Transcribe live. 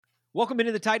Welcome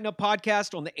into the Tighten Up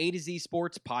Podcast on the A to Z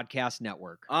Sports Podcast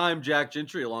Network. I'm Jack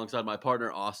Gentry alongside my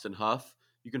partner, Austin Huff.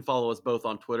 You can follow us both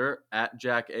on Twitter at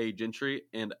Jack A. Gentry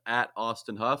and at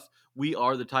Austin Huff. We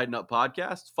are the Tighten Up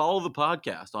Podcast. Follow the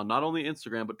podcast on not only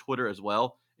Instagram, but Twitter as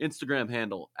well. Instagram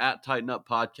handle at Tighten Up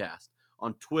Podcast.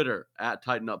 On Twitter at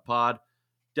Tighten Up Pod.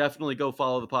 Definitely go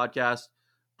follow the podcast.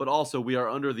 But also, we are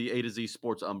under the A to Z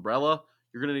Sports umbrella.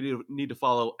 You're going to need to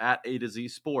follow at A to Z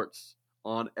Sports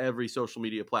on every social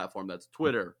media platform. That's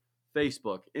Twitter,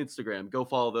 Facebook, Instagram. Go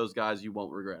follow those guys. You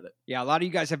won't regret it. Yeah, a lot of you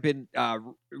guys have been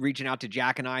reaching out to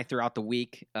Jack and I throughout the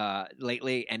week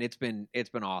lately, and it's been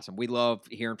awesome. We love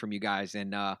hearing from you guys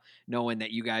and knowing that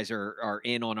you guys are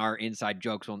in on our inside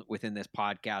jokes within this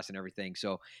podcast and everything.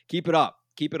 So keep it up.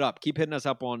 Keep it up. Keep hitting us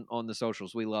up on the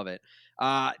socials. We love it.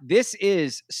 This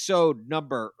is episode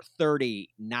number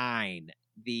 39,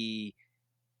 the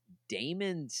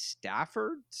Damon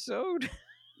Stafford episode.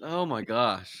 Oh my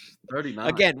gosh, 39.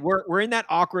 Again, we're in that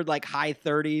awkward like high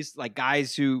 30s, like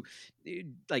guys who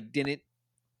like didn't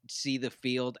see the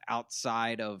field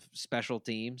outside of special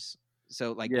teams.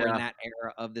 So like we're in that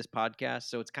era of this podcast,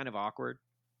 so it's kind of awkward.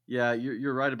 Yeah,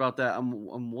 you're right about that.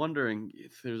 I'm wondering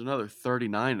if there's another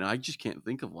 39, and I just can't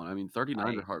think of one. I mean,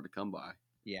 39 are hard to come by.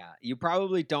 Yeah, you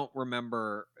probably don't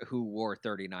remember who wore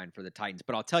 39 for the Titans,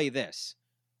 but I'll tell you this.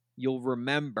 You'll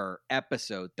remember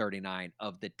episode 39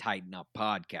 of the Tighten Up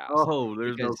Podcast. Oh,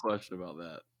 there's no question about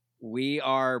that. We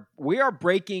are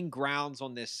breaking grounds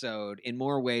on this episode in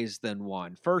more ways than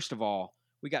one. First of all,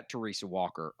 we got Teresa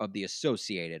Walker of the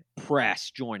Associated Press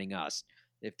joining us.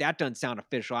 If that doesn't sound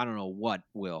official, I don't know what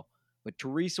will. But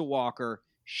Teresa Walker,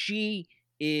 she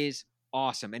is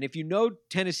awesome. And if you know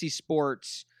Tennessee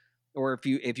sports, or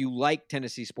if you like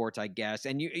Tennessee sports, I guess,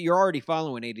 and you're already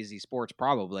following A to Z Sports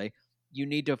probably, you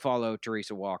need to follow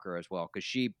Teresa Walker as well because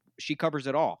she covers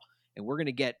it all. And we're going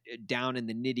to get down in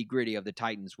the nitty gritty of the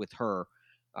Titans with her.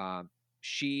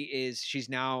 She's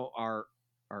now our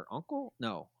uncle?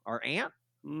 No, our aunt?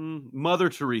 Mother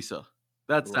Teresa.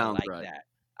 That sounds right.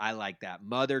 I like that.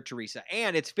 Mother Teresa.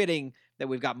 And it's fitting that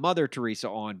we've got Mother Teresa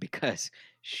on because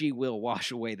she will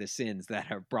wash away the sins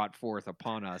that are brought forth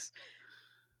upon us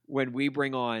when we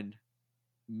bring on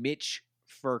Mitch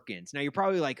Firkins. Now, you're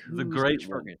probably like, who's Mitch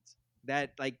Firkins?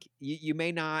 That, like, you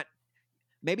may not,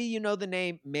 maybe you know the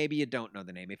name, maybe you don't know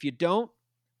the name. If you don't,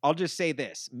 I'll just say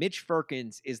this. Mitch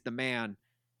Firkins is the man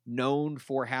known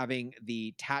for having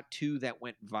the tattoo that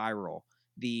went viral,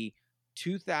 the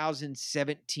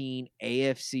 2017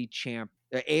 AFC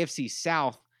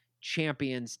South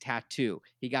champions tattoo.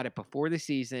 He got it before the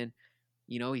season.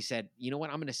 You know, he said, you know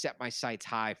what? I'm going to set my sights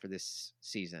high for this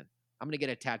season. I'm going to get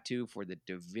a tattoo for the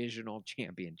divisional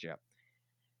championship.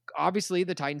 Obviously,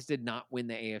 the Titans did not win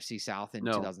the AFC South in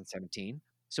 2017,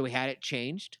 so we had it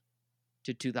changed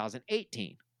to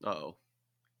 2018. Uh-oh.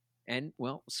 And,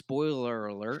 well, spoiler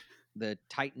alert, the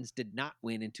Titans did not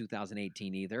win in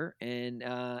 2018 either, and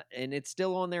it's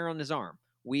still on there on his arm.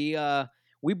 We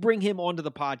bring him onto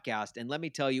the podcast, and let me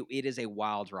tell you, it is a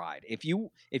wild ride. If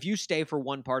you stay for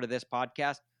one part of this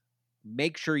podcast,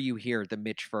 make sure you hear the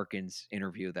Mitch Firkins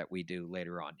interview that we do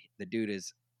later on. The dude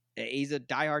he's a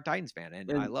diehard Titans fan,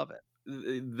 and I love it.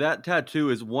 That tattoo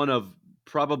is one of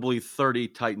probably 30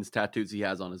 Titans tattoos he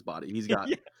has on his body. He's got,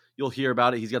 you'll hear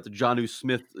about it. He's got the Jonnu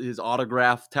Smith, his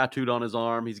autograph tattooed on his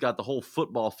arm. He's got the whole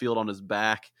football field on his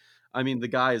back. I mean, the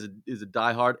guy is a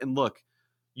diehard. And look,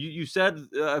 you said,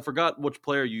 I forgot which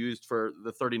player you used for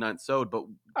the 39th sode, but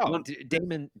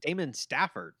Damon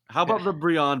Stafford. How about the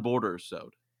Breon Borders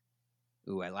sode?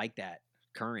 Ooh, I like that.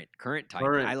 Current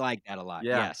Titan. I like that a lot.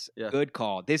 Yeah, yes. Yeah. Good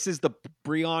call. This is the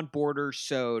Breon Borders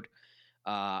sode.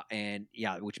 And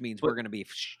yeah, which means we're going to be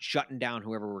shutting down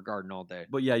whoever we're guarding all day.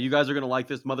 But yeah, you guys are going to like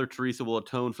this. Mother Teresa will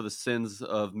atone for the sins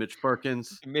of Mitch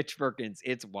Firkins. Mitch Firkins.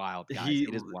 It's wild, guys.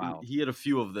 It is wild. He had a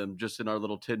few of them just in our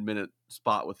little 10-minute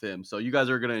spot with him. So you guys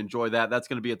are going to enjoy that. That's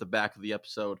going to be at the back of the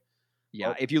episode.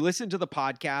 Yeah, if you listen to the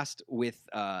podcast with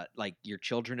like your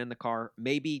children in the car,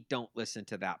 maybe don't listen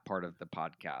to that part of the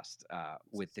podcast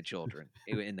with the children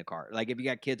in the car. Like if you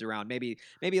got kids around, maybe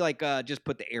like just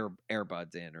put the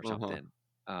earbuds in or something.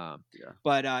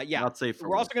 But not safe for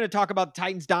we're also going to talk about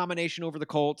Titans' domination over the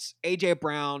Colts, AJ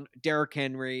Brown, Derrick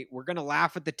Henry. We're going to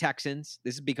laugh at the Texans.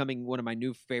 This is becoming one of my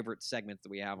new favorite segments that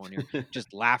we have on here,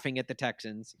 just laughing at the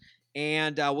Texans.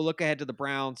 And we'll look ahead to the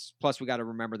Browns. Plus, we got to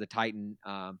remember the Titan.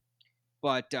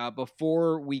 But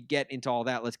before we get into all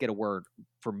that, let's get a word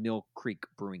for Mill Creek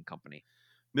Brewing Company.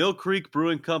 Mill Creek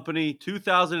Brewing Company,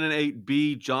 2008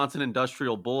 B Johnson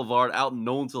Industrial Boulevard out in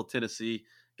Nolensville, Tennessee.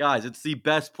 Guys, it's the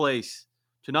best place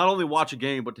to not only watch a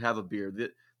game, but to have a beer.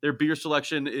 Their beer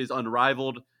selection is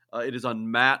unrivaled. It is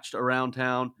unmatched around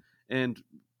town. And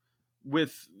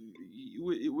with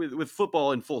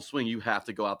football in full swing, you have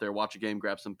to go out there, watch a game,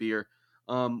 grab some beer.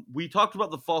 We talked about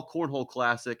the Fall Cornhole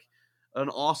Classic, an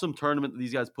awesome tournament that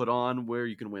these guys put on where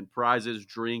you can win prizes,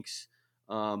 drinks,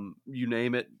 you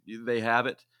name it, they have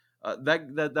it.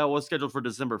 That was scheduled for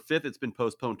December 5th. It's been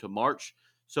postponed to March.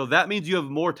 So that means you have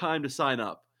more time to sign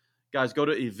up. Guys, go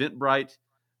to Eventbrite.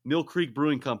 Mill Creek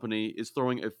Brewing Company is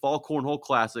throwing a Fall Cornhole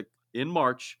Classic in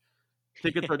March.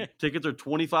 Tickets are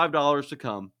 $25 to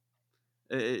come.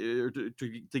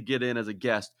 To get in as a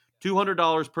guest,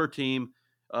 $200 per team.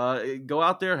 Go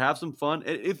out there, have some fun.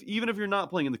 Even if you're not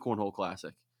playing in the Cornhole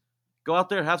Classic, go out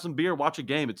there, have some beer, watch a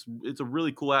game. It's a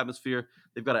really cool atmosphere.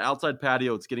 They've got an outside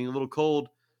patio. It's getting a little cold,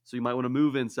 so you might want to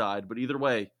move inside. But either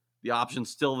way, the option's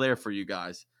still there for you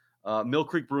guys. Mill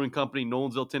Creek Brewing Company,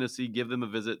 Nolensville, Tennessee. Give them a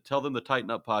visit. Tell them the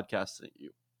Tighten Up podcast sent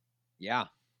you. Yeah,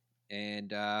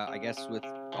 and I guess with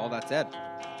all that said,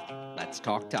 let's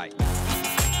talk Titan.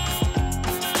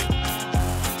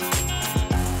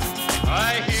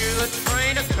 I hear the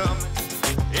train a-comin',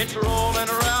 it's rolling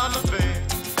around the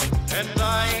bend, and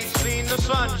I ain't seen the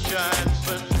sunshine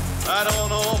since I don't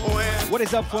know when. What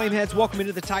is up, Flameheads? Welcome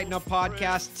into the Tighten Up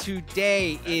podcast.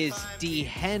 Today is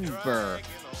December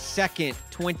 2nd,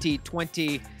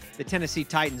 2020. The Tennessee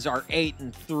Titans are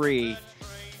 8-3,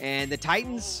 and the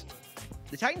Titans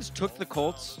took the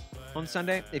Colts on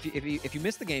Sunday. If you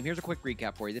missed the game, here's a quick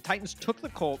recap for you. The Titans took the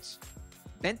Colts,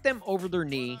 bent them over their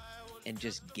knee, and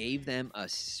just gave them a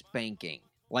spanking,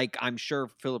 like I'm sure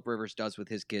Phillip Rivers does with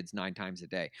his kids 9 times a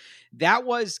day. That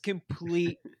was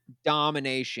complete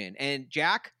domination. And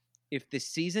Jack, if the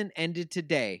season ended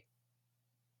today,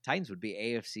 Titans would be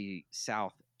AFC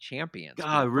South champions.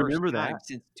 God, remember that?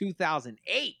 Since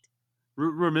 2008.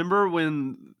 Remember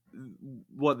when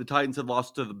the Titans had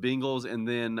lost to the Bengals, and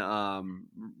then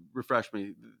refresh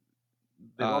me.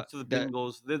 They lost to the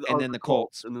Bengals, and then the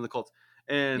Colts.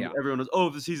 And everyone was,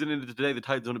 if the season ended today, the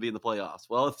Titans want to be in the playoffs.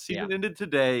 Well, if the season ended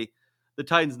today, the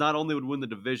Titans not only would win the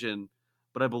division,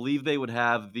 but I believe they would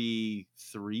have the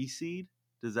 3 seed.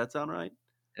 Does that sound right?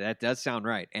 That does sound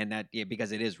right, and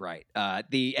because it is right.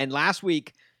 And last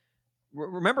week,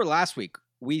 remember last week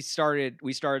we started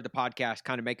the podcast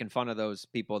kind of making fun of those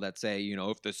people that say,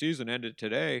 if the season ended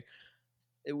today,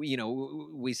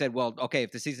 we said, well, okay,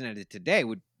 if the season ended today,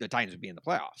 the Titans would be in the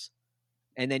playoffs.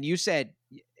 And then you said,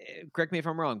 correct me if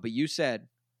I'm wrong, but you said,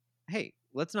 hey,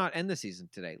 let's not end the season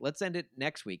today. Let's end it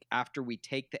next week after we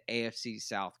take the AFC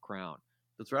South crown.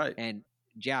 That's right. And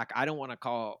Jack, I don't want to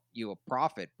call you a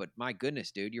prophet, but my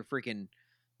goodness, dude, you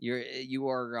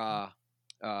are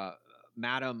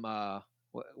Madam,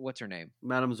 what's her name?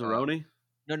 Madam Zeroni?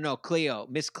 No, Cleo,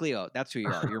 Miss Cleo. That's who you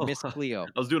are. You're Miss Cleo.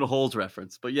 I was doing a Holes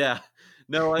reference, but yeah.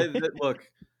 No,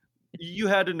 look, you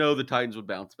had to know the Titans would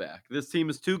bounce back. This team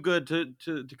is too good to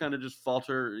kind of just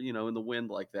falter, in the wind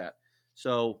like that.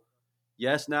 So,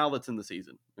 yes, now let's end the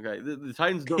season. Okay, the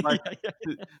Titans don't like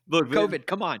look. COVID,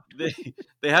 come on.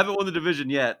 They haven't won the division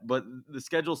yet, but the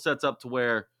schedule sets up to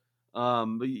where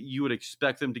you would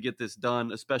expect them to get this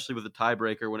done, especially with a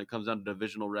tiebreaker when it comes down to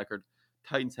divisional record.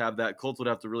 Titans have that. Colts would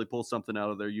have to really pull something out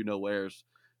of their wheres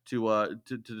to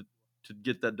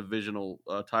get that divisional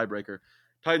tiebreaker.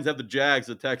 Titans have the Jags,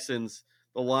 the Texans,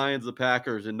 the Lions, the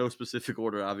Packers, in no specific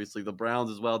order, obviously. The Browns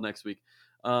as well next week.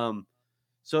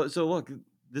 So look,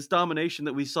 this domination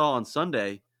that we saw on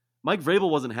Sunday, Mike Vrabel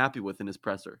wasn't happy with in his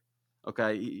presser.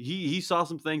 Okay, he saw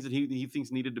some things that he thinks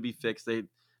needed to be fixed. They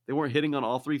weren't hitting on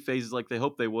all 3 phases like they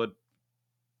hoped they would.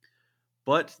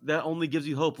 But that only gives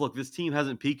you hope. Look, this team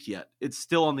hasn't peaked yet. It's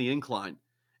still on the incline.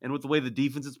 And with the way the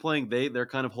defense is playing, they're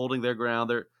kind of holding their ground.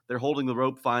 They're holding the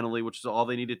rope finally, which is all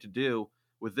they needed to do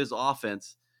with this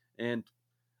offense. And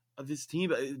this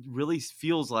team, it really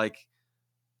feels like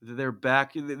they're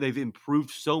back. They've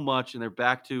improved so much, and they're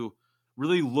back to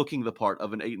really looking the part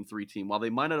of an 8-3 team, while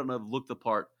they might not have looked the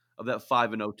part of that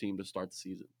 5-0 team to start the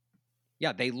season.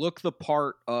 Yeah, they look the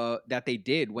part that they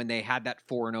did when they had that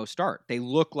 4-0 start. They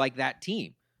look like that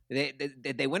team.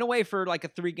 They went away for like a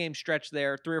 3-game stretch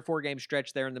there, 3 or 4 game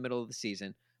stretch there in the middle of the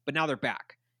season, but now they're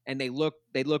back and they look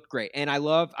great. And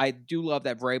I do love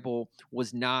that Vrabel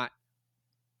was not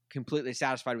completely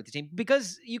satisfied with the team,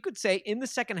 because you could say in the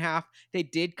second half they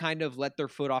did kind of let their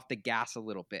foot off the gas a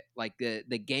little bit. Like the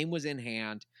game was in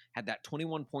hand, had that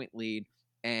 21-point lead,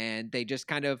 and they just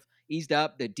kind of eased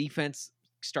up. The defense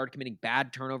started committing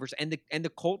bad turnovers, and the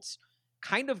Colts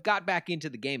kind of got back into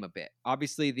the game a bit.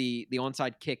 Obviously, the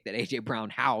onside kick that AJ Brown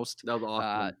housed, that was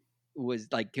awesome. Was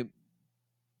like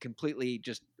completely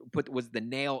just was the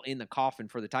nail in the coffin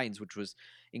for the Titans, which was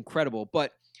incredible.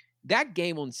 But that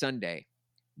game on Sunday,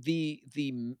 the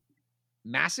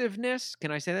massiveness.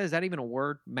 Can I say that? Is that even a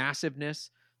word? Massiveness.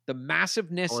 The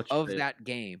massiveness I'll let you of say it. that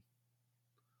game.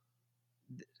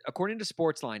 According to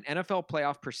Sportsline, NFL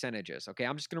playoff percentages. Okay,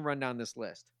 I'm just going to run down this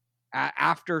list.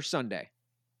 After Sunday,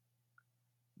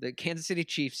 the Kansas City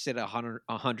Chiefs sit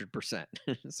 100%.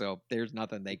 So there's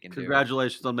nothing they can do.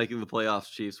 Congratulations on making the playoffs,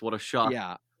 Chiefs. What a shock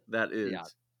Yeah, that is. yeah.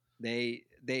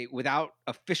 They without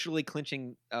officially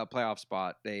clinching a playoff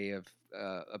spot, they have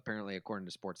apparently, according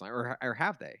to Sportsline, or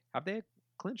have they? Have they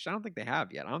clinched? I don't think they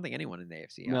have yet. I don't think anyone in the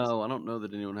AFC has. No, I don't know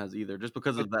that anyone has either, just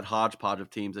because of that hodgepodge of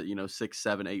teams that 6,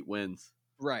 7, 8 wins.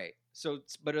 Right. So,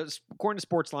 but according to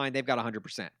Sportsline, they've got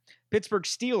 100%. Pittsburgh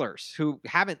Steelers, who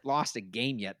haven't lost a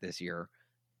game yet this year,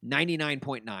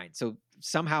 99.9. So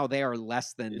somehow they are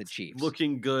less than the Chiefs.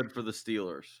 Looking good for the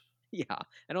Steelers. Yeah,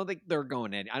 I don't think they're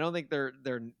going in. I don't think they're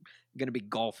going to be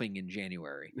golfing in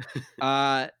January.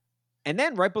 And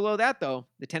then right below that, though,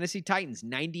 the Tennessee Titans,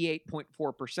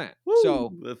 98.4%.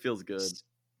 So that feels good.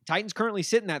 Titans currently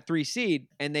sit in that 3 seed,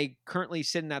 and they currently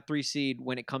sit in that 3 seed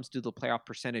when it comes to the playoff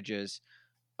percentages,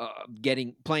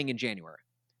 playing in January.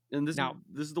 And this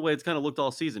is the way it's kind of looked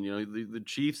all season. The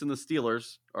Chiefs and the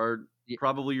Steelers are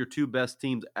probably your two best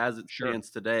teams as it stands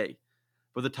today.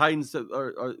 But the Titans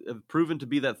have proven to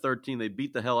be that third team. They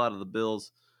beat the hell out of the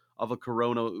Bills of a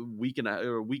Corona week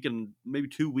and maybe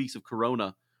 2 weeks of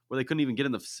Corona where they couldn't even get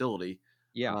in the facility.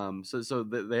 Yeah. So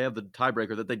they have the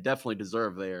tiebreaker that they definitely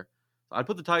deserve there. I'd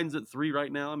put the Titans at 3 right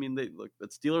now. I mean, that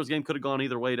Steelers game could have gone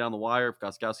either way down the wire. If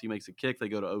Gostkowski makes a kick, they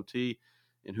go to OT,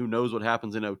 and who knows what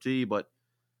happens in OT. But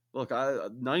look,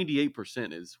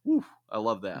 98% is, whew, I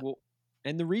love that. Well,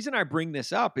 and the reason I bring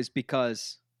this up is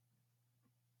because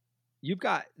you've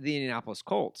got the Indianapolis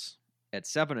Colts at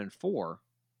 7-4.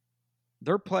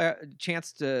 Their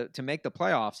chance to make the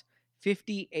playoffs,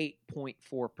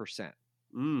 58.4%.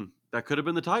 That could have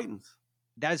been the Titans.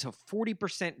 That is a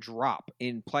 40% drop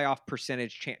in playoff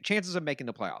percentage chances of making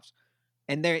the playoffs.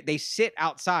 And they sit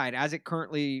outside, as it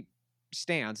currently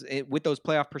stands, with those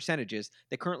playoff percentages.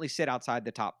 They currently sit outside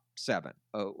the top 7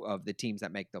 of the teams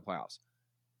that make the playoffs.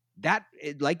 That,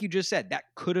 like you just said, that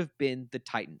could have been the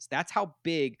Titans. That's how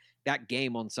big that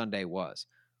game on Sunday was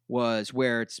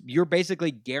where you're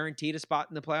basically guaranteed a spot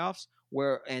in the playoffs,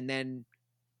 and then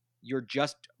you're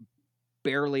just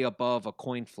barely above a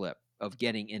coin flip of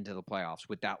getting into the playoffs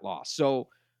with that loss. So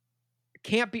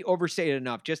can't be overstated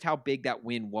enough just how big that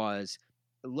win was.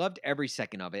 I loved every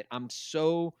second of it. I'm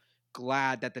so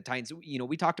glad that the Titans,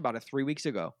 we talked about it 3 weeks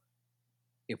ago.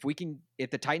 If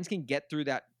the Titans can get through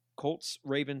that Colts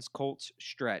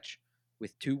stretch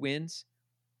with 2 wins,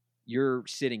 you're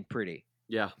sitting pretty.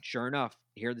 Yeah. Sure enough,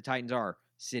 here the Titans are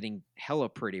sitting hella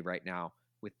pretty right now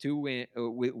with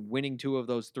winning 2 of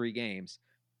those 3 games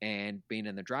and being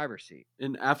in the driver's seat.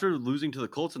 And after losing to the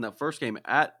Colts in that first game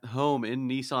at home in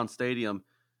Nissan Stadium,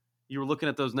 you were looking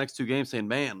at those next 2 games saying,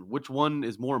 man, which one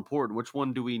is more important? Which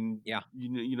one do we,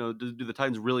 do the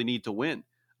Titans really need to win?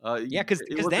 Because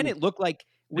then it looked like,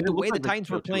 with the way the Titans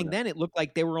were playing then, it looked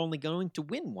like they were only going to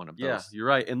win one of those. Yeah, you're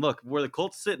right. And look, where the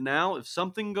Colts sit now, if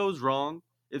something goes wrong,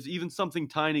 if even something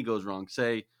tiny goes wrong,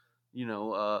 say,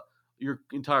 your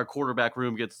entire quarterback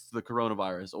room gets the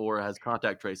coronavirus or has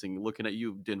contact tracing, looking at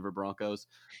you, Denver Broncos.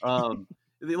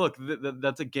 Look,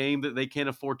 that's a game that they can't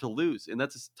afford to lose. And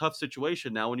that's a tough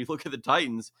situation now. When you look at the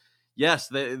Titans, yes,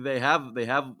 they have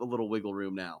a little wiggle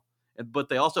room now, but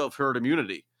they also have herd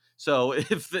immunity. So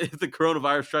if the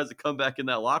coronavirus tries to come back in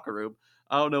that locker room,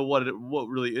 I don't know what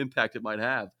really impact it might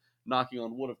have. Knocking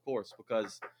on wood, of course,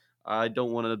 because I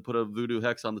don't want to put a voodoo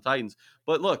hex on the Titans.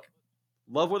 But look,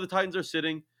 love where the Titans are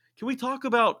sitting. Can we talk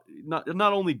about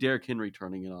not only Derrick Henry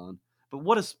turning it on, but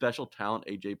what a special talent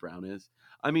A.J. Brown is?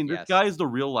 I mean, this guy is the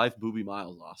real-life Boobie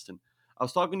Miles, Austin. I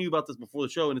was talking to you about this before the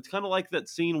show, and it's kind of like that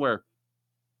scene where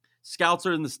scouts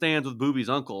are in the stands with Boobie's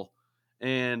uncle,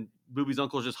 and Boobie's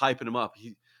uncle is just hyping him up.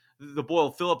 The boy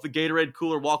will fill up the Gatorade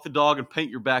cooler, walk the dog, and paint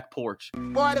your back porch.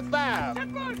 45.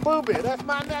 Boobie, that's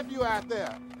my nephew out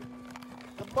there.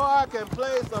 The boy can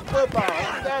play some football,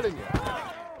 I'm telling you.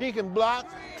 He can block,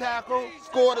 tackle,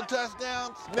 score the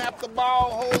touchdown, snap the ball,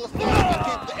 hold the snap,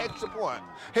 and kick the extra point.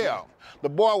 Hell, the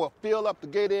boy will fill up the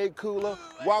Gatorade cooler,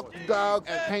 walk the dog,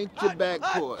 and paint your back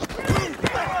porch.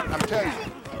 I'm telling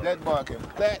you, that boy can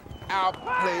flat out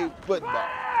play football.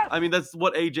 I mean, that's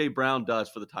what A.J. Brown does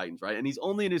for the Titans, right? And he's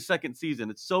only in his 2nd season.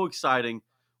 It's so exciting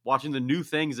watching the new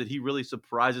things that he really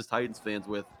surprises Titans fans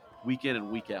with week in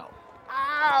and week out.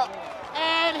 Ow!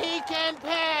 And he can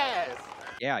pass!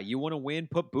 Yeah, you want to win,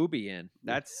 put Boobie in.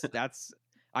 That's.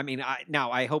 I mean,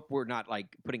 I hope we're not like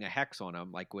putting a hex on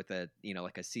him, like with a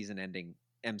season-ending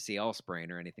MCL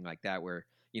sprain or anything like that, where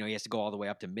he has to go all the way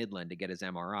up to Midland to get his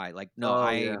MRI. Like, no, Oh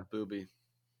yeah, booby.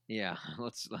 yeah,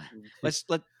 let's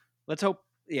hope.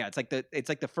 Yeah, it's like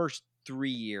the first 3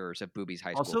 years of Booby's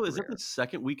high school Also, is career. that the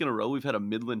second week in a row we've had a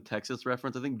Midland, Texas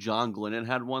reference? I think John Glennon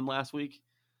had one last week.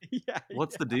 Yeah,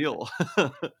 What's the deal?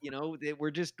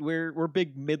 we're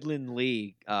big Midland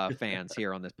League fans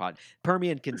here on this pod.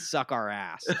 Permian can suck our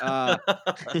ass.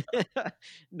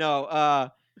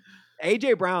 No,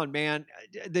 AJ Brown, man,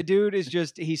 the dude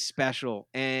is he's special,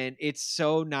 and it's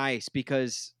so nice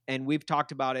because, and we've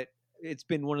talked about it. It's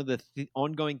been one of the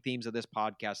ongoing themes of this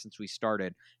podcast since we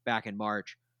started back in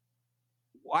March.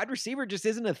 Wide receiver just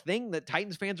isn't a thing that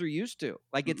Titans fans are used to.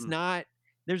 Like, it's not.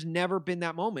 There's never been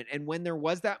that moment, and when there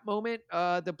was that moment,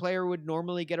 the player would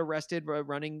normally get arrested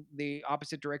running the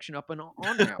opposite direction up an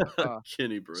on ramp.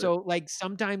 Kenny Britt. So, like,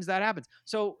 sometimes that happens.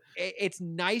 So it's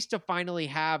nice to finally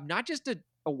have not just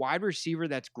a wide receiver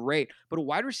that's great, but a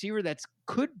wide receiver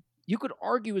you could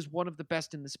argue is one of the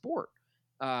best in the sport.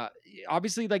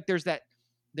 Obviously, like, there's that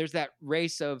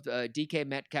race of DK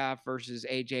Metcalf versus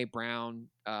AJ Brown,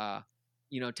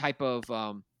 type of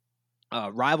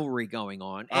rivalry going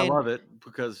on. I And love it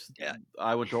because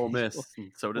I went to Ole Miss,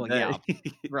 and so did they. Yeah,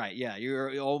 right. Yeah,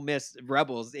 you're Ole Miss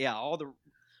Rebels. Yeah, all the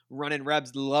running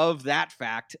Rebs love that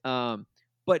fact.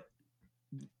 But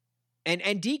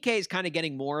DK is kind of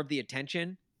getting more of the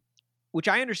attention, which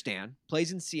I understand.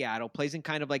 Plays in Seattle, plays in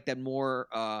kind of like that more.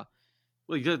 Well,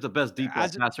 he's the best deep ball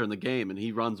passer in the game, and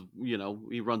he runs.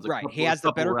 Right. He has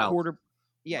the better quarter.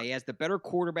 Yeah, he has the better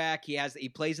quarterback. He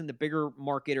plays in the bigger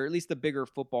market, or at least the bigger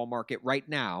football market right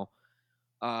now.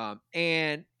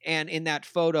 And in that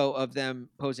photo of them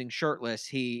posing shirtless,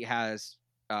 he has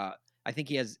I think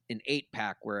he has an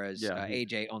 8-pack, whereas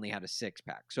AJ only had a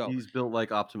 6-pack. So he's built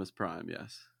like Optimus Prime,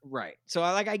 yes. Right. So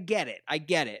I get it.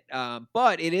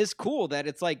 But it is cool that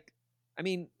it's like, I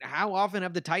mean, how often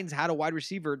have the Titans had a wide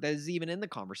receiver that is even in the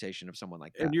conversation of someone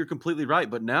like that? And you're completely right.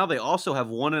 But now they also have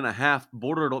 1.5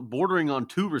 bordering on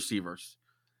 2 receivers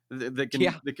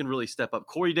that can really step up.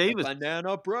 Corey Davis.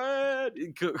 Banana bread.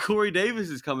 Corey Davis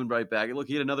is coming right back. And look,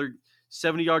 he had another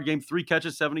 70-yard game, 3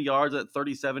 catches, 70 yards, that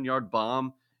 37-yard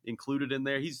bomb included in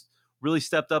there. He's really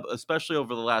stepped up, especially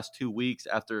over the last 2 weeks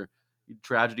after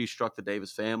tragedy struck the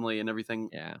Davis family and everything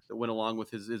that went along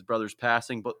with his brother's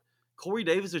passing. But Corey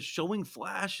Davis is showing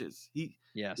flashes.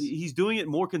 He's doing it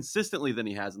more consistently than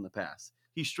he has in the past.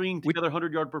 He's stringing together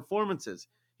 100-yard performances.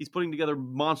 He's putting together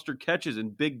monster catches in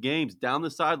big games down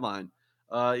the sideline.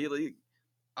 I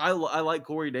like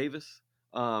Corey Davis,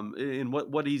 and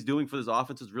what he's doing for this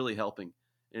offense is really helping.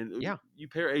 And you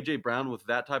pair AJ Brown with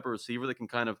that type of receiver that can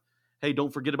kind of, hey,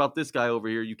 don't forget about this guy over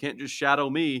here. You can't just shadow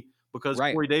me because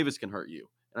Corey Davis can hurt you.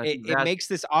 And it makes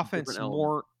this offense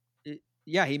more.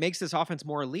 He makes this offense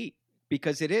more elite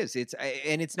because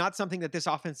it's not something that this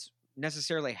offense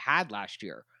necessarily had last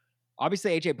year.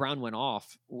 Obviously, AJ Brown went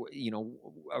off,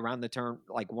 around the turn,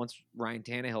 like once Ryan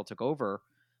Tannehill took over.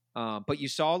 But you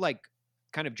saw like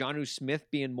kind of Jonnu Smith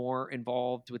being more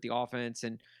involved with the offense.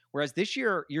 And whereas this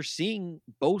year you're seeing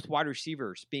both wide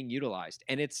receivers being utilized,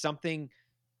 and it's something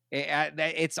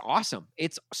it's awesome.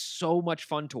 It's so much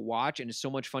fun to watch, and it's so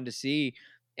much fun to see.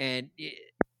 And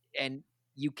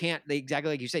you can't,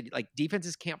 exactly like you said, like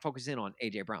defenses can't focus in on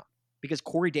AJ Brown because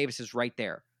Corey Davis is right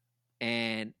there.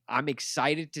 And I'm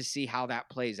excited to see how that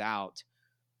plays out,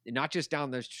 not just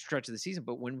down the stretch of the season,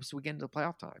 but when we get into the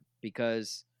playoff time,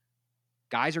 because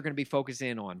guys are going to be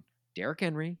focusing on Derrick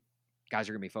Henry, guys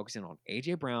are going to be focusing on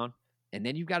AJ Brown, and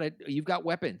then you've got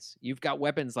weapons. You've got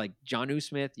weapons like Jonnu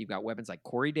Smith. You've got weapons like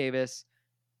Corey Davis.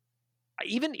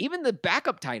 Even the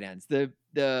backup tight ends, the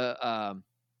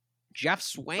Jeff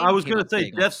Swaim. I was going to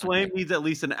say Jeff Swaim needs at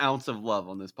least an ounce of love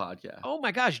on this podcast. Oh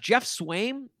my gosh, Jeff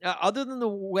Swaim! Other than the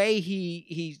way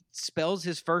he spells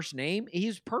his first name,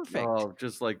 he's perfect. Oh,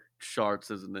 just like Sharks,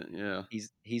 isn't it? Yeah,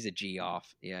 he's a G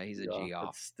off. Yeah, he's a G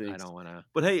off. I don't want to.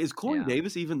 But hey, is Corey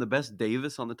Davis even the best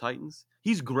Davis on the Titans?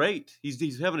 He's great.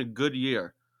 He's having a good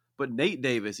year. But Nate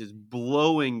Davis is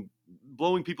blowing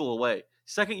people away.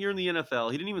 Second year in the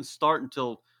NFL. He didn't even start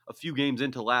until a few games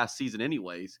into last season,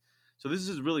 anyways. So this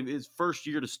is really his first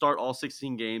year to start all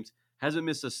 16 games. Hasn't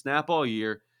missed a snap all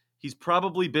year. He's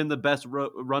probably been the best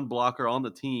run blocker on the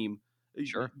team,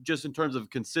 just in terms of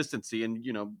consistency. And,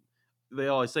 they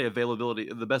always say availability.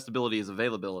 The best ability is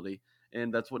availability.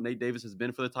 And that's what Nate Davis has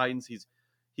been for the Titans.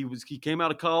 He came out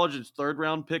of college, his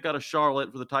 3rd-round pick out of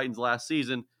Charlotte for the Titans last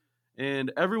season.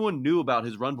 And everyone knew about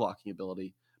his run blocking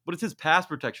ability. But it's his pass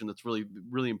protection that's really,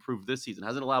 really improved this season.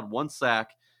 Hasn't allowed 1 sack.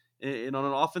 And on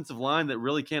an offensive line that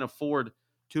really can't afford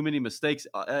too many mistakes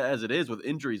as it is, with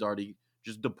injuries already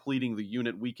just depleting the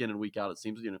unit week in and week out. It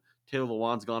seems, Taylor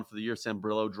Lewan's gone for the year. Sam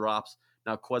Brillo drops.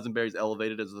 Now Quisenberry's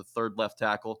elevated as the third left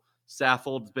tackle.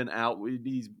 Saffold's been out.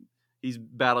 He's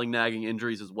battling nagging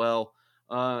injuries as well.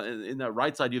 In that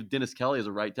right side, you have Dennis Kelly as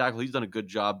a right tackle. He's done a good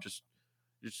job.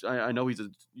 I know he's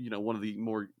one of the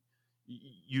more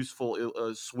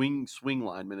useful swing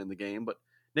linemen in the game, but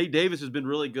Nate Davis has been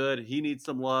really good. He needs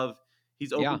some love.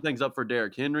 He's opened things up for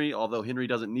Derrick Henry, although Henry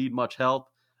doesn't need much help.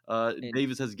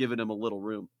 Davis has given him a little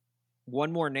room.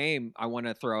 One more name I want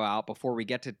to throw out before we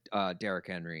get to Derrick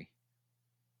Henry.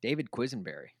 David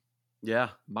Quisenberry. Yeah.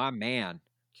 My man.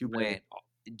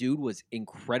 Dude was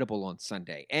incredible on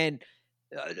Sunday. And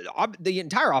the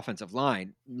entire offensive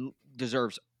line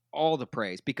deserves all the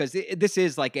praise because this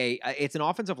is like it's an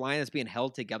offensive line that's being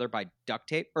held together by duct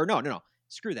tape. Or no.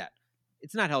 Screw that.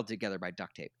 It's not held together by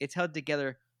duct tape. It's held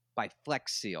together by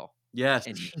Flex Seal. Yes.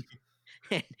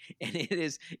 And it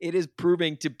is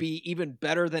proving to be even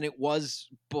better than it was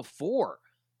before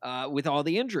with all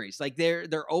the injuries. Like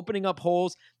they're opening up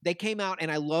holes. They came out,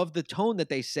 and I love the tone that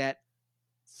they set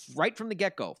right from the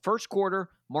get-go. First quarter,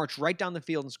 march right down the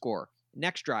field and score.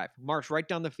 Next drive, march right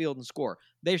down the field and score.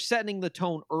 They're setting the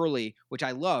tone early, which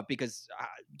I love because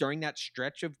during that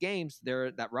stretch of games,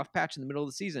 that rough patch in the middle of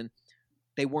the season,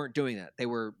 they weren't doing that. They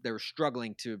were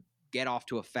struggling to get off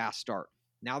to a fast start.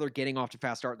 Now they're getting off to a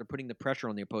fast start. They're putting the pressure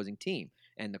on the opposing team,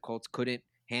 and the Colts couldn't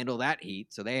handle that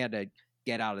heat, so they had to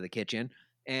get out of the kitchen.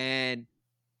 And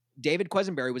David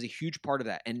Quisenberry was a huge part of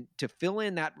that. And to fill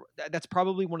in that's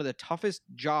probably one of the toughest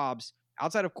jobs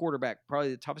outside of quarterback, probably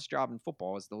the toughest job in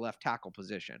football is the left tackle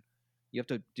position. You have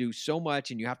to do so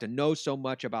much, and you have to know so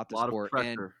much about the sport. A lot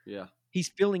of pressure, yeah. He's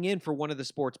filling in for one of the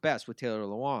sport's best with Taylor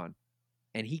Lewan.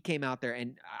 And he came out there,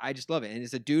 and I just love it. And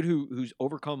it's a dude who's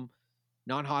overcome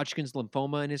non-Hodgkin's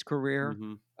lymphoma in his career.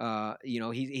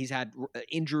 Mm-hmm. He's had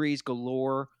injuries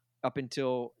galore up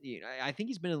until I think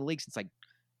he's been in the league since like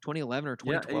 2011 or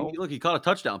 2012. Yeah, look, he caught a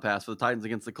touchdown pass for the Titans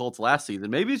against the Colts last season.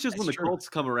 Maybe it's just when the Colts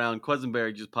come around,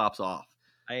 Quisenberry just pops off.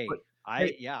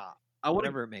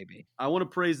 Whatever it may be. I want to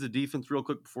praise the defense real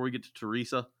quick before we get to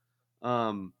Teresa.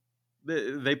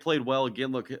 They played well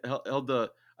again. Look,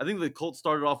 I think the Colts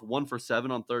started off 1 for 7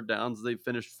 on third downs. They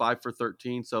finished 5 for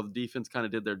 13. So the defense kind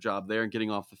of did their job there and getting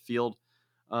off the field.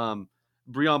 Breon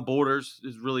Borders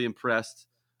is really impressed.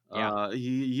 Yeah.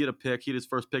 He hit a pick. He hit his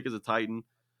first pick as a Titan.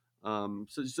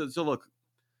 So look,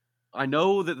 I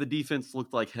know that the defense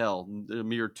looked like hell a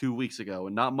mere 2 weeks ago,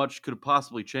 and not much could have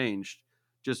possibly changed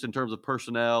just in terms of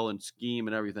personnel and scheme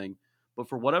and everything. But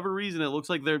for whatever reason, it looks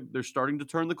like they're starting to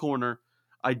turn the corner.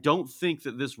 I don't think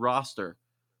that this roster,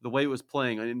 the way it was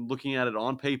playing, and looking at it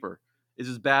on paper, is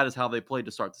as bad as how they played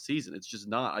to start the season. It's just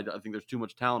not. I think there's too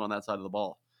much talent on that side of the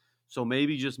ball. So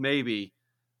maybe, just maybe,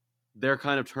 they're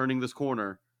kind of turning this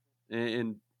corner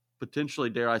and potentially,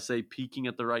 dare I say, peaking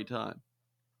at the right time.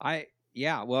 I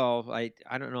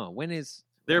don't know. When is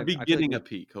they're beginning a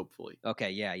peak? Hopefully.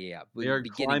 Okay. Yeah. They're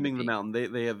climbing the mountain.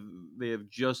 They have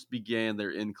just began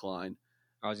their incline.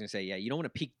 I was gonna say, yeah. You don't want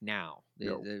to peak now.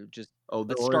 They're just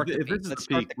let's start. If this is the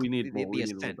peak, we need more. We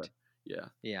need ascent.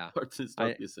 Yeah. Start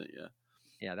the ascent. Yeah.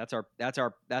 Yeah. That's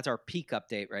our peak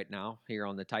update right now here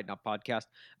on the Tighten Up podcast.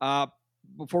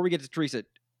 Before we get to Teresa,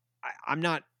 I'm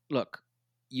not. Look,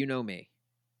 you know me.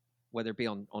 Whether it be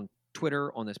on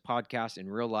Twitter, on this podcast, in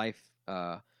real life,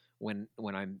 when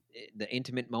I'm the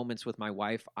intimate moments with my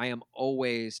wife, I am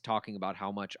always talking about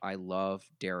how much I love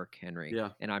Derrick Henry. Yeah.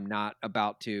 And I'm not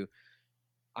about to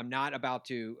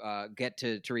get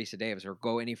to Teresa Davis or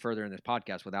go any further in this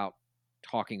podcast without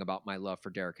talking about my love for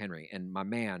Derrick Henry. And my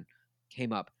man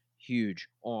came up huge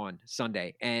on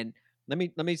Sunday. And let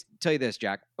me tell you this,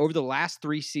 Jack. Over the last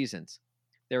 3 seasons,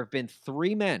 there have been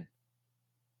 3 men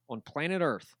on planet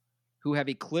Earth who have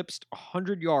eclipsed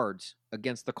 100 yards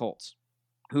against the Colts.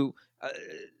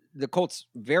 The Colts,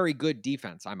 very good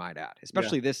defense, I might add,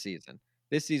 especially this season.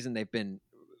 This season, they've been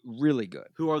really good.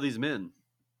 Who are these men?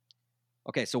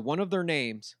 Okay, so one of their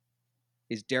names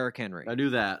is Derrick Henry. I knew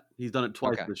that. He's done it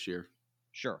twice this year.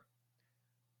 Sure.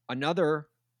 Another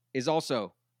is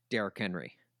also Derrick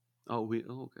Henry. Okay.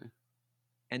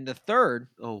 And the third...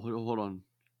 Oh, hold on.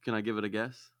 Can I give it a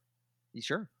guess? You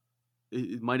sure?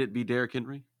 Might it be Derrick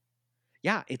Henry?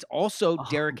 Yeah, it's also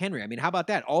Derrick Henry. I mean, how about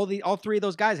that? All 3 of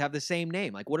those guys have the same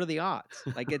name. Like, what are the odds?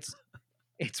 Like,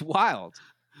 it's wild.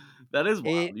 That is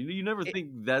wild. You never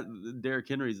think that Derrick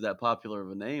Henry is that popular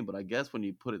of a name, but I guess when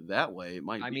you put it that way, it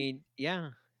might be. I mean, yeah,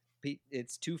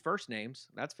 it's 2 first names,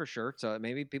 that's for sure. So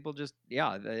maybe people just, they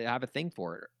have a thing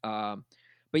for it.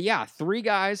 But yeah, 3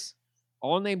 guys,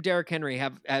 all named Derrick Henry,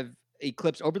 have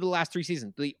eclipsed over the last 3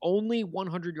 seasons the only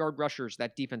 100-yard rushers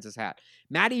that defense has had.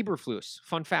 Matt Eberflus,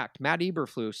 fun fact, Matt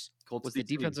Eberflus was the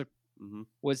defensive Mm-hmm.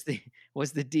 was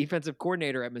the defensive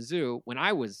coordinator at Mizzou when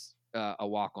I was a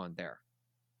walk-on there.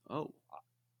 Oh,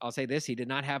 I'll say this: he did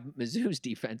not have Mizzou's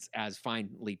defense as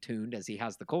finely tuned as he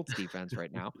has the Colts defense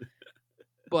right now.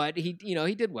 But he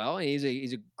did well. He's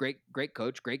a great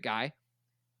coach, great guy.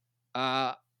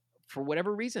 For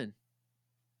whatever reason,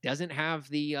 doesn't have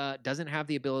the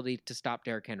ability to stop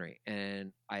Derrick Henry,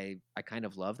 and I kind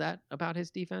of love that about his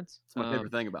defense. it's my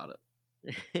favorite thing about it.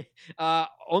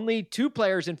 Only 2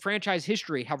 players in franchise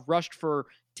history have rushed for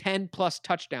 10 plus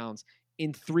touchdowns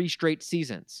in 3 straight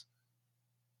seasons.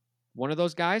 One of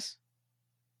those guys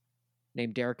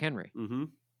named Derrick Henry. Mm-hmm.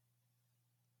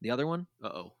 The other one,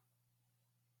 Uh-oh.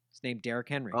 it's named Derrick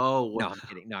Henry. Oh, no,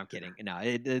 I'm kidding. No,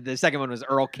 the second one was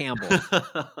Earl Campbell.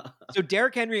 So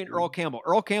Derrick Henry and Earl Campbell.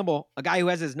 Earl Campbell, a guy who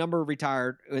has his number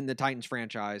retired in the Titans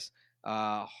franchise,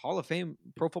 Hall of Fame,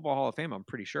 Pro Football Hall of Fame, I'm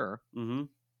pretty sure. Mm-hmm.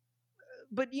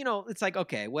 But it's like,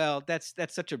 okay, well, that's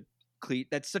such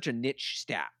a niche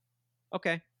stat.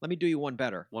 Okay, let me do you one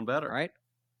better. One better. All right.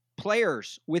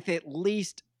 Players with at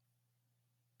least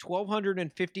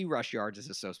 1,250 rush yards. This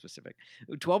is so specific.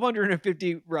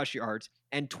 1,250 rush yards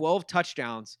and 12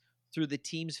 touchdowns through the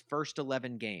team's first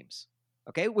 11 games.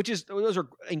 Okay, those are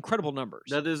incredible numbers.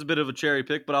 That is a bit of a cherry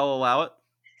pick, but I'll allow it.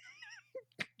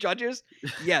 Judges,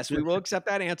 yes, we will accept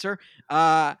that answer.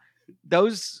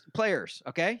 Those players,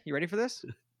 okay, you ready for this?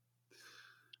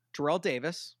 Terrell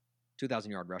Davis,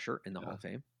 2,000-yard rusher in the Hall of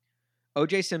Fame.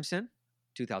 O.J. Simpson,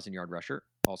 2,000-yard rusher,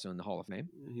 also in the Hall of Fame.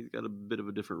 He's got a bit of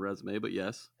a different resume, but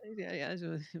yes. Yeah,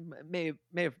 may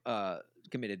have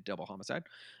committed double homicide.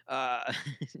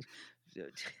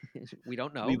 We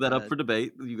don't know. Leave that up for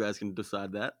debate. You guys can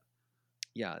decide that.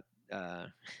 Yeah.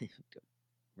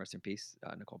 Rest in peace,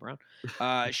 Nicole Brown.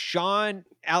 Sean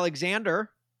Alexander,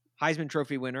 Heisman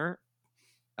Trophy winner,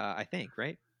 I think,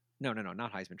 right? No,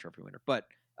 not Heisman Trophy winner, but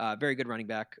very good running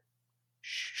back.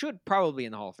 Should probably be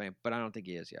in the Hall of Fame, but I don't think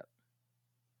he is yet.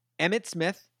 Emmitt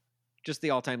Smith, just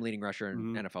the all-time leading rusher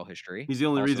in NFL history. He's the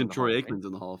only reason Troy Aikman's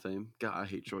in the Hall of Fame. God, I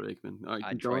hate Troy Aikman. All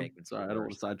right, Troy Aikman's sorry, I don't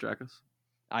want to sidetrack us.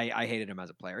 I hated him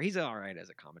as a player. He's all right as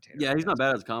a commentator. Yeah, he's not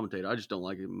bad as a commentator. I just don't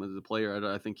like him as a player.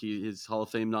 I think his Hall of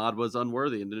Fame nod was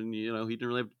unworthy, and then he didn't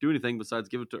really have to do anything besides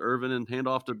give it to Irvin and hand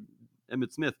off to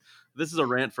Emmitt Smith. This is a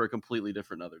rant for a completely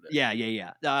different other day.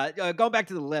 Yeah. Going back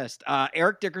to the list,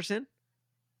 Eric Dickerson,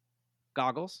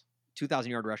 goggles,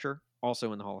 2,000-yard rusher,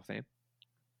 also in the Hall of Fame.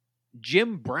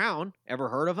 Jim Brown, ever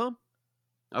heard of him?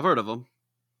 I've heard of him.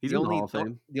 He's in the Hall of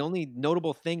Fame. The only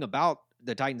notable thing about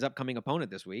the Titans' upcoming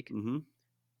opponent this week. Mm-hmm.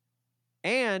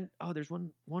 And there's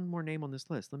one more name on this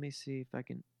list. Let me see if I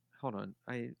can. Hold on.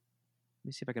 Let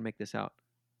me see if I can make this out.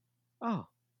 Oh,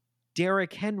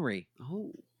 Derrick Henry.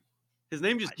 Oh, his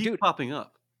name just keeps popping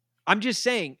up. I'm just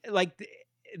saying, like,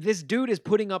 this dude is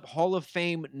putting up Hall of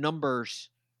Fame numbers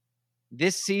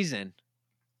this season,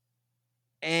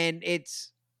 and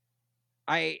he's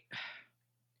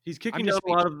kicking down a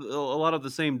lot of the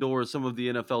same doors some of the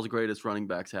NFL's greatest running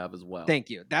backs have as well. Thank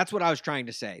you. That's what I was trying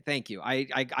to say. Thank you. I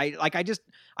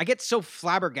get so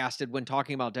flabbergasted when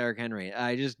talking about Derrick Henry.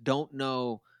 I just don't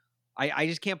know. I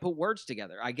just can't put words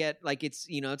together. I get like it's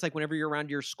like whenever you're around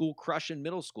your school crush in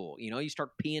middle school, you start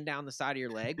peeing down the side of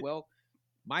your leg. Well,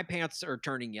 my pants are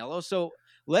turning yellow. So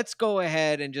let's go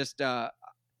ahead and just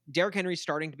Derrick Henry's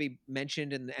starting to be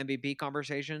mentioned in the MVP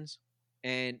conversations,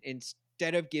 and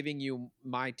instead of giving you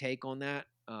my take on that,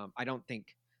 I don't think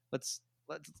let's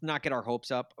not get our hopes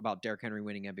up about Derrick Henry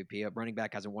winning MVP. A running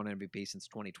back hasn't won MVP since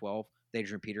 2012,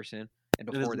 Adrian Peterson, and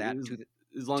before that,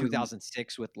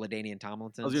 2006 with LaDainian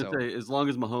Tomlinson. I was going to say, as long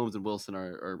as Mahomes and Wilson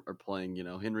are playing,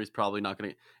 Henry's probably not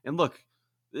going to. And look,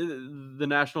 the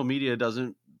national media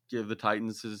doesn't give the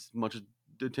Titans as much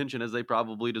attention as they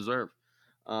probably deserve.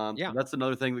 So that's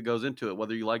another thing that goes into it,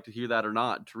 whether you like to hear that or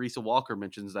not. Teresa Walker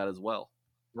mentions that as well.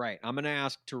 Right. I'm going to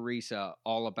ask Teresa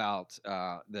all about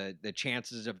the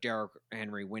chances of Derrick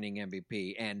Henry winning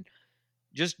MVP, and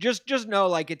just know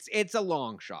like it's a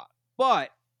long shot, but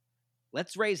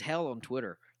let's raise hell on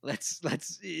Twitter. Let's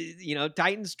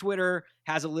Titans Twitter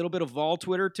has a little bit of Vol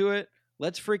Twitter to it.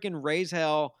 Let's freaking raise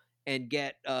hell and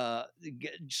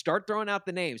start throwing out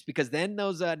the names, because then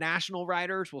those national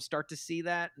writers will start to see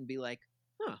that and be like,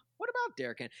 what about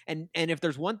Derrick Henry? And if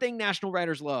there's one thing national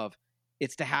writers love,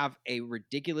 it's to have a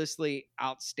ridiculously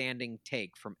outstanding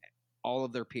take from all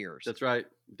of their peers. That's right.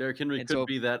 Derrick Henry could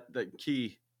be that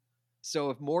key.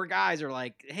 So if more guys are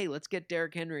like, hey, let's get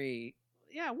Derrick Henry.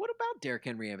 Yeah, what about Derrick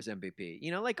Henry as MVP?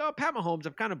 Pat Mahomes,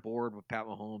 I'm kind of bored with Pat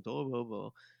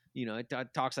Mahomes.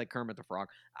 It talks like Kermit the Frog.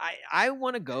 I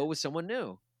want to go with someone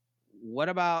new. What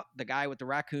about the guy with the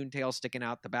raccoon tail sticking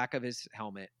out the back of his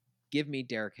helmet? Give me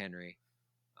Derrick Henry.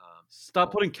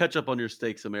 Stop putting ketchup on your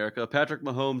steaks, America. Patrick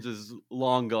Mahomes is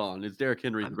long gone. It's Derrick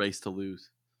Henry's race to lose.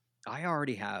 I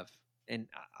already have, and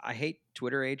I hate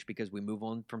Twitter age because we move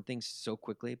on from things so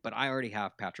quickly, but I already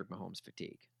have Patrick Mahomes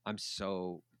fatigue. I'm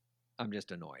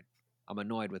just annoyed. I'm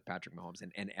annoyed with Patrick Mahomes,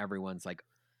 and everyone's like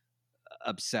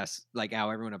obsessed, like how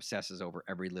everyone obsesses over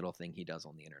every little thing he does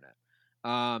on the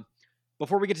internet.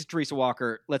 Before we get to Teresa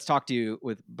Walker, let's talk to you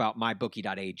about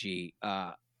mybookie.ag.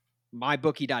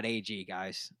 Mybookie.ag,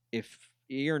 guys. If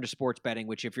you're into sports betting,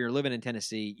 which if you're living in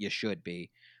Tennessee, you should be.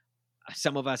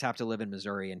 Some of us have to live in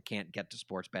Missouri and can't get to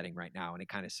sports betting right now, and it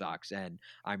kind of sucks. And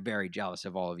I'm very jealous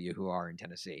of all of you who are in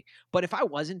Tennessee. But if I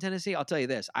was in Tennessee, I'll tell you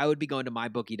this: I would be going to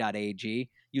mybookie.ag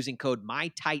using code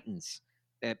MyTitans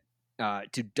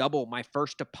to double my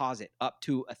first deposit up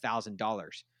to $1,000.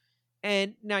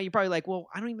 And now you're probably like, well,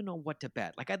 I don't even know what to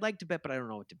bet. Like, I'd like to bet, but I don't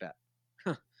know what to bet.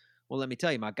 Well, let me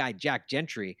tell you, my guy Jack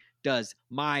Gentry does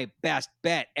my best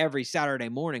bet every Saturday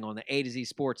morning on the A to Z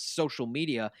Sports social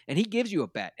media, and he gives you a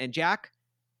bet. And Jack,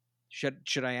 should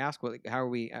I ask? How are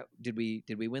we? Did we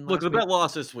win last Look, the week? bet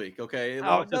lost this week. Okay,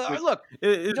 Look,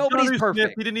 nobody's perfect.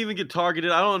 Smith, he didn't even get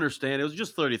targeted. I don't understand. It was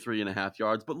just 33.5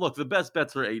 yards. But look, the best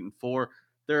bets are 8-4.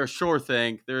 They're a sure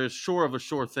thing. They're as sure of a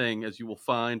sure thing as you will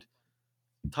find.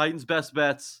 Titans best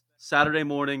bets Saturday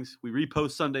mornings. We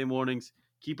repost Sunday mornings.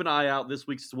 Keep an eye out. This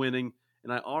week's winning.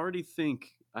 And I already think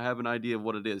I have an idea of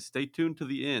what it is. Stay tuned to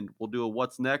the end. We'll do a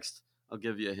what's next. I'll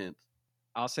give you a hint.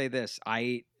 I'll say this.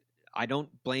 I don't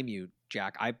blame you,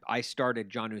 Jack. I started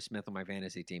Jonnu Smith on my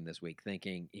fantasy team this week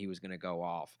thinking he was going to go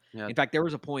off. Yeah. In fact, there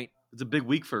was a point. It's a big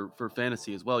week for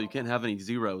fantasy as well. You can't have any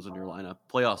zeros in your lineup.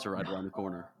 Playoffs are right around the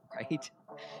corner. Right.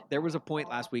 There was a point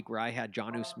last week where I had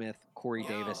Jonnu Smith, Corey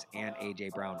Davis, and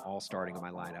A.J. Brown all starting in my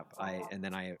lineup. And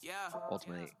then I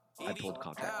ultimately pulled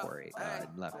contract Corey and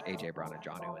left A.J. Brown and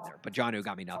Jonnu in there. But Jonnu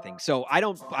got me nothing. So I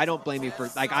don't blame you for,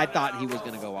 like, I thought he was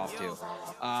going to go off too.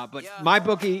 But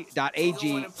mybookie.ag,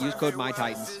 use code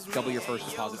MyTitans, double your first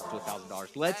deposit up to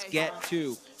 $1,000. Let's get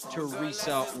to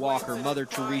Teresa Walker, Mother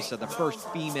Teresa, the first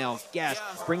female guest,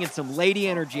 bringing some lady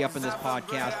energy up in this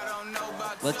podcast.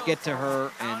 Let's get to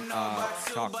her and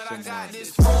talk some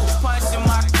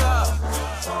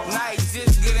Night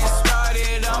just getting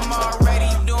started. I'm already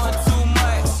doing too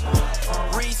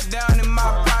much. Reach down in my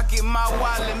pocket, my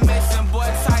wallet missing,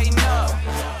 boy, tighten up.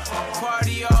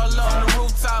 Party all on the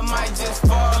rooftop, might just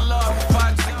fall off.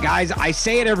 Guys, I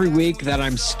say it every week that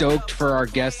I'm stoked for our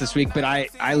guest this week, but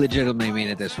I legitimately mean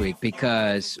it this week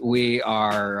because we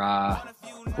are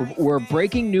we're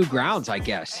breaking new grounds, I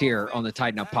guess, here on the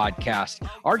Tighten Up podcast.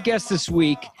 Our guest this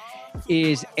week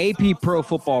is AP Pro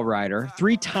Football writer,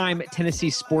 3-time Tennessee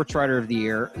Sports Writer of the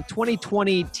Year,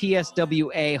 2020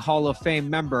 TSWA Hall of Fame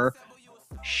member.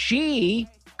 She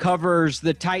covers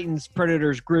the Titans,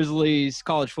 Predators, Grizzlies,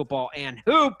 college football, and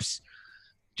hoops,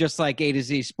 just like A to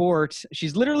Z Sports.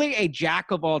 She's literally a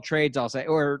jack of all trades, I'll say,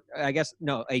 or I guess,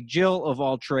 no, a Jill of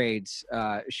all trades.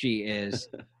 She is.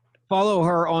 Follow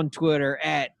her on Twitter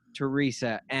at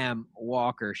Teresa M.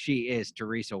 Walker. She is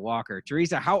Teresa Walker.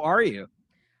 Teresa, how are you?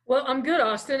 Well, I'm good,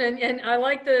 Austin, and I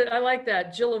like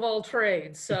that Jill of all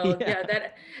trades. So yeah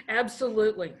that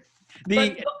absolutely.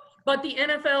 But the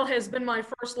NFL has been my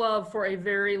first love for a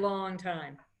very long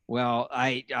time. Well,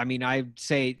 I mean, I'd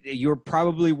say you're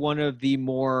probably one of the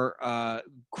more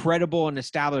credible and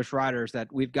established writers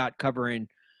that we've got covering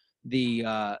the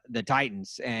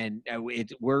Titans, and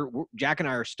we're Jack and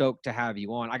I are stoked to have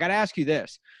you on. I got to ask you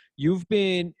this: you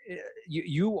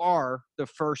are the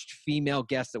first female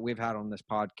guest that we've had on this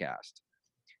podcast,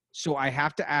 so I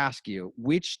have to ask you,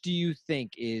 which do you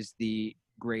think is the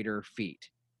greater feat?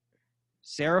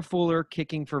 Sarah Fuller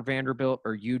kicking for Vanderbilt,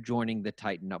 or you joining the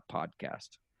Tighten Up podcast?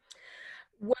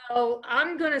 Well,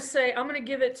 I'm going to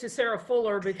give it to Sarah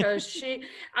Fuller because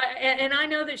I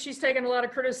know that she's taken a lot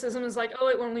of criticism. It's like, oh,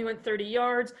 it only went 30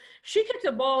 yards. She kicked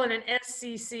a ball in an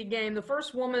SEC game, the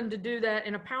first woman to do that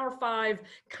in a Power 5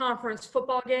 conference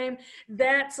football game.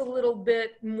 That's a little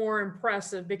bit more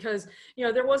impressive because,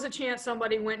 there was a chance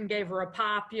somebody went and gave her a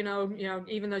pop,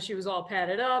 even though she was all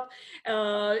padded up.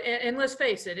 And let's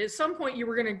face it, at some point you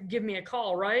were going to give me a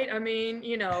call, right? I mean,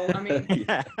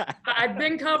 Yeah. I've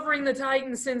been covering the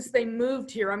Titans since they moved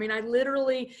here. I mean, I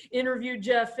literally interviewed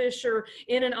Jeff Fisher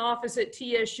in an office at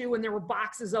TSU when there were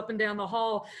boxes up and down the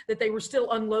hall that they were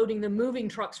still unloading the moving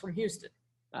trucks from Houston.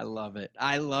 I love it.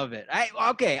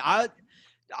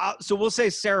 So we'll say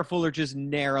Sarah Fuller just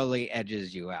narrowly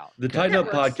edges you out. The Tighten Up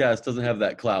podcast doesn't have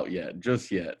that clout yet,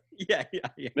 just yet. Yeah.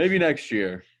 Maybe next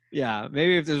year. Yeah,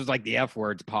 maybe if this was like the F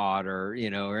Words pod or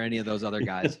any of those other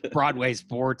guys, Broadway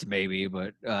Sports maybe,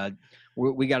 but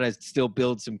we got to still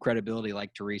build some credibility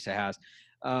like Teresa has.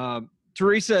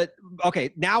 Teresa,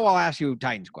 okay, now I'll ask you a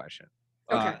Titans question.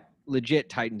 Okay. Legit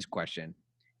Titans question.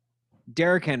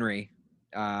 Derrick Henry,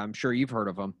 I'm sure you've heard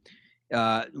of him.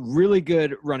 Really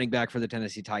good running back for the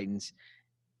Tennessee Titans.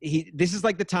 This is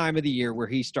like the time of the year where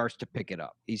he starts to pick it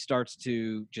up. He starts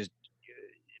to just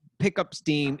pick up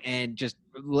steam and just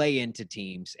lay into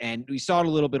teams. And we saw it a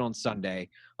little bit on Sunday.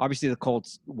 Obviously, the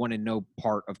Colts wanted no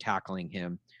part of tackling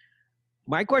him.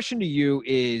 My question to you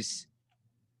is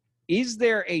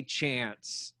there a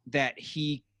chance that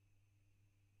he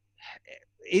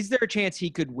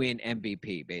could win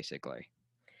MVP, basically?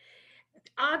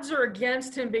 Odds are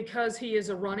against him because he is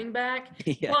a running back,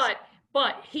 Yes.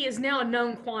 but he is now a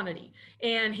known quantity,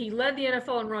 and he led the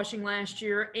NFL in rushing last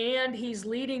year, and he's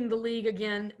leading the league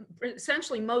again,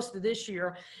 essentially most of this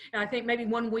year. And I think maybe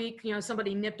 1 week,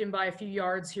 somebody nipped him by a few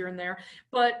yards here and there,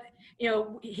 but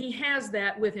he has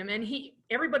that with him, and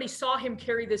everybody saw him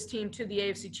carry this team to the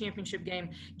AFC Championship game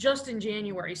just in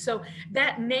January. So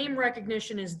that name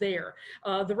recognition is there.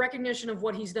 The recognition of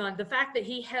what he's done, the fact that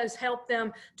he has helped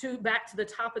them back to the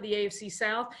top of the AFC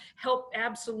South,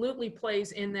 absolutely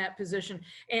plays in that position.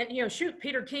 And,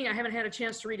 Peter King, I haven't had a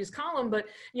chance to read his column, but,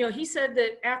 he said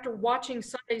that after watching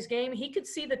Sunday's game, he could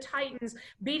see the Titans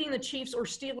beating the Chiefs or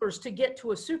Steelers to get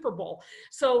to a Super Bowl.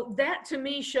 So that, to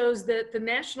me, shows that the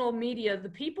national media, the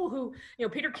people who,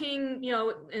 Peter King,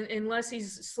 unless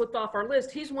he's slipped off our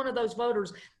list, he's one of those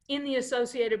voters in the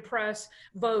Associated Press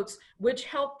votes, which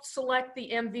helped select the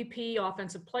MVP,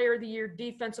 Offensive Player of the Year,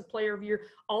 Defensive Player of the Year,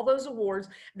 all those awards.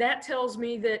 That tells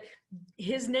me that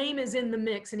his name is in the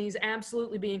mix and he's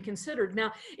absolutely being considered.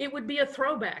 Now, it would be a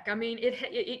throwback. I mean,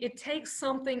 it takes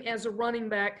something as a running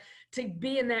back to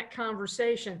be in that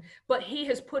conversation, but he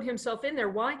has put himself in there.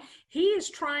 Why? He is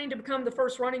trying to become the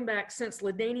first running back since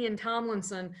LaDainian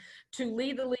Tomlinson to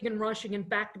lead the league in rushing in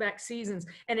back-to-back seasons,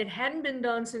 and it hadn't been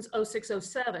done since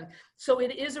 06-07. So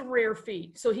it is a rare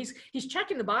feat. So he's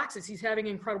checking the boxes. He's having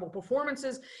incredible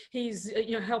performances. He's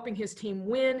helping his team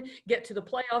win, get to the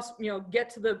playoffs, get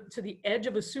to the edge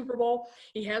of a Super Bowl.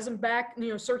 He has them back,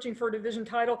 searching for a division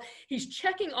title. He's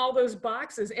checking all those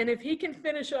boxes, and if he can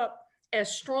finish up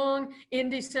as strong in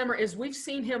December as we've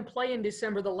seen him play in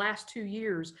December the last 2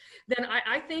 years, then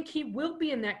I think he will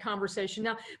be in that conversation.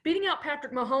 Now, beating out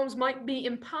Patrick Mahomes might be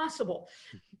impossible,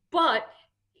 but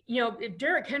if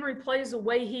Derrick Henry plays the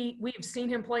way we have seen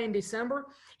him play in December,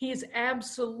 he is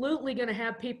absolutely going to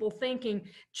have people thinking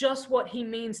just what he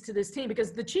means to this team,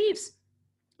 because the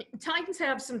Titans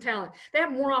have some talent. They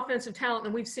have more offensive talent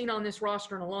than we've seen on this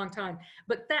roster in a long time.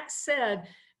 But that said,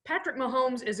 Patrick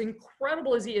Mahomes, as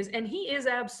incredible as he is, and he is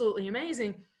absolutely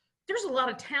amazing, there's a lot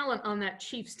of talent on that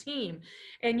Chiefs team.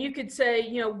 And you could say,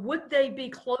 would they be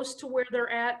close to where they're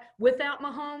at without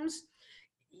Mahomes?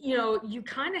 You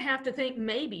kind of have to think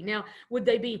maybe. Now, would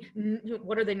they be,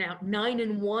 what are they now,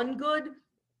 9-1 good?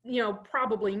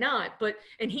 Probably not,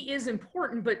 and he is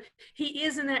important, but he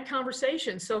is in that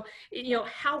conversation. So,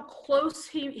 how close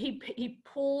he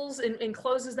pulls and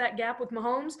closes that gap with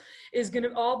Mahomes is going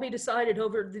to all be decided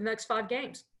over the next 5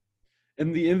 games.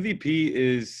 And the MVP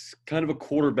is kind of a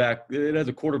quarterback. It has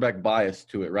a quarterback bias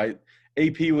to it, right?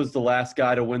 AP was the last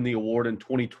guy to win the award in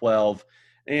 2012.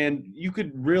 And you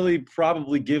could really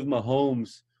probably give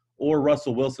Mahomes or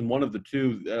Russell Wilson, one of the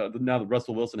two. Now that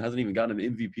Russell Wilson hasn't even gotten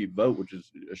an MVP vote, which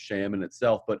is a sham in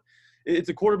itself. But it's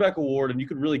a quarterback award, and you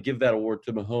could really give that award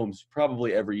to Mahomes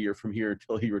probably every year from here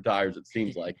until he retires, it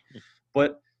seems like.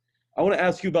 But I want to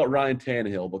ask you about Ryan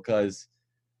Tannehill, because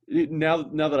now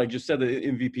that I just said that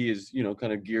MVP is,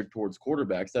 kind of geared towards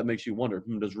quarterbacks, that makes you wonder,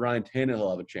 does Ryan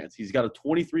Tannehill have a chance? He's got a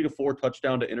 23-4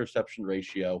 touchdown to interception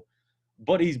ratio,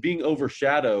 but he's being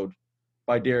overshadowed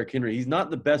by Derrick Henry. He's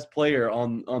not the best player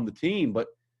on the team, but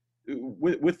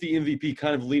with the MVP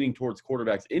kind of leaning towards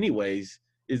quarterbacks anyways,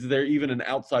 is there even an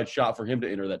outside shot for him to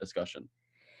enter that discussion?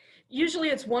 Usually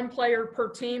it's one player per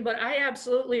team, but I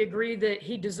absolutely agree that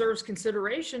he deserves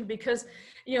consideration because,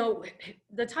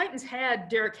 the Titans had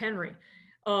Derrick Henry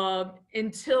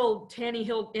until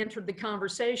Tannehill entered the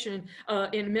conversation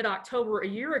in mid-October a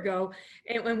year ago.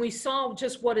 And when we saw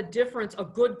just what a difference a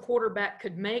good quarterback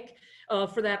could make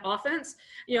for that offense,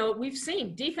 we've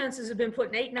seen defenses have been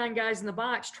putting 8-9 guys in the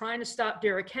box trying to stop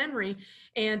Derrick Henry,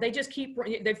 and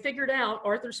they figured out,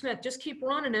 Arthur Smith, just keep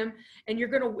running him, and you're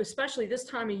going to, especially this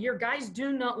time of year, guys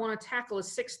do not want to tackle a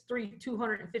 6'3",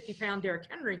 250-pound Derrick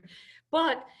Henry.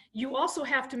 But you also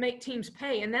have to make teams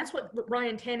pay, and that's what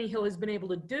Ryan Tannehill has been able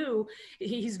to do.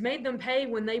 He's made them pay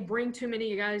when they bring too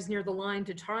many guys near the line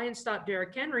to try and stop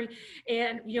Derrick Henry.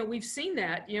 And, we've seen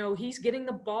that. He's getting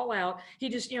the ball out. He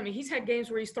just, he's had games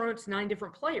where he's thrown it to 9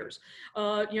 different players.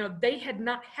 They had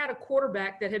not had a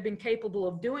quarterback that had been capable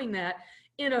of doing that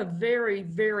in a very,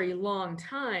 very long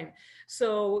time.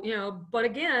 So, but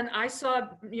again, I saw,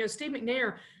 Steve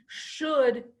McNair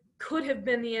could have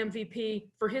been the MVP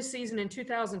for his season in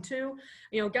 2002.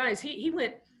 Guys, he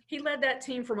led that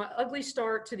team from an ugly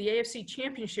start to the AFC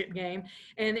Championship game.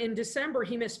 And in December,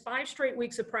 he missed 5 straight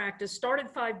weeks of practice, started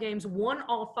 5 games, won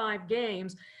all 5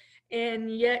 games,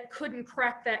 and yet couldn't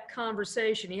crack that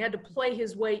conversation. He had to play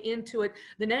his way into it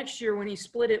the next year when he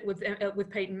split it with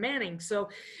Peyton Manning. So,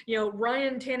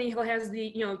 Ryan Tannehill has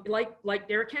the, like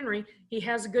Derrick Henry, he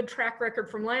has a good track record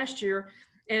from last year.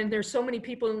 And there's so many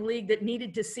people in the league that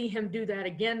needed to see him do that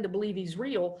again to believe he's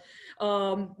real.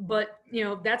 But,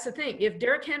 that's the thing. If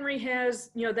Derrick Henry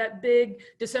has, that big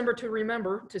December to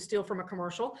remember, to steal from a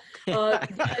commercial, he'll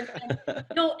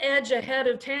edge ahead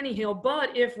of Tannehill.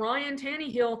 But if Ryan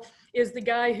Tannehill is the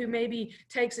guy who maybe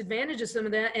takes advantage of some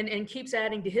of that and keeps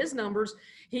adding to his numbers,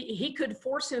 he could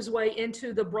force his way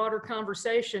into the broader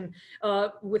conversation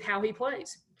with how he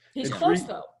plays. He's close,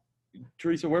 though.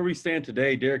 Teresa, where we stand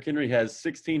today, Derrick Henry has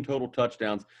 16 total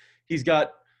touchdowns. He's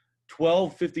got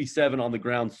 1257 on the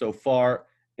ground so far,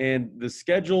 and the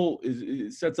schedule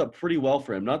sets up pretty well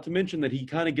for him. Not to mention that he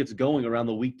kind of gets going around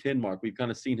the week 10 mark. We've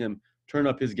kind of seen him turn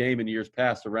up his game in years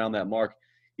past around that mark.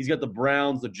 He's got the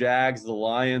Browns, the Jags, the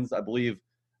Lions, I believe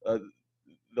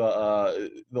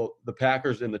the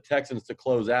Packers and the Texans to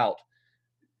close out.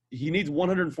 He needs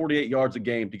 148 yards a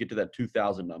game to get to that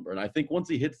 2,000 number. And I think once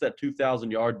he hits that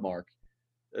 2,000-yard mark,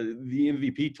 the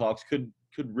MVP talks could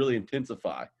really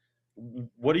intensify.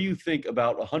 What do you think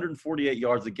about 148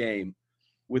 yards a game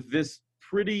with this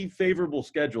pretty favorable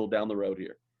schedule down the road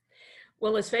here?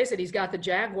 Well, let's face it, he's got the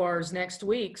Jaguars next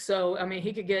week. So,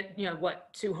 he could get,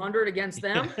 200 against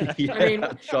them?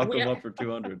 Yeah, chalk him up for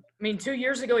 200. 2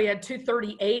 years ago, he had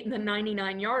 238 and the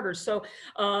 99-yarders. So,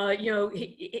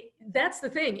 that's the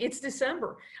thing. It's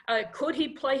December. Could he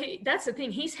play? That's the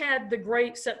thing. He's had the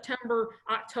great September,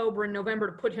 October, and November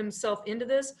to put himself into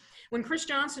this. When Chris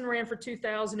Johnson ran for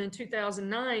 2,000 and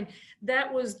 2009,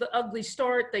 that was the ugly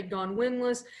start. They'd gone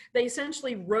winless. They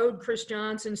essentially rode Chris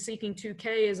Johnson seeking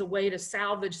 2K as a way to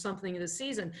salvage something in the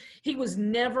season. He was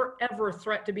never, ever a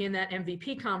threat to be in that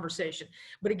MVP conversation.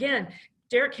 But again,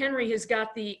 Derrick Henry has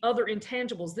got the other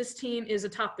intangibles. This team is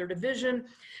atop their division.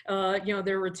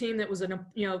 They're a team that was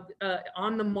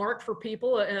on the mark for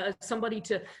people, somebody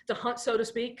to hunt, so to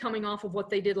speak, coming off of what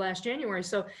they did last January.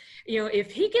 So, if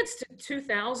he gets to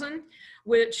 2,000,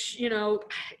 which,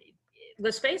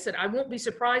 let's face it, I won't be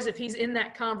surprised if he's in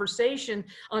that conversation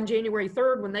on January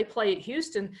 3rd when they play at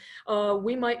Houston.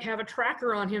 We might have a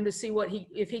tracker on him to see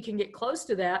if he can get close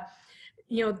to that.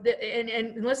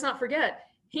 And let's not forget,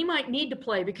 he might need to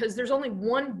play because there's only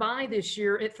one bye this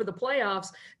year for the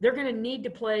playoffs. They're going to need to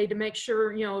play to make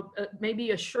sure,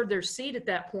 maybe assure their seed at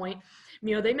that point.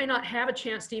 They may not have a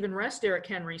chance to even rest Derrick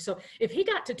Henry. So if he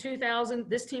got to 2,000,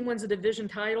 this team wins a division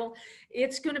title,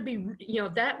 it's going to be,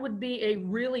 that would be a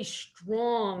really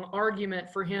strong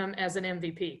argument for him as an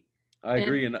MVP. I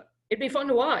agree. And it'd be fun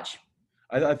to watch.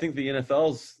 I think the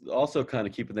NFL's also kind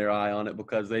of keeping their eye on it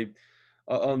because they –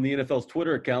 on the NFL's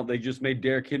Twitter account, they just made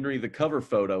Derrick Henry the cover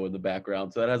photo in the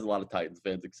background. So that has a lot of Titans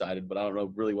fans excited, but I don't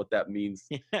know really what that means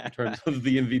in terms of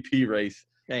the MVP race.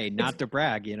 Hey, not to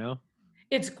brag,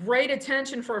 It's great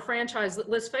attention for a franchise.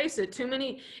 Let's face it, too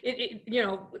many,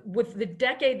 with the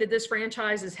decade that this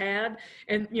franchise has had,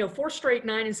 and 4 straight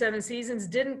 9 and 7 seasons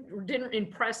didn't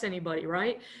impress anybody,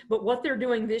 right? But what they're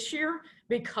doing this year,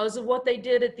 because of what they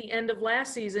did at the end of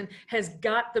last season, has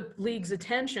got the league's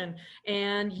attention.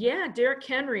 And yeah, Derrick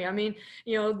Henry.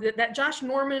 That Josh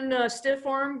Norman stiff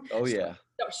arm. Oh yeah.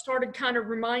 Started kind of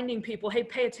reminding people, hey,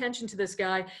 pay attention to this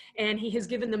guy, and he has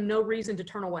given them no reason to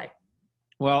turn away.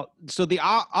 Well, so the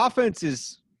offense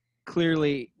is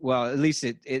clearly, well, at least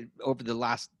it over the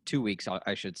last 2 weeks,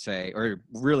 I should say, or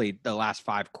really the last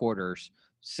 5 quarters,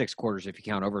 6 quarters if you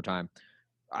count overtime,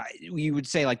 you would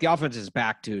say like the offense is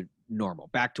back to normal,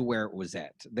 back to where it was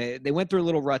at. They went through a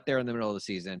little rut there in the middle of the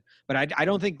season, but I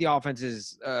don't think the offense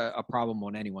is a problem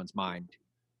on anyone's mind.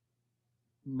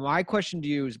 My question to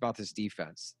you is about this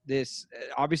defense. This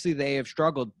obviously they have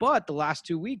struggled, but the last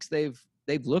 2 weeks they've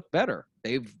looked better.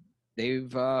 They've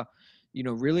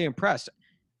really impressed.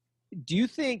 Do you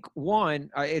think,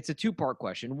 one, it's a 2-part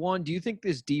question. One, do you think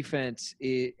this defense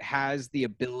has the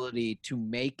ability to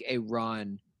make a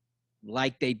run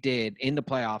like they did in the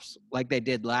playoffs, like they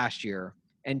did last year?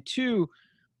 And two,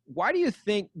 why do you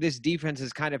think this defense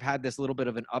has kind of had this little bit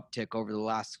of an uptick over the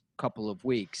last couple of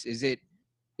weeks? Is it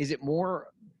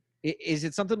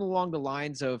something along the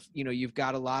lines of, you've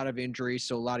got a lot of injuries,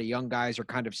 so a lot of young guys are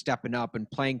kind of stepping up and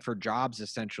playing for jobs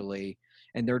essentially,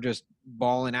 and they're just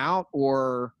balling out,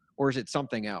 or is it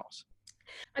something else?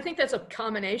 I think that's a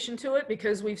combination to it,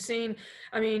 because we've seen,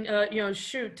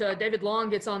 David Long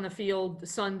gets on the field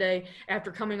Sunday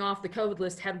after coming off the COVID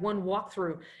list, had one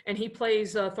walkthrough, and he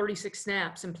plays 36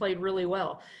 snaps and played really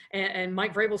well. And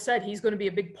Mike Vrabel said he's going to be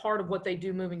a big part of what they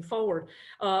do moving forward.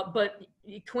 But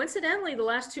coincidentally, the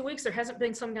last 2 weeks, there hasn't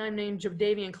been some guy named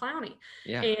Jadeveon Clowney.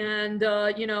 Yeah. And,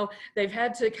 they've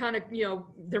had to kind of,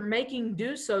 they're making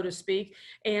do, so to speak.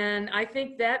 And I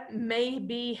think that may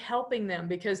be helping them,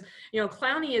 because,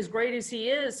 Clowney, as great as he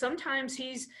is, sometimes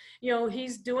he's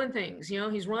doing things,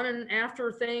 he's running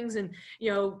after things and,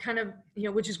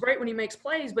 which is great when he makes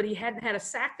plays, but he hadn't had a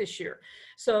sack this year.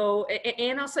 So,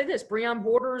 and I'll say this, Breon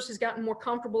Borders has gotten more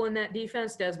comfortable in that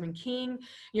defense. Desmond King,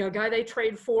 a guy they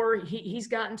trade for, he's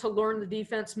gotten to learn the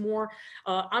defense more.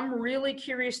 I'm really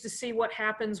curious to see what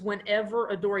happens whenever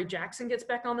Adoree Jackson gets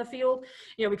back on the field,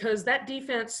 because that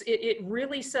defense, it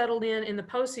really settled in the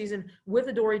postseason with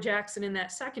Adoree Jackson in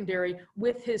that secondary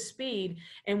with his speed.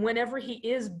 And whenever he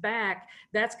is back,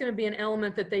 that's going to be an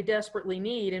element that they desperately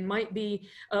need, and might be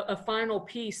a final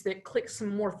piece that clicks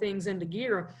some more things into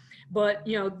gear. But,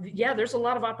 there's a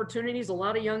lot of opportunities, a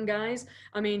lot of young guys.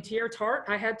 I mean, Tier Tart,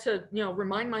 I had to,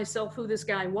 remind myself who this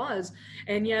guy was.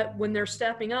 And yet when they're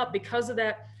stepping up because of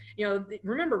that,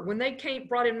 remember when they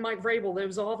brought in Mike Vrabel, there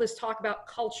was all this talk about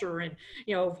culture and,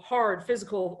 hard,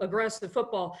 physical, aggressive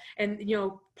football. And,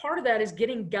 part of that is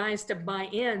getting guys to buy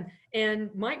in.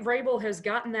 And Mike Vrabel has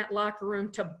gotten that locker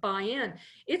room to buy in.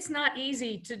 It's not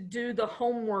easy to do the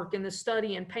homework and the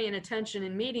study and paying attention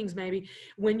in meetings, maybe,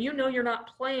 when you're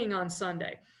not playing on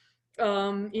Sunday.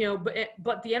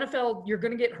 But the NFL, you're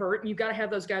going to get hurt, and you've got to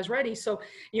have those guys ready. So,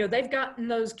 they've gotten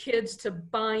those kids to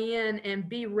buy in and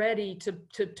be ready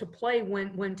to play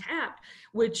when tapped,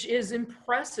 which is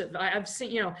impressive. I've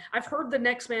seen, I've heard the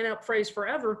next man up phrase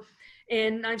forever.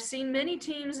 And I've seen many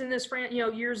teams in this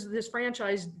years of this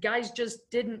franchise, guys just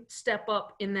didn't step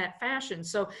up in that fashion.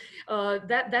 So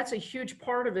that's a huge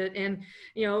part of it. And,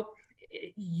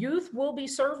 youth will be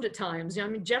served at times. I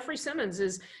mean, Jeffrey Simmons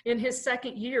is in his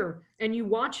second year, and you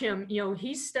watch him,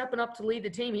 he's stepping up to lead the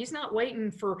team. He's not waiting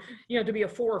for, to be a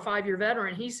 4 or 5 year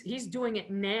veteran. He's doing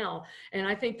it now. And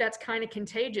I think that's kind of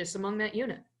contagious among that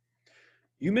unit.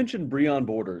 You mentioned Breon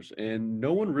Borders, and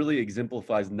no one really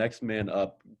exemplifies next man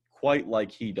up quite like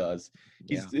he does.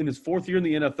 He's in his 4th year in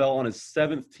the NFL, on his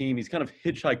 7th team. He's kind of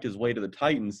hitchhiked his way to the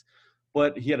Titans,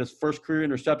 but he had his first career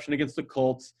interception against the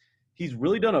Colts. He's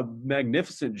really done a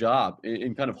magnificent job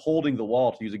in kind of holding the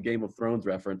wall, to use a Game of Thrones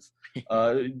reference,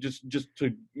 just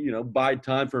to, bide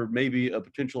time for maybe a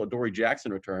potential Adoree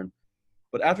Jackson return.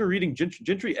 But after reading,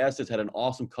 Gentry S has had an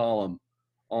awesome column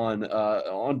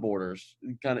on Borders,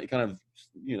 kind of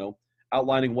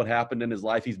outlining what happened in his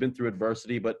life. He's been through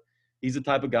adversity, but he's the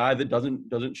type of guy that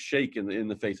doesn't shake in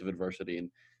the face of adversity. And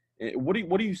what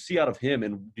do you see out of him?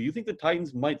 And do you think the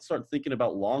Titans might start thinking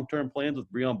about long-term plans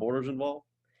with Breon Borders involved?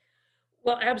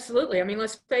 Well, absolutely. I mean,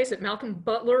 let's face it, Malcolm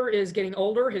Butler is getting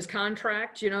older. His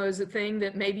contract, is a thing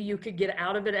that maybe you could get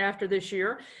out of it after this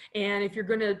year. And if you're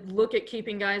going to look at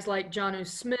keeping guys like Jonnu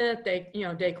Smith,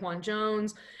 Daquan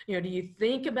Jones, do you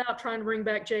think about trying to bring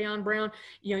back Jayon Brown?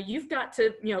 You've got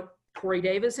to, Corey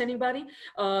Davis, anybody?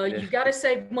 You've got to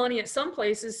save money at some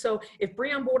places. So if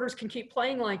Breon Borders can keep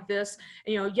playing like this,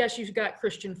 yes, you've got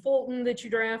Christian Fulton that you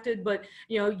drafted, but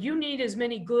you need as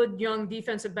many good young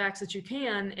defensive backs that you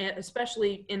can,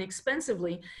 especially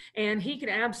inexpensively. And he could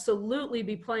absolutely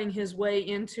be playing his way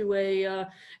into a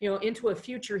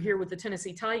future here with the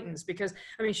Tennessee Titans, because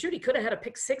he could have had a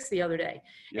pick 6 the other day.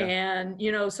 Yeah. And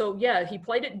he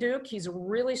played at Duke. He's a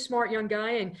really smart young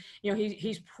guy, and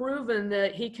he's proven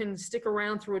that he can stick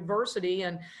around through adversity.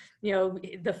 And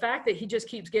the fact that he just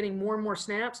keeps getting more and more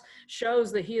snaps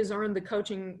shows that he has earned the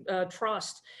coaching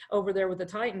trust over there with the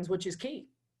Titans, which is key.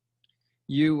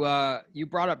 You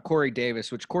brought up Corey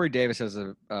Davis, which Corey Davis has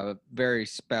a very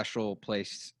special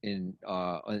place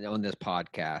on this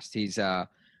podcast.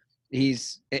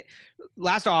 He's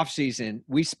last offseason,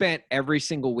 we spent every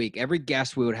single week, every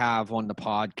guest we would have on the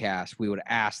podcast, we would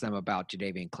ask them about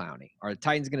Jadeveon Clowney. Are the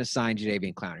Titans going to sign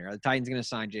Jadeveon Clowney? Are the Titans going to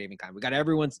sign Jadeveon Clowney? We got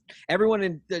everyone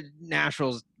in the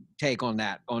Nationals take on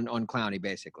that, on Clowney,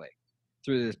 basically,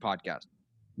 through this podcast.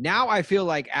 Now I feel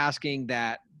like asking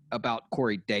that about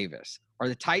Corey Davis. Are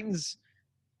the Titans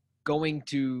going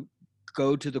to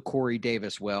go to the Corey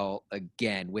Davis well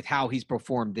again with how he's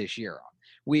performed this year.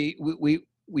 We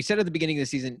said at the beginning of the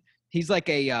season he's like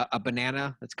a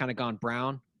banana that's kind of gone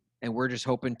brown, and we're just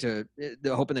hoping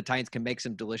the Titans can make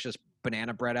some delicious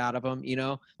banana bread out of him.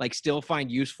 Like still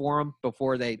find use for him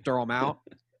before they throw him out.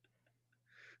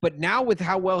 But now with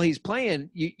how well he's playing,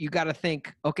 you got to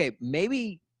think, okay,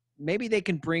 maybe they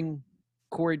can bring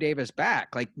Corey Davis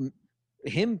back. Like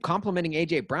him complimenting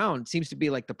AJ Brown seems to be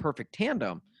like the perfect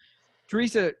tandem.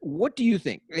 Teresa, what do you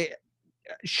think?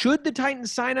 Should the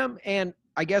Titans sign him? And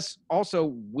I guess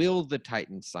also, will the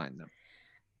Titans sign them?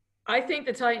 I think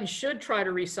the Titans should try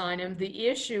to re-sign him. The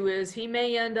issue is he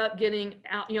may end up getting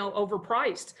out,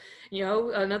 overpriced.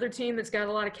 Another team that's got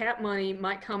a lot of cap money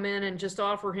might come in and just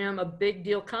offer him a big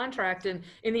deal contract. And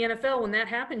in the NFL, when that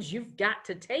happens, you've got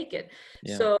to take it.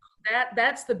 Yeah. So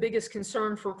that's the biggest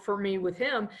concern for me with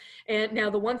him. And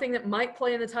now the one thing that might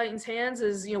play in the Titans' hands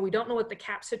is, we don't know what the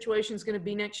cap situation is going to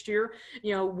be next year,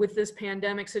 with this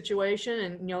pandemic situation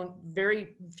and,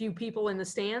 very few people in the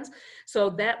stands.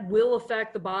 So that will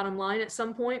affect the bottom line at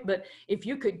some point. But if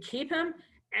you could keep him,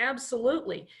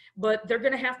 absolutely. But they're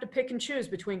going to have to pick and choose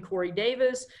between Corey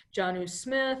Davis, Jonnu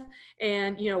Smith,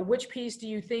 and, which piece do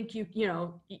you think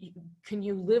can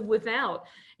you live without?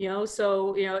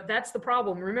 So, that's the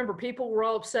problem. Remember, people were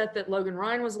all upset that Logan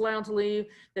Ryan was allowed to leave,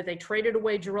 that they traded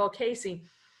away Jarrell Casey,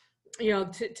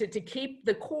 to keep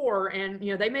the core. And,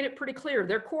 they made it pretty clear.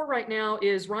 Their core right now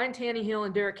is Ryan Tannehill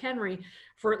and Derrick Henry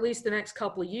for at least the next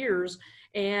couple of years.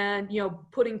 And,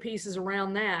 putting pieces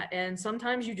around that. And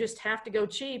sometimes you just have to go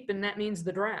cheap, and that means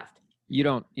the draft. You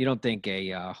don't think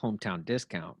a hometown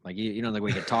discount, like like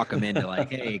we could talk them into like,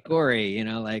 hey, Corey,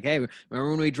 like, hey,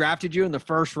 remember when we drafted you in the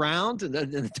first round in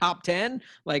the top 10?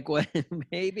 Like, what?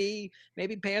 maybe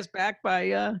pay us back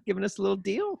by giving us a little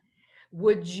deal.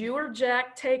 Would you or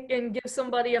Jack take and give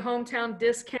somebody a hometown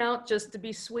discount just to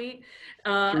be sweet?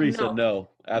 Teresa, no,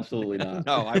 absolutely not.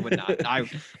 No, I would not.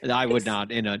 I would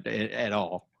not at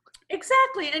all.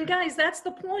 Exactly. And guys, that's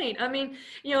the point. I mean,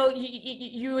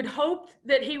 you would hope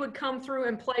that he would come through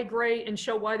and play great and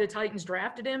show why the Titans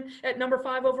drafted him at number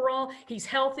 5 overall. He's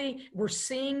healthy. We're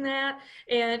seeing that.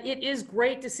 And it is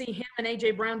great to see him and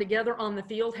AJ Brown together on the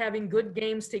field, having good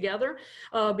games together,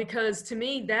 because to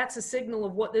me, that's a signal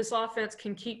of what this offense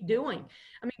can keep doing.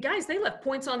 I mean, guys, they left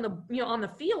points on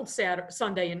the field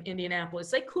Sunday in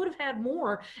Indianapolis. They could have had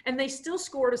more, and they still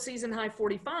scored a season-high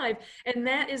 45, and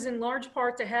that is in large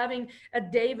part to having a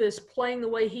Davis playing the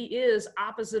way he is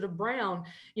opposite of Brown.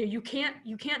 You can't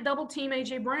double team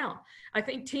AJ Brown. I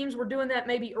think teams were doing that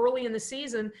maybe early in the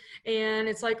season, and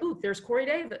it's like, ooh, there's Corey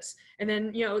Davis, and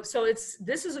then so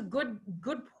this is a good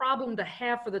problem to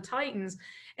have for the Titans,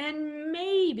 and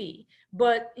maybe,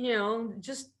 but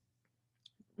just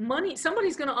money,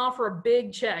 somebody's going to offer a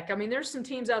big check. I mean, there's some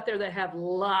teams out there that have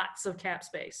lots of cap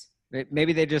space.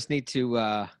 Maybe they just need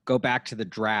to go back to the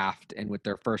draft and with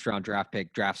their first round draft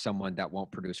pick, draft someone that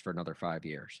won't produce for another 5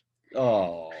 years.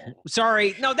 Oh,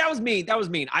 sorry. No, that was mean.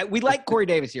 We like Corey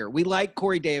Davis here. We like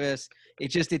Corey Davis.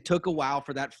 It took a while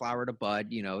for that flower to bud.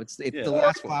 It's the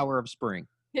last flower of spring.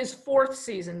 His 4th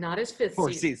season, not his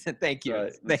 5th season. Thank you.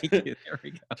 Right. Thank you. There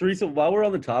we go. Teresa, while we're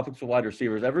on the topics of wide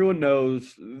receivers, everyone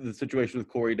knows the situation with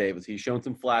Corey Davis. He's shown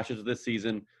some flashes this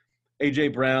season.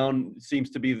 AJ Brown seems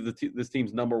to be this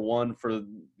team's number 1 for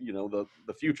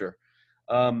the future.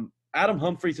 Adam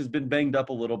Humphries has been banged up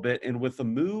a little bit, and with the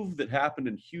move that happened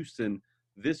in Houston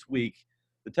this week,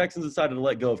 the Texans decided to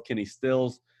let go of Kenny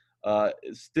Stills.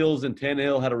 Stills and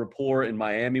Tannehill had a rapport in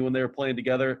Miami when they were playing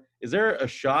together. Is there a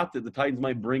shot that the Titans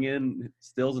might bring in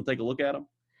Stills and take a look at him?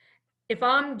 If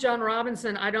I'm John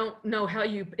Robinson, I don't know how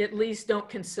you at least don't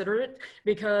consider it,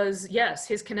 because yes,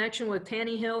 his connection with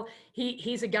Tannehill,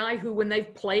 he's a guy who, when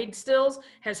they've played Stills,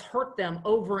 has hurt them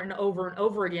over and over and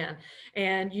over again.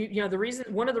 And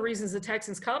one of the reasons the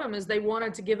Texans cut him is they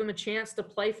wanted to give him a chance to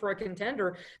play for a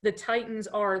contender. The Titans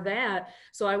are that,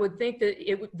 so I would think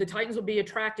that the Titans will be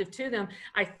attractive to them.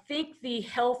 I think the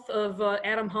health of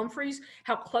Adam Humphries,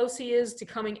 how close he is to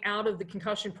coming out of the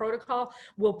concussion protocol,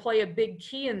 will play a big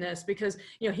key in this, because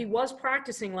he was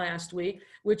practicing last week,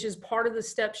 which is part of the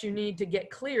steps you need to get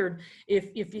cleared.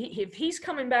 If he's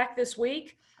coming back this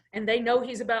week and they know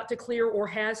he's about to clear or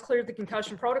has cleared the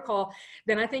concussion protocol,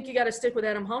 then I think you got to stick with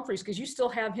Adam Humphries, because you still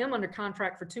have him under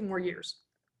contract for 2 more years.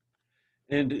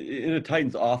 And in a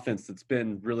Titans offense that's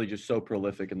been really just so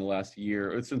prolific in the last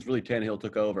year, since really Tannehill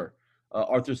took over,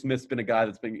 Arthur Smith's been a guy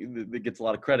that gets a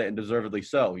lot of credit, and deservedly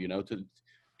so.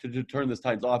 To turn this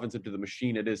Titans offense into the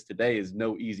machine it is today is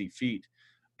no easy feat.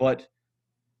 But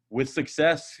with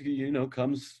success,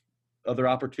 comes other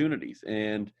opportunities,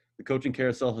 and the coaching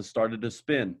carousel has started to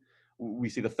spin. we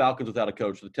see the Falcons without a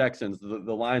coach, the Texans,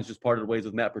 the Lions just parted ways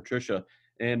with Matt Patricia,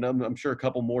 and I'm sure a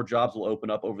couple more jobs will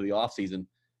open up over the offseason.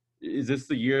 Is this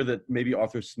the year that maybe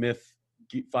Arthur Smith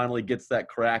finally gets that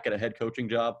crack at a head coaching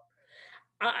job?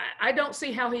 I don't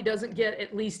see how he doesn't get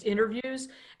at least interviews.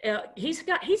 He's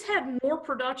had more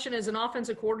production as an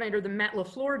offensive coordinator than Matt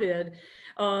LaFleur did.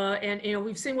 And,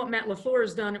 we've seen what Matt LaFleur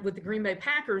has done with the Green Bay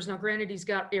Packers. Now, granted, he's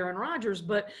got Aaron Rodgers,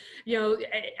 but,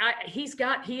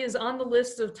 he is on the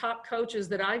list of top coaches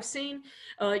that I've seen.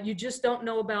 You just don't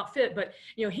know about fit, but,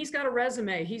 he's got a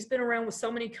resume. He's been around with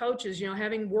so many coaches,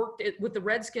 having worked with the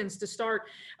Redskins to start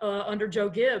under Joe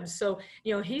Gibbs. So,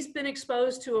 he's been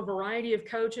exposed to a variety of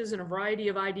coaches and a variety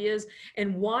of ideas,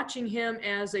 and watching him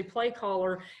as a play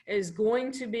caller is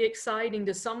going to be exciting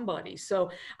to somebody.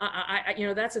 So,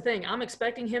 that's the thing. I'm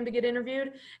expecting him to get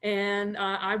interviewed, and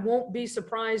I won't be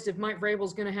surprised if Mike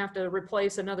Vrabel's going to have to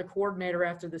replace another coordinator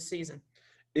after this season.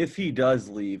 If he does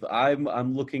leave,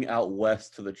 I'm looking out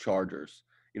west to the Chargers.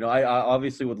 I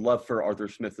obviously would love for Arthur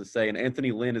Smith to say, and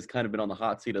Anthony Lynn has kind of been on the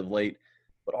hot seat of late,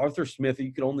 but Arthur Smith,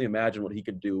 you could only imagine what he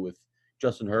could do with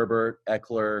Justin Herbert,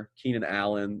 Eckler, Keenan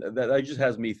Allen. That just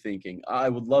has me thinking. I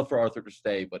would love for Arthur to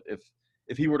stay, but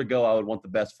if he were to go, I would want the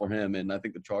best for him, and I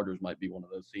think the Chargers might be one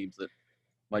of those teams that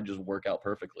might just work out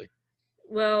perfectly.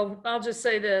 Well, I'll just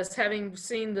say this, having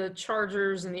seen the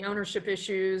Chargers and the ownership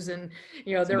issues and,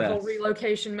 their whole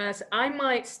relocation mess, I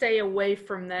might stay away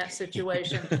from that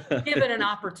situation, given an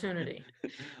opportunity.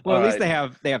 Well, at least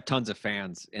they have tons of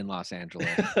fans in Los Angeles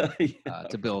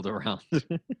to build around.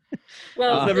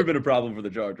 Well, it's never been a problem for the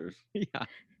Chargers. Yeah.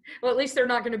 Well, at least they're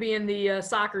not going to be in the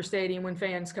soccer stadium when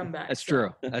fans come back. That's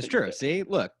true. That's true. See,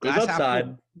 look, there's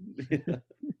upside.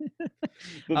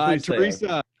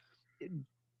 Teresa,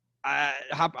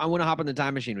 I want to hop in the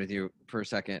time machine with you for a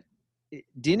second.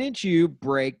 Didn't you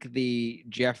break the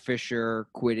Jeff Fisher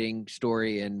quitting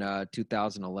story in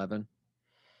 2011?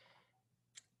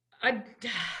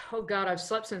 Oh God, I've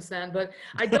slept since then, but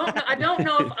I don't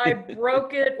know if I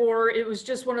broke it or it was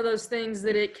just one of those things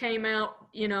that it came out,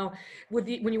 when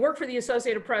you work for the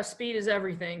Associated Press, speed is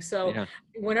everything. So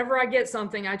whenever I get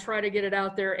something, I try to get it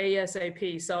out there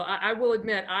ASAP. So I will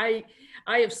admit, I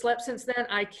have slept since then.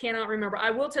 I cannot remember. I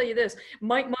will tell you this,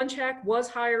 Mike Munchak was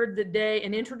hired the day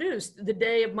and introduced the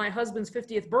day of my husband's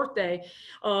 50th birthday,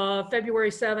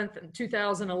 February 7th,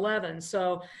 2011.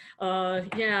 So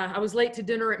I was late to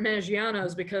dinner at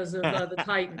Maggiano's because of the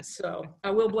Titans. So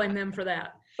I will blame them for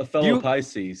that. A fellow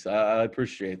Pisces. I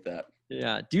appreciate that.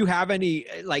 Yeah. Do you have any,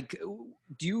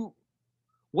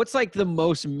 what's like the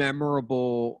most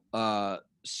memorable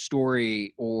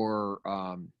story or,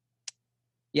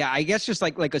 I guess just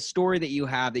like a story that you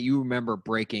have that you remember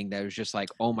breaking that was just like,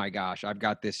 oh my gosh, I've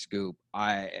got this scoop.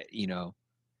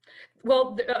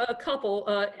 Well, a couple.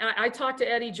 I talked to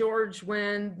Eddie George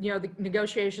when, the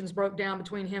negotiations broke down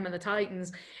between him and the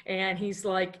Titans, and he's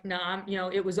like, nah,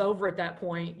 it was over at that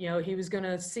point. He was going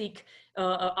to seek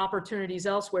opportunities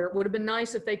elsewhere. It would have been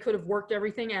nice if they could have worked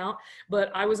everything out, but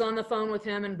I was on the phone with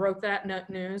him and broke that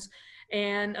news.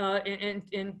 And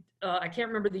I can't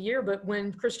remember the year, but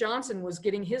when Chris Johnson was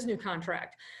getting his new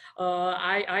contract,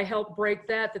 I helped break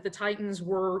that the Titans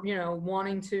were,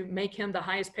 wanting to make him the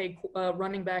highest paid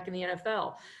running back in the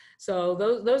NFL. So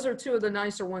those are two of the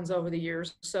nicer ones over the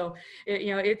years. So,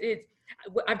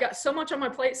 I've got so much on my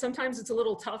plate. Sometimes it's a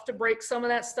little tough to break some of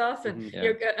that stuff and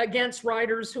against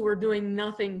writers who are doing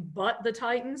nothing but the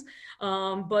Titans.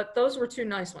 But those were two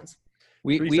nice ones.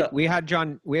 We had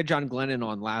John Glennon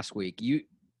on last week.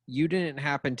 You didn't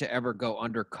happen to ever go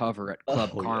undercover at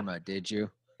Club Karma, did you?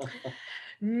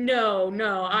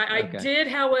 No. I did,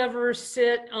 however,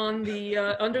 sit on the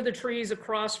under the trees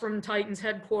across from Titans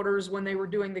headquarters when they were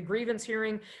doing the grievance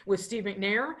hearing with Steve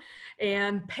McNair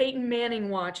and Peyton Manning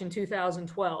watch in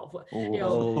 2012.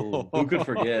 Who could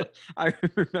forget? I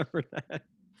remember that.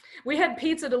 We had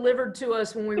pizza delivered to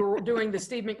us when we were doing the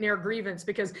Steve McNair grievance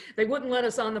because they wouldn't let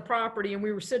us on the property, and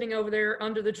we were sitting over there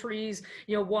under the trees,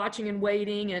 watching and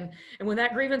waiting. And when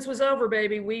that grievance was over,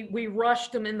 baby, we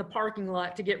rushed them in the parking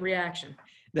lot to get reaction.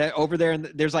 That over there, and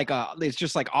there's it's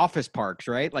just like office parks,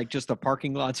 right? Like just the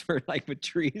parking lots for with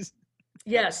trees.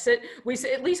 Yes, at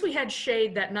least we had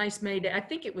shade that nice May day. I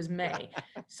think it was May.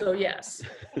 So yes.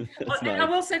 Nice. I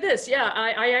will say this. Yeah,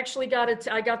 I actually got it.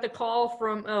 I got the call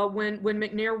from when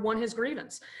McNair won his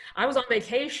grievance. I was on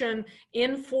vacation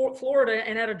in Florida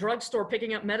and at a drugstore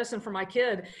picking up medicine for my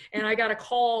kid, and I got a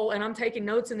call, and I'm taking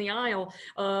notes in the aisle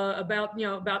about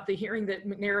the hearing that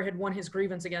McNair had won his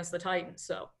grievance against the Titans.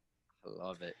 So. I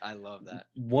love it. I love that.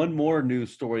 One more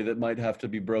news story that might have to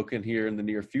be broken here in the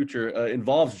near future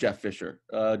involves Jeff Fisher.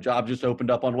 Job just opened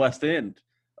up on West End,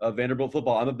 Vanderbilt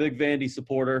football. I'm a big Vandy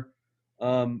supporter.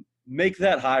 Make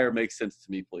that hire make sense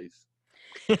to me, please.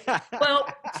 Well,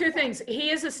 two things. He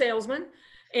is a salesman,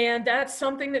 and that's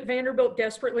something that Vanderbilt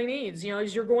desperately needs.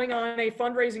 As you're going on a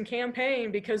fundraising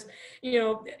campaign, because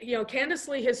Candace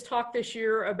Lee has talked this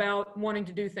year about wanting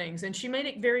to do things, and she made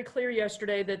it very clear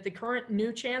yesterday that the current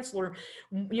new chancellor,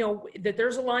 that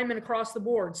there's alignment across the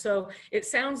board. So it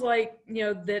sounds like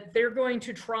that they're going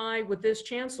to try with this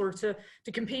chancellor to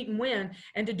compete and win,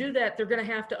 and to do that, they're going to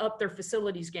have to up their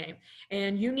facilities game.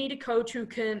 And you need a coach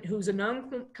who's a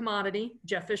known commodity.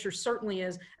 Jeff Fisher certainly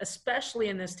is, especially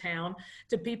in this town,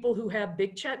 to people who have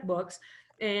big checkbooks.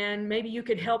 And maybe you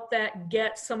could help that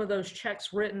get some of those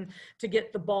checks written to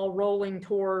get the ball rolling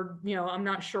toward, I'm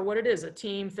not sure what it is. A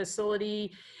team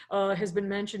facility has been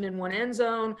mentioned in one end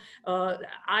zone.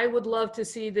 I would love to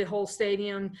see the whole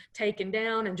stadium taken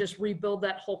down and just rebuild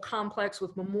that whole complex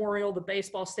with Memorial, the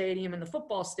baseball stadium, and the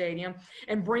football stadium,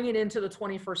 and bring it into the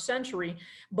 21st century.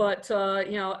 But,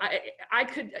 I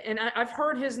could, and I've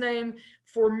heard his name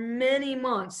for many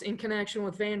months in connection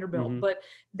with Vanderbilt. But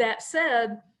that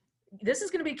said, this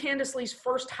is going to be Candace Lee's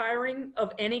first hiring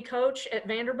of any coach at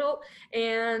Vanderbilt.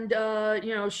 And,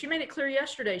 she made it clear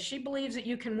yesterday, she believes that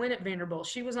you can win at Vanderbilt.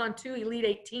 She was on 2 Elite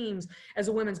 8 teams as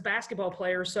a women's basketball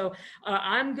player. So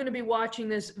I'm going to be watching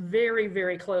this very,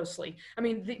 very closely. I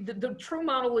mean, the true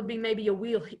model would be maybe a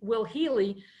Will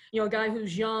Healy, a guy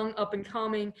who's young, up and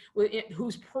coming,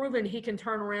 who's proven he can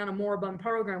turn around a moribund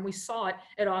program. We saw it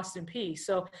at Austin Peay.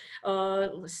 So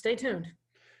stay tuned.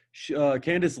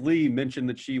 Candace Lee mentioned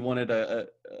that she wanted a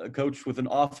coach with an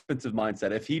offensive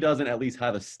mindset. If he doesn't at least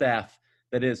have a staff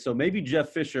that is. So maybe Jeff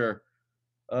Fisher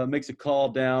makes a call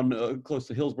down close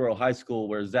to Hillsborough High School,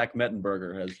 where Zach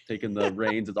Mettenberger has taken the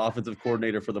reins as offensive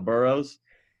coordinator for the Burros.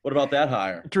 What about that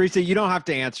hire? Teresa, you don't have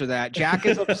to answer that. Jack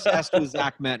is obsessed with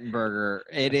Zach Mettenberger.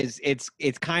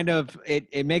 It's kind of,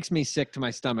 it makes me sick to my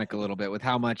stomach a little bit with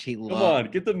how much he loves. Come on,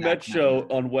 get the Met show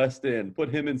on West End. Put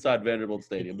him inside Vanderbilt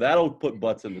Stadium. That'll put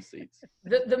butts in the seats.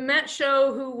 The Met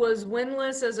show, who was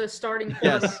winless as a starting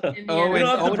yes. quarterback. We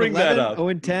don't have to bring that up.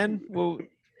 0-10. Well,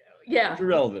 yeah. It's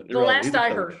irrelevant. The last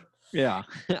I heard. Yeah.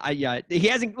 He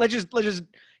hasn't.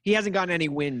 He hasn't gotten any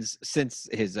wins since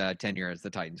his tenure as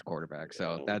the Titans quarterback.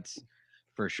 So that's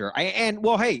for sure. Hey,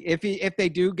 if they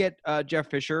do get Jeff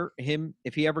Fisher,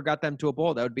 if he ever got them to a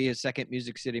bowl, that would be his second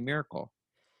Music City miracle.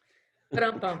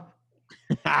 Ba-dum-bum.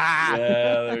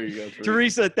 Yeah, there you go.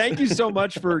 Teresa, thank you so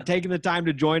much for taking the time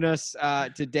to join us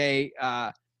today.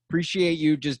 Appreciate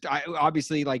you.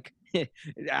 Obviously, like,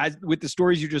 as with the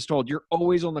stories you just told, you're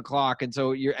always on the clock, and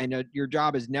so your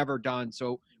job is never done.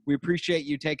 So we appreciate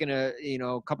you taking a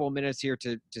couple of minutes here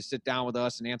to sit down with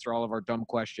us and answer all of our dumb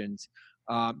questions.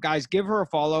 Guys, give her a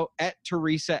follow at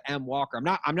Teresa M. Walker.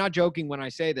 I'm not joking when I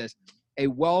say this. A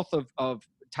wealth of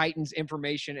Titans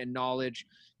information and knowledge,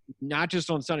 not just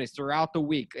on Sundays, throughout the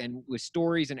week, and with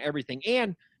stories and everything.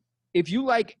 And if you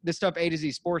like the stuff A to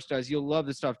Z Sports does, you'll love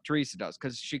the stuff Teresa does,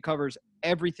 because she covers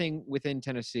everything within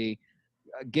Tennessee.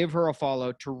 Give her a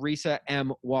follow, Teresa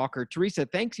M. Walker. Teresa,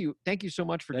 thank you so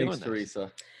much for doing this. Thanks, Teresa.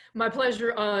 My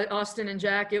pleasure, Austin and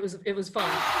Jack. It was fun. There are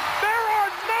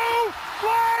no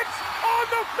flags on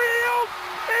the field.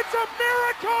 It's a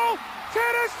miracle.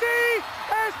 Tennessee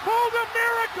has pulled a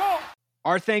miracle.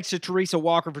 Our thanks to Teresa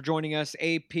Walker for joining us.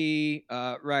 AP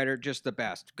writer, just the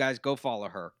best. Guys, go follow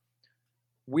her.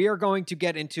 We are going to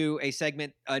get into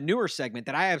a newer segment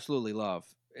that I absolutely love.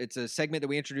 It's a segment that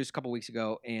we introduced a couple weeks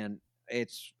ago, and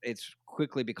it's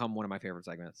quickly become one of my favorite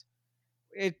segments.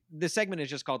 The segment is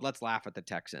just called "Let's Laugh at the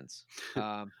Texans."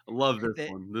 I love this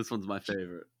one. This one's my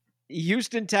favorite.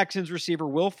 Houston Texans receiver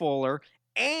Will Fuller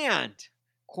and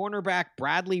cornerback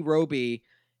Bradley Roby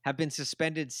have been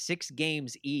suspended 6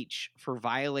 games each for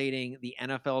violating the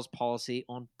NFL's policy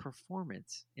on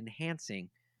performance-enhancing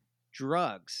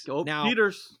drugs. Go now,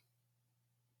 Peters.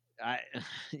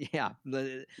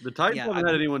 The Titans haven't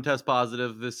had anyone test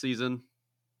positive this season.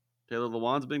 Taylor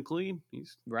Lewan's been clean.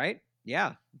 He's right.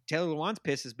 Yeah, Taylor Lewan's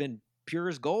piss has been pure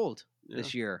as gold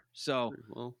this year. So,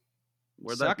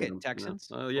 where'd suck that it, Texans.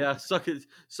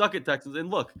 Suck it, Texans. And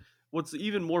look, what's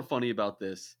even more funny about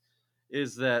this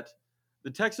is that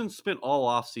the Texans spent all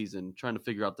offseason trying to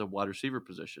figure out their wide receiver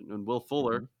position. And Will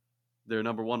Fuller, their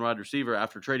number 1 wide receiver,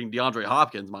 after trading DeAndre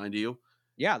Hopkins, mind you.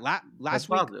 Yeah,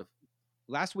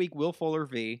 last week, Will Fuller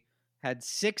had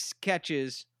 6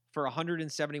 catches for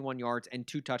 171 yards and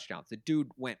 2 touchdowns. The dude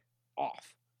went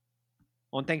off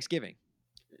on Thanksgiving.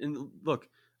 And look,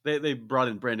 they brought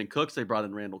in Brandon Cooks. They brought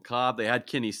in Randall Cobb. They had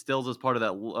Kenny Stills as part of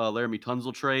that Laramie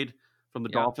Tunsil trade from the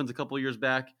Dolphins a couple of years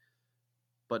back.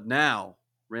 But now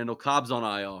Randall Cobb's on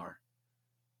IR.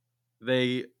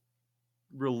 They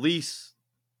release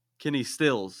Kenny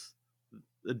Stills.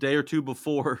 a day or two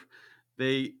before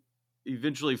they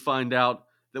eventually find out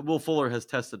that Will Fuller has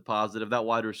tested positive. That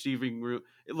wide receiving room.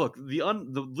 Look, the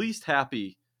least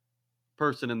happy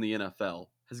person in the NFL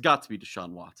has got to be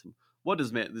Deshaun Watson. What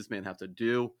does this man have to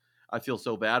do? I feel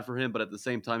so bad for him, but at the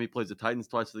same time, he plays the Titans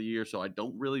twice of the year, so I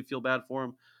don't really feel bad for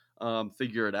him.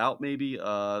 Figure it out, maybe.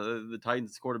 The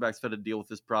Titans quarterbacks had to deal with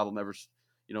this problem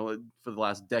for the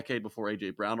last decade before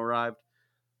A.J. Brown arrived.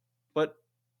 But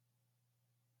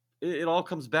it all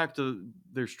comes back to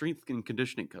their strength and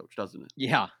conditioning coach, doesn't it?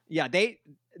 Yeah.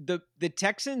 The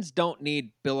Texans don't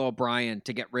need Bill O'Brien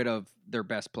to get rid of their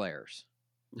best players.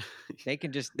 They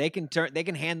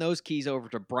can hand those keys over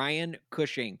to Brian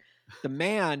Cushing, the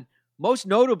man, most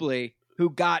notably, who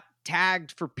got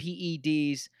tagged for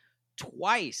PEDs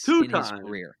twice in his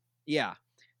career. Yeah.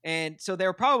 And so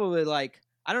they're probably like,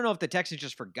 I don't know if the Texans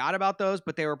just forgot about those,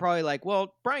 but they were probably like,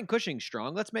 well, Brian Cushing's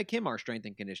strong. Let's make him our strength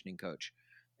and conditioning coach.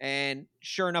 And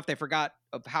sure enough, they forgot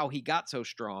of how he got so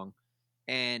strong.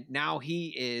 And now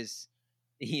he is,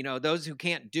 those who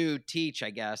can't do teach,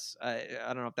 I guess. I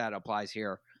don't know if that applies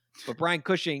here. But Brian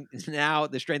Cushing is now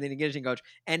the strength and conditioning coach.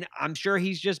 And I'm sure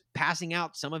he's just passing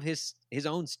out some of his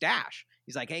own stash.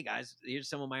 He's like, hey, guys, here's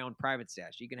some of my own private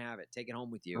stash. You can have it. Take it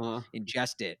home with you.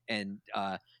 Ingest it. And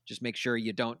just make sure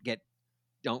you don't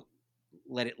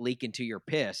let it leak into your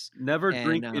piss. Never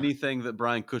drink anything that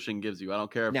Brian Cushing gives you. I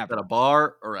don't care if never. It's at a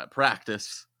bar or at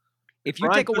practice. If you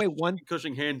take away one,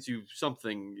 Cushing hands you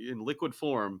something in liquid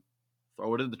form,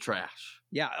 throw it in the trash.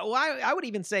 Yeah, well, I would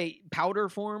even say powder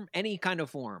form, any kind of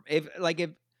form.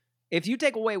 If you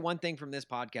take away one thing from this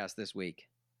podcast this week,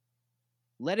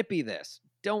 let it be this: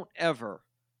 don't ever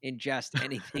ingest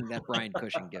anything that Brian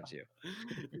Cushing gives you.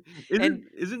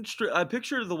 I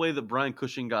picture the way that Brian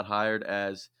Cushing got hired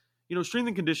as, strength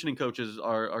and conditioning coaches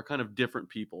are kind of different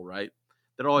people, right?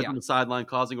 They're always on the sideline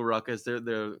causing a ruckus. They're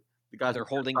the guys are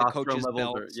holding the coach's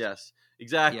belts. Yes,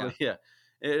 exactly. Yeah.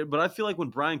 But I feel like when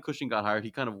Brian Cushing got hired,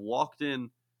 he kind of walked in.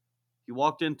 He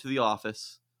walked into the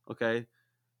office. Okay,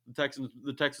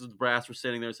 the Texans brass were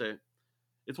standing there saying,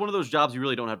 "It's one of those jobs you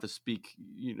really don't have to speak.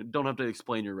 Don't have to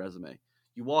explain your resume.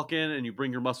 You walk in and you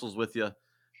bring your muscles with you."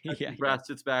 The brass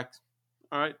sits back.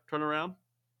 All right, turn around.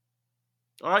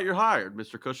 All right, you're hired,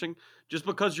 Mr. Cushing. Just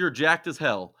because you're jacked as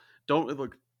hell, don't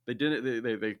look. They didn't.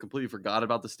 They completely forgot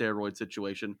about the steroid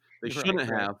situation. They shouldn't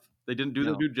have. They didn't do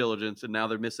their due diligence, and now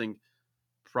they're missing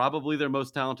probably their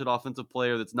most talented offensive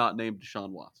player that's not named Deshaun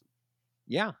Watson.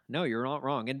 Yeah, no, you're not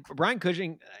wrong. And Brian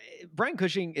Cushing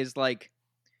is like,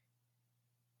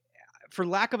 for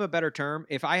lack of a better term,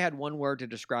 if I had one word to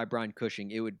describe Brian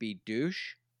Cushing, it would be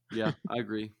douche. Yeah, I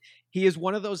agree. He is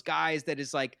one of those guys that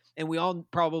is like, and we all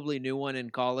probably knew one in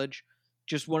college,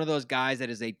 just one of those guys that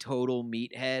is a total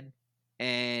meathead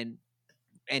and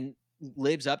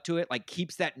lives up to it, like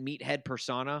keeps that meathead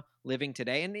persona living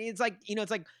today. And it's like,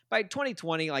 it's like by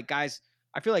 2020, like guys,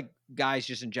 I feel like guys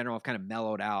just in general have kind of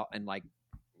mellowed out and like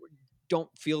don't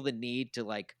feel the need to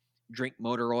like drink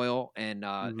motor oil and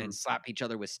slap each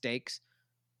other with steaks.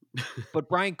 But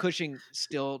Brian Cushing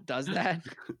still does that.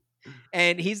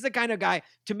 And he's the kind of guy,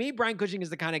 to me, Brian Cushing is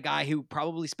the kind of guy who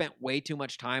probably spent way too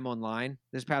much time online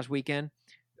this past weekend,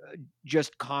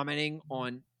 just commenting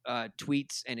on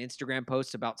tweets and Instagram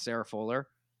posts about Sarah Fuller,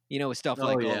 with stuff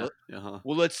well,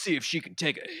 let's see if she can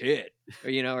take a hit,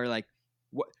 or like,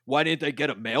 why didn't they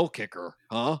get a male kicker,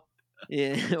 huh?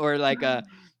 Yeah, or like,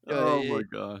 oh my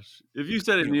gosh, if you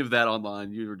said any of that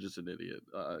online, you were just an idiot.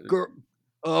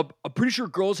 I'm pretty sure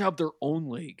girls have their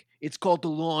own league. It's called the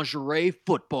Lingerie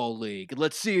Football League.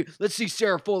 Let's see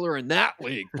Sarah Fuller in that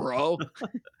league, bro.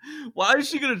 Why is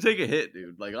she gonna take a hit,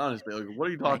 dude? Like, honestly, like, what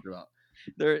are you talking about?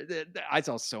 I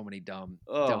saw so many dumb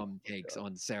takes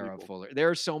on Sarah Fuller. There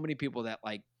are so many people that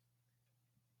like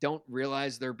don't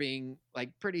realize they're being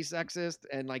like pretty sexist,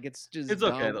 and like it's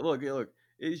dumb. Okay. Look,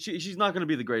 she's not going to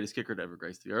be the greatest kicker to ever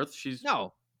grace the earth. She's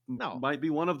no, might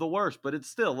be one of the worst, but it's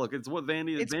still it's what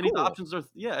Vandy's cool. Options are.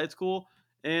 Yeah, it's cool,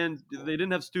 and they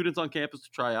didn't have students on campus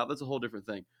to try out. That's a whole different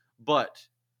thing. But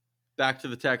back to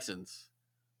the Texans,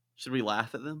 should we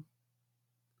laugh at them?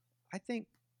 I think,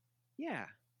 yeah,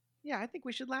 I think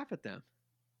we should laugh at them.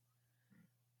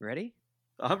 Ready?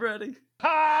 I'm ready.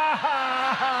 Ha ha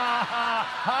ha ha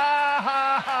ha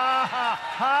ha ha ha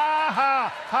ha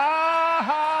ha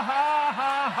ha ha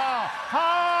ha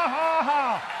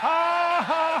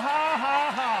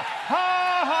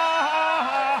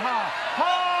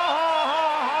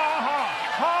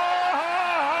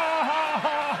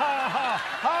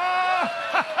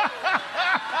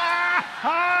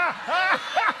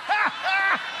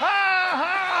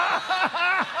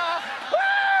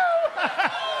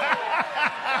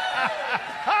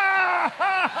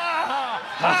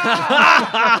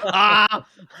The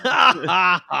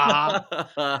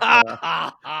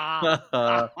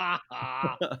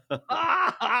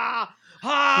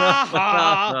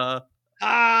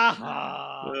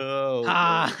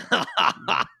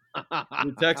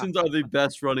Texans are the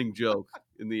best running joke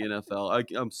in the NFL.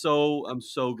 I'm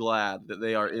so glad that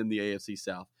they are in the AFC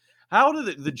South. How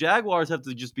do the Jaguars have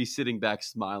to just be sitting back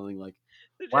smiling like,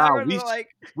 wow,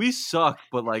 we suck,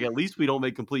 but like at least we don't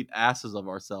make complete asses of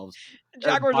ourselves. The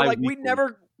Jaguars are like, we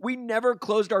never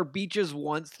closed our beaches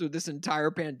once through this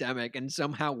entire pandemic, and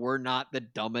somehow we're not the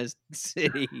dumbest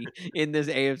city in this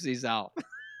AFC South.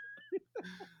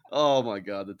 Oh my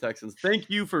God, the Texans! Thank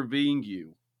you for being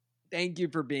you. Thank you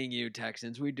for being you,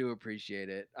 Texans. We do appreciate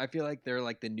it. I feel like they're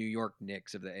like the New York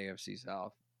Knicks of the AFC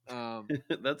South.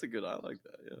 That's a good. I like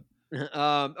that. Yeah.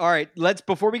 All right,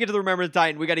 before we get to the Remember the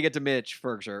Titan, we got to get to Mitch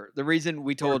Firkser. The reason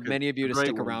we told many of you to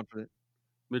stick around for it.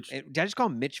 Mitch, did I just call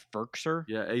him Mitch Firkser?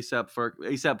 Yeah,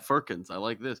 ASAP Firkins. I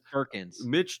like this. Firkins.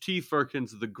 Mitch T.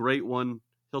 Firkins, the great one.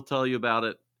 He'll tell you about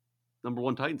it. Number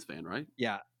one Titans fan, right?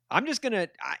 Yeah. I'm just gonna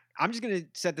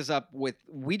set this up with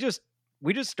we just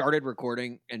started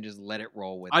recording and just let it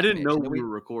roll with. I didn't know we were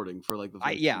recording for like the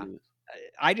first minutes.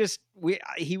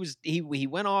 He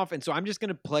went off, and so I'm just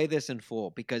gonna play this in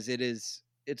full because it's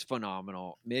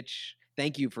phenomenal. Mitch,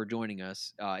 thank you for joining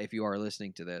us. If you are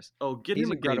listening to this, get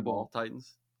him a game ball,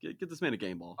 Titans. Get this man a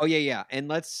game ball. Oh yeah, and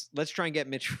let's try and get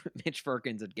Mitch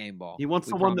Firkins at game ball. He wants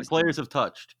the one that players have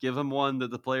touched. Give him one that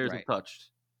the players have touched.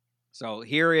 So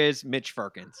here is Mitch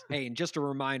Firkins. Hey, and just a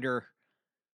reminder,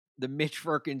 the Mitch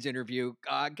Firkins interview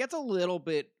gets a little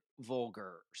bit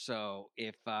vulgar. So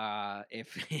if the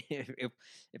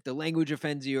language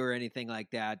offends you or anything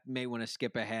like that, you may want to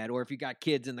skip ahead. Or if you got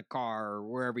kids in the car or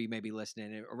wherever you may be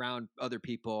listening around other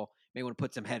people, may want to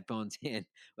put some headphones in.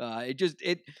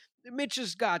 Mitch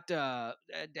has got how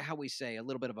we say a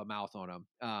little bit of a mouth on him,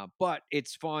 but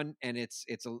it's fun and it's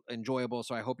enjoyable.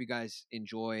 So I hope you guys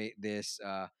enjoy this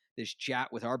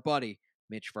chat with our buddy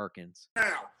Mitch Firkins.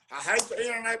 Now, I hate the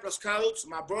Indianapolis Colts.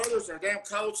 My brother's a damn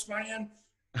Colts fan.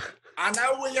 I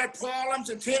know we had problems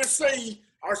in Tennessee.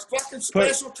 Our fucking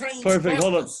special teams. Perfect.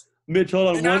 Hold on, Mitch.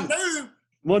 Hold on. And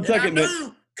one second, Mitch.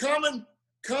 Coming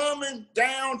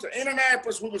down to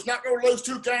Indianapolis, we was not going to lose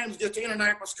 2 games against the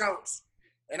Indianapolis Colts.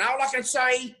 And all I can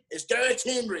say is Derrick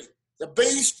Henry, the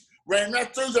beast, ran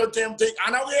right through their damn defense.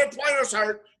 I know they had players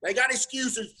hurt. They got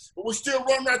excuses, but we still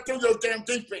run right through their damn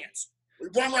defense. We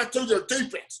run right through their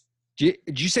defense. Did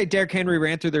you say Derrick Henry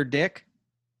ran through their dick?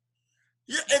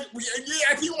 Yeah,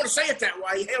 if you want to say it that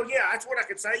way, hell yeah, that's what I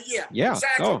can say. Yeah,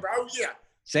 exactly, bro. Yeah.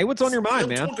 Say what's on your mind,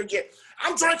 man.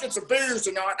 I'm drinking some beers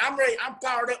tonight. I'm ready. I'm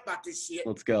fired up about this shit.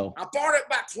 Let's go. I'm fired up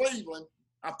about Cleveland.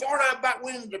 I'm fired up about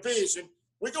winning the division.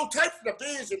 We're going to take the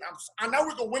division. I know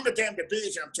we're going to win the damn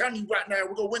division. I'm telling you right now,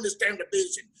 we're going to win this damn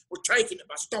division. We're taking it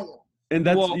by storm. And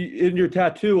that's in your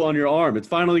tattoo on your arm. It's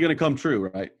finally going to come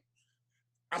true, right?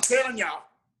 I'm telling y'all,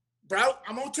 bro,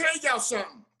 I'm going to tell y'all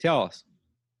something. Tell us.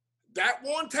 That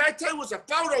one tattoo was a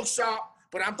Photoshop,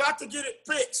 but I'm about to get it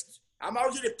fixed. I'm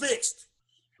going to get it fixed.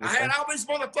 Okay. I had all these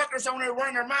motherfuckers on there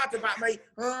running their mouth about me.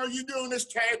 Oh, you doing this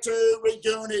tattoo,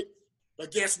 redoing it.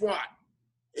 But guess what?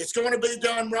 It's going to be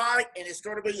done right, and it's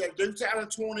going to be a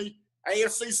 2020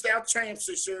 AFC South champs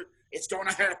this year. It's going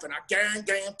to happen. I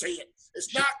guarantee it.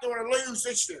 It's not going to lose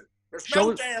this year. There's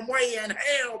no damn way in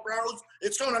hell, bros.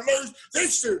 It's going to lose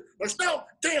this year. There's no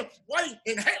damn way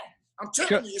in hell. I'm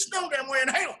telling you, it's no damn way in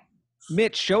hell.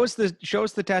 Mitch, show us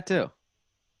the tattoo.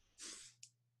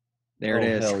 There it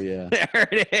is. Hell yeah. There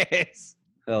it is.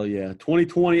 Hell yeah.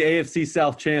 2020 AFC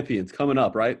South champions coming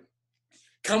up, right?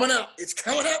 Coming up. It's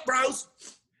coming up, bros.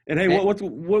 And hey, what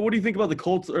do you think about the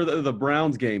Colts or the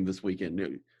Browns game this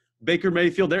weekend? Baker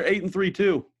Mayfield, they're 8-3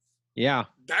 too. Yeah.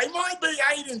 They might be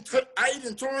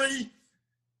 8-3,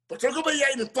 but they're gonna be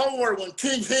 8-4 when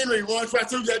King Henry runs right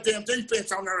through that damn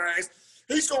defense on their ass.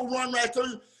 He's gonna run right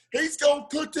through. He's gonna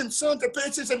put them sons of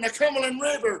bitches in the Cumberland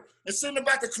River and send them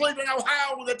back to Cleveland,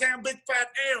 Ohio with a damn big fat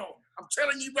L. I'm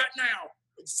telling you right now,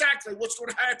 exactly what's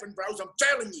gonna happen, bros. I'm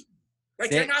telling you. They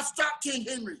cannot stop King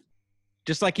Henry.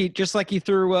 Just like he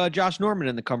threw Josh Norman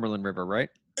in the Cumberland River, right?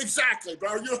 Exactly,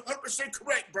 bro. You're 100%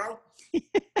 correct, bro.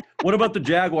 What about the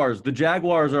Jaguars? The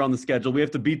Jaguars are on the schedule. We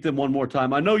have to beat them one more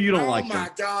time. I know you don't like them. Oh,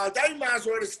 my God. They might as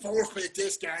well just forfeit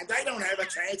this game. They don't have a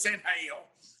chance in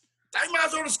hell. They might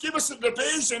as well just give us the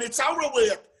division. It's over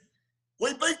with.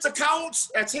 We beat the Colts.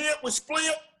 That's it. We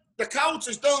split. The Colts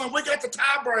is done. We got the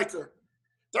tiebreaker.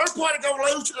 They're probably going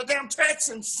to lose to the damn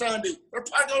Texans Sunday. They're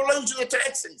probably going to lose to the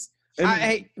Texans.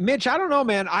 Hey, Mitch, I don't know,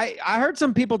 man. I heard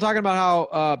some people talking about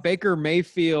how Baker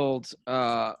Mayfield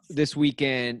this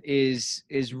weekend is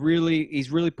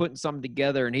really putting something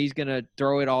together, and he's gonna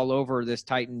throw it all over this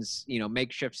Titans,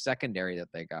 makeshift secondary that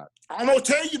they got. I'm gonna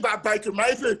tell you about Baker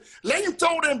Mayfield. Let him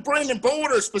throw it in Brendan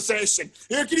Borders' possession.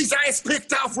 He'll get his ass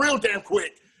picked off real damn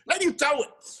quick. Let him throw it.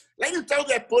 Let him throw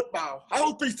that football. I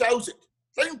hope he throws it.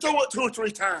 Let him throw it 2 or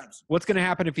 3 times. What's gonna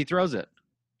happen if he throws it?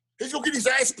 He's gonna get his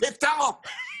ass picked off.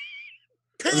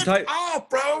 Picked off,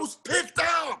 bros. Picked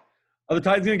off. Are the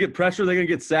Titans going to get pressure? Are they going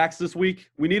to get sacks this week?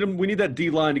 We need them. We need that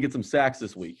D-line to get some sacks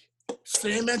this week.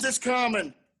 Simmons is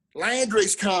coming.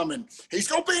 Landry's coming. He's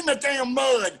going to be in the damn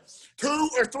mud 2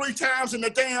 or 3 times in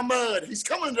the damn mud. He's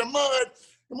coming in the mud,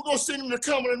 and we're going to send him to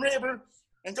Cumberland River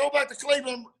and go back to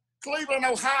Cleveland,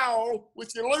 Ohio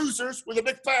with your losers with a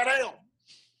big fat L.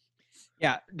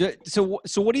 Yeah. So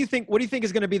what do you think? What do you think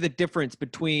is going to be the difference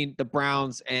between the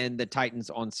Browns and the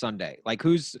Titans on Sunday? Like,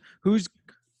 who's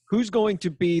going to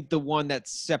be the one that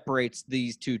separates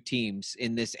these two teams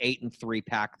in this 8-3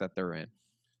 pack that they're in?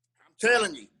 I'm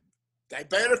telling you, they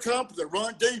better come to the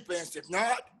run defense. If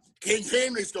not, King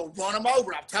Henry's going to run them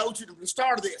over. I've told you at the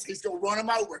start of this, he's going to run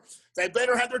them over. They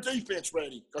better have their defense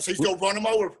ready because he's going to run them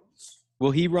over.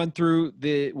 Will he run through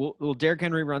will Derrick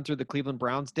Henry run through the Cleveland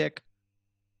Browns dick?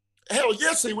 Hell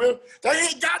yes, he will. They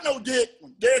ain't got no dick.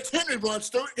 When Derrick Henry runs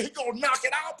through it, he's going to knock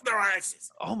it off their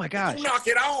asses. Oh, my gosh. Knock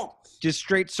it off. Just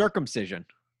straight circumcision.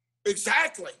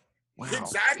 Exactly. Wow.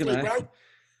 Exactly, bro.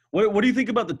 What do you think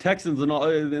about the Texans and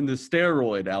the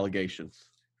steroid allegations?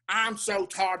 I'm so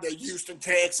tired of the Houston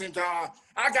Texans.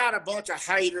 I got a bunch of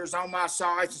haters on my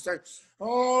side to say,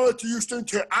 oh, it's Houston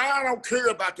Texans. I don't care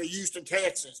about the Houston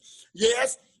Texans.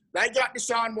 Yes, they got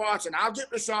Deshaun Watson. I'll give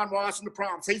Deshaun Watson the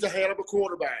promise. He's a hell of a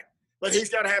quarterback. But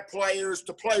he's got to have players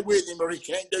to play with him or he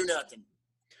can't do nothing.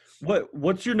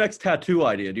 What's your next tattoo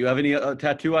idea? Do you have any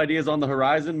tattoo ideas on the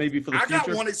horizon maybe for the future? I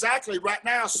got one exactly right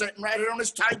now sitting right here on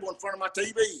this table in front of my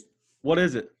TV. What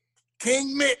is it?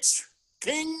 King Mitch.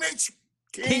 King Mitch.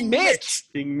 King Mitch.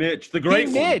 King Mitch, the great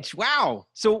King Mitch. Wow.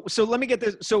 So let me get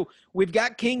this. So we've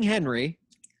got King Henry.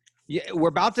 Yeah, we're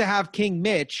about to have King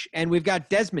Mitch, and we've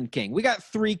got Desmond King. We got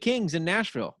 3 kings in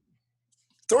Nashville.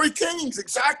 3 kings,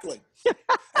 exactly.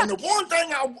 And the one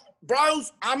thing,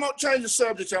 bros, I'm going to change the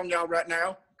subject on y'all right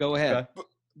now. Go ahead. Okay.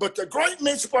 But the great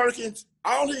Mitch Firkins,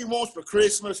 all he wants for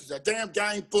Christmas is a damn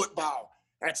game football.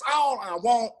 That's all I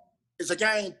want is a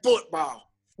game football.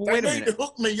 Well, wait a they need minute. to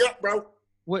hook me up, bro.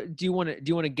 What do you want? Do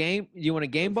you want a game? Do you want a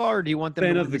game ball, or do you want them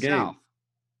Fan to of win the the game. South?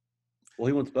 Well,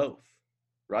 he wants both,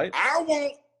 right? I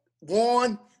want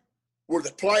one where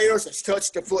the players has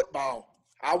touched the football.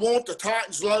 I want the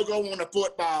Titans logo on the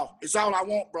football. It's all I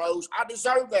want, bros. I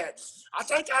deserve that. I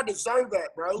think I deserve that,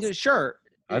 bros. Yeah, sure.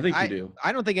 I think you do.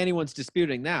 I don't think anyone's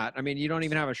disputing that. I mean, you don't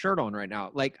even have a shirt on right now.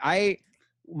 Like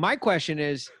my question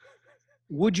is,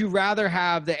 would you rather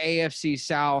have the AFC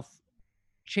South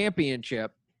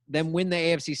championship than win the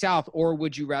AFC South, or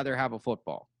would you rather have a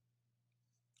football?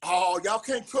 Oh, y'all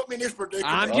can't put me in this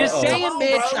predicament. I'm just saying, Come on,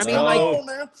 Mitch. bros. I mean, Come like, on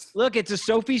now. look, it's a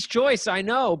Sophie's choice. I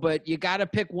know, but you got to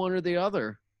pick one or the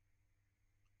other.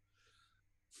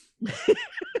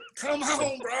 Come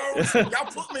on, bros. Y'all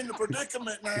put me in the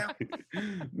predicament now.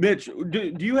 Mitch,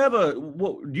 do you have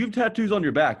do you have tattoos on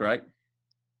your back, right?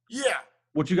 Yeah.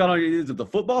 What you got on is it the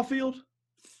football field?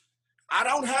 I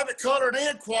don't have it colored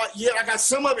in quite yet. I got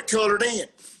some of it colored in.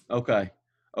 Okay.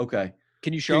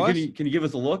 Can you show us? Can you give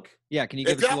us a look? Yeah, can you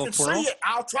give If us a y'all little can twirl? see it,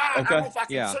 I'll try it. Okay. I don't know if I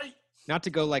can Yeah. see. Not to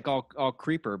go like all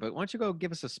creeper, but why don't you go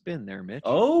give us a spin there, Mitch?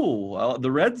 Oh,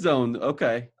 the red zone.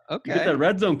 Okay. Okay. Get that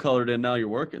red zone colored in. Now you're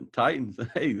working. Titans.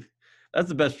 Hey, that's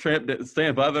the best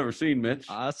stamp I've ever seen, Mitch.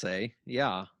 I say,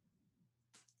 yeah.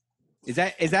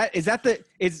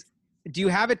 Do you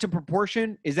have it to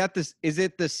proportion? Is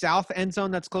it the south end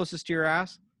zone that's closest to your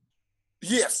ass?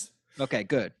 Yes. Okay,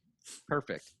 good.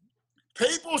 Perfect.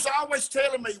 People's always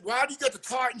telling me, why do you got the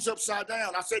Titans upside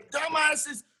down? I said,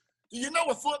 dumbasses, do you know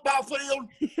a football field?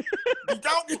 You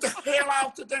don't get the hell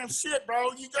off the damn shit,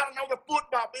 bro. You got to know the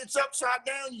football. It's upside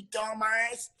down, you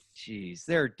dumbass.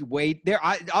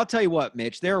 Jeez, I'll tell you what,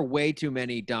 Mitch, there are way too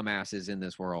many dumbasses in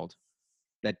this world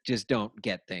that just don't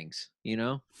get things, you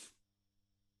know?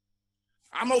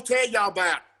 I'm going to tell y'all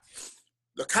about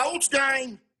the Colts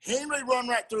game. Henry run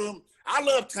right through him. I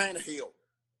love Tannehill.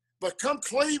 But come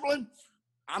Cleveland,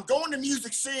 I'm going to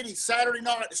Music City Saturday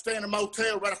night to stay in a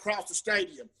motel right across the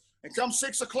stadium. And come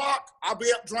 6 o'clock, I'll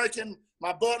be up drinking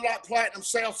my Bud Light Platinum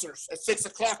seltzers at 6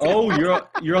 o'clock. Oh,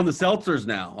 you're on the seltzers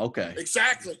now. Okay.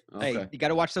 Exactly. Okay. Hey, you got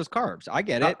to watch those carbs. I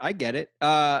get it.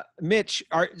 Mitch,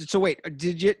 so wait,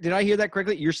 did I hear that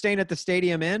correctly? You're staying at the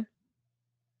Stadium Inn?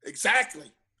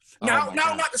 Exactly. No, my no,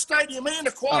 God. not the Stadium Inn,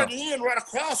 the Quality Inn right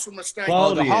across from the stadium.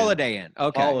 Oh, the Inn. Holiday Inn.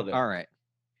 Okay. Holiday. All right.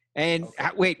 And Okay.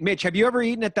 wait, Mitch, have you ever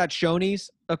eaten at that Shoney's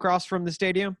across from the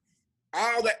stadium?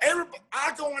 Oh,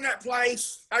 I go in that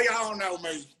place. They all know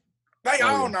me. They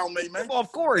all know me, man. Well,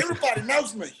 of course. Everybody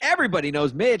knows me. Everybody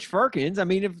knows Mitch Firkins. I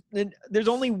mean,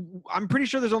 I'm pretty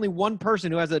sure there's only one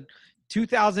person who has a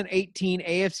 2018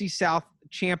 AFC South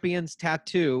champions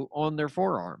tattoo on their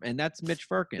forearm, and that's Mitch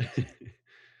Firkins.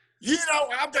 You know,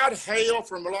 I've got hell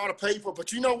from a lot of people,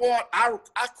 but you know what? I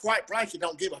quite frankly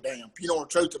don't give a damn. You know the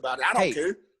truth about it. I don't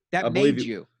care. That made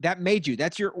you. That made you.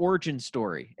 That's your origin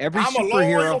story. Every I'm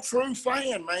superhero, a loyal, true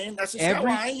fan, man. That's just how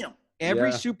I am.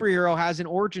 Every superhero has an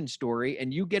origin story,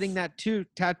 and you getting that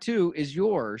tattoo is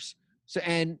yours. So,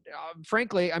 and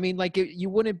frankly, I mean, like you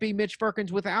wouldn't be Mitch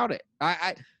Firkins without it.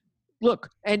 I look,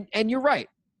 and you're right.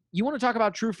 You want to talk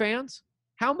about true fans?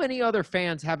 How many other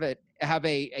fans have a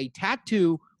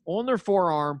tattoo on their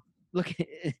forearm? Look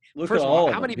first at of all,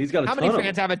 all how of many them. He's got a how many ton of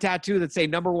fans them. have a tattoo that say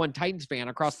 #1 Titans fan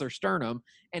across their sternum,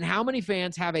 and how many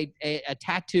fans have a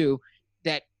tattoo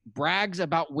that brags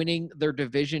about winning their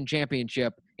division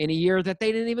championship in a year that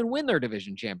they didn't even win their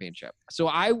division championship? So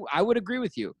I would agree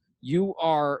with you. You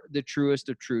are the truest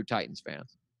of true Titans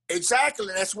fans. Exactly.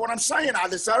 That's what I'm saying. I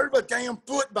deserve a damn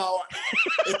football.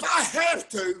 If I have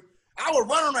to, I will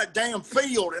run on that damn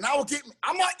field, and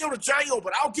I might go to jail,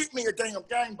 but I'll get me a damn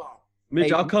game ball. Mitch,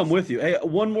 Hey, I'll come with you. Hey,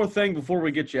 one more thing before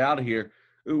we get you out of here.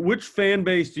 Which fan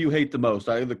base do you hate the most?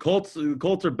 The Colts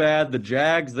are bad. The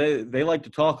Jags, they like to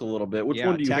talk a little bit. Which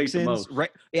one do you hate the most?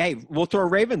 Hey, we'll throw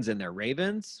Ravens in there.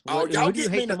 Ravens. Oh, Who y'all do you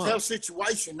get me hate in a the tough most?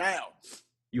 situation now.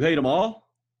 You hate them all?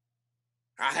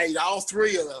 I hate all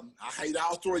three of them.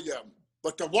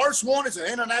 But the worst one is the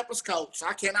Indianapolis Colts.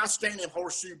 I cannot stand them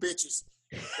horseshoe bitches.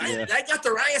 They got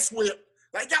their ass whipped.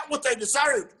 They got what they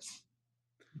deserved.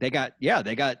 They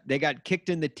got kicked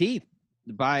in the teeth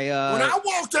by When I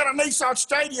walked out of Nissan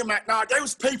Stadium that night, there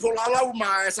was people all over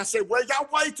my ass. I said, well, y'all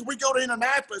wait till we go to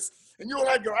Indianapolis and you'll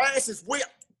have your asses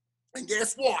whipped. And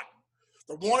guess what?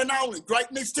 The one and only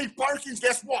great Mitch Firkins,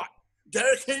 guess what?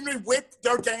 Derrick Henry whipped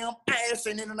their damn ass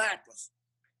in Indianapolis.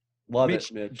 Love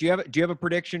Mitch, it, Mitch. do you have a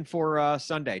prediction for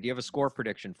Sunday? Do you have a score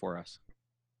prediction for us?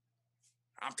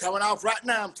 I'm coming off right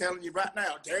now. I'm telling you right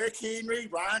now. Derrick Henry,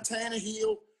 Ryan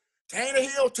Tannehill.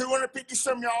 Tannehill,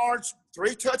 250-some yards,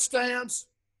 3 touchdowns.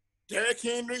 Derrick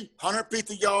Henry,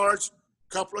 150 yards,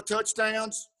 couple of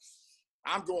touchdowns.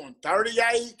 I'm going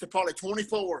 38 to probably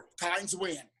 24. Titans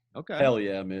win. Okay. Hell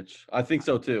yeah, Mitch. I think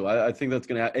so too. I think that's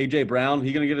going to happen. A.J. Brown,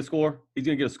 he going to get a score? He's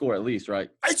going to get a score at least, right?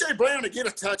 A.J. Brown to get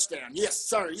a touchdown. Yes,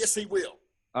 sir. Yes, he will.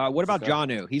 What about Okay.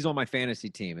 Jonnu? He's on my fantasy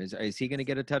team. Is he going to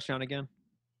get a touchdown again?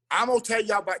 I'm going to tell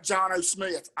y'all about John O.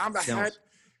 Smith.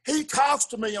 He talks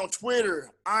to me on Twitter.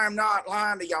 I'm not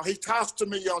lying to y'all. He talks to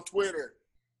me on Twitter.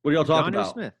 What are y'all talking Jonnu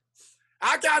about? Smith.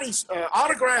 I got his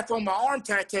autograph on my arm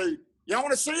tattoo. Y'all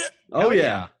want to see it? Oh, Hell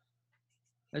yeah.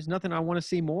 There's nothing I want to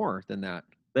see more than that.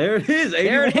 There it is. 81.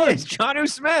 There it is. Jonnu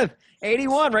Smith,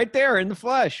 81, right there in the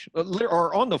flesh,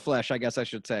 or on the flesh, I guess I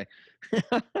should say.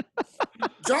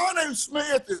 John O.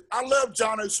 Smith I love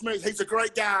John O. Smith. He's a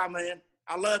great guy, man.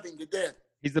 I love him to death.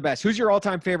 He's the best. Who's your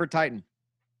all-time favorite Titan?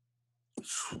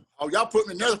 Oh, y'all put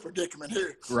me in another predicament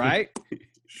here. Right?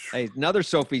 Hey, another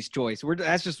Sophie's choice.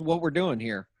 That's just what we're doing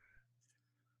here.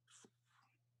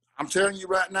 I'm telling you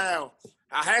right now,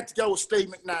 I had to go with Steve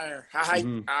McNair.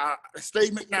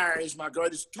 Steve McNair is my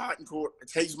greatest Titan quarterback.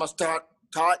 He's my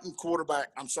Titan quarterback.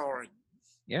 I'm sorry.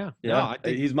 Yeah. Yeah, No, I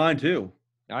think he's mine too.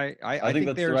 I think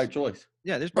that's the right choice.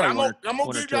 Yeah, there's But probably I'm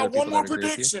going to give y'all one more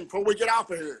prediction before we get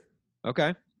off of here.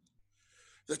 Okay.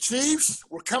 The Chiefs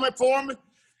were coming for me.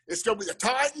 It's going to be the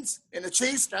Titans and the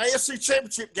Chiefs, the AFC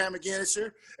Championship game again this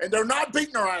year, and they're not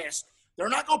beating their ass. They're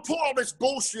not going to pull all this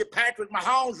bullshit Patrick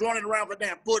Mahomes running around with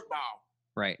damn football.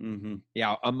 Right. Mm-hmm.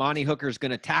 Yeah, Amani Hooker's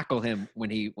going to tackle him when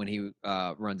he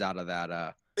runs out of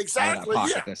that Exactly,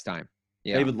 pocket yeah. this time.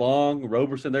 Yeah. David Long,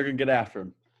 Roberson, they're going to get after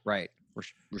him. Right.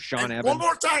 Rashawn And Evans. one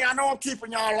more thing. I know I'm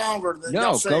keeping y'all longer than No,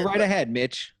 y'all go said, right but ahead,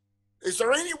 Mitch. Is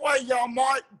there any way y'all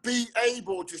might be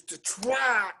able just to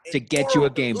try and To get you a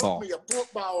work game hook ball. me a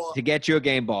football up? To get you a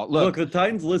game ball. Look, the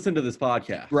Titans listen to this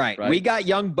podcast. Right. We got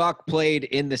Young Buck played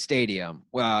in the stadium.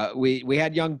 We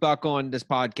had Young Buck on this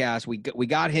podcast. We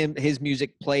got his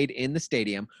music played in the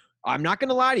stadium. I'm not going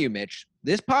to lie to you, Mitch.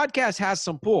 This podcast has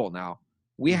some pull now.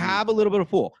 We have a little bit of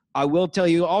pull. I will tell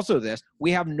you also this. We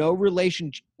have no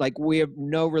relation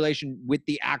with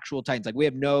the actual Titans.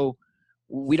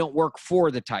 We don't work for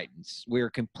the Titans. We're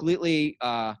completely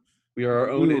we are our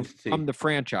own removed entity. from the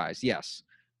franchise. Yes.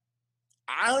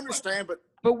 I understand, but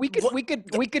But we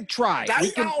could try.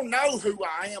 They all know who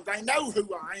I am. They know who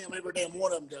I am. Every damn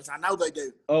one of them does. I know they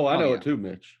do. Oh, I know it too,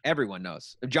 Mitch. Everyone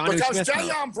knows. John Because Smith knows.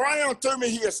 Jayon Brown threw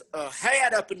me his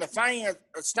hat up in the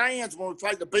stands when we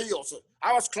played the Bills.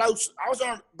 I was close. I was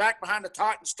on back behind the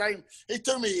Titans stadium. He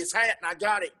threw me his hat, and I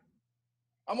got it.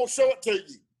 I'm going to show it to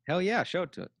you. Hell yeah, show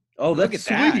it to it. Oh, Look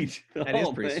that's at sweet. That is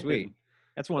pretty man. sweet.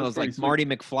 That's one of That's those like pretty sweet. Marty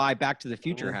McFly Back to the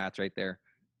Future hats right there.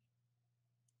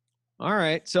 All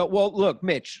right. So, well, look,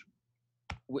 Mitch,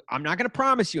 I'm not going to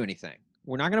promise you anything.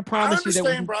 We're not going to promise you that. I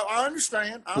understand, bro. I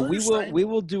understand. We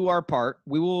will do our part.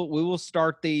 We will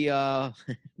start the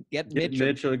get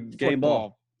Mitch a game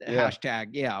ball hashtag.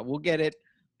 Yeah, we'll get it.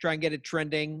 Try and get it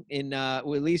trending in at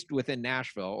least within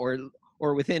Nashville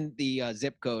or within the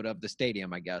zip code of the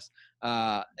stadium, I guess,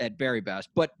 at very best.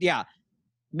 But yeah,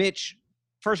 Mitch.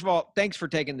 First of all, thanks for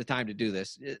taking the time to do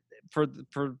this. For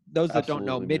those that don't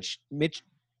know, Mitch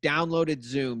downloaded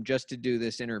Zoom just to do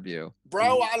this interview.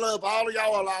 Bro, I love all of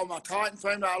y'all. I love my Titan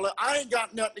family. I ain't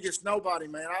got nothing against nobody,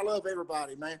 man. I love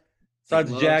everybody, man.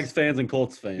 Besides Jags fans and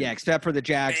Colts fans. Yeah, except for the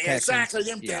Jags. Yeah, exactly,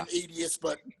 them damn idiots,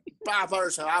 but vice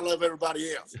versa. I love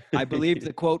everybody else. I believe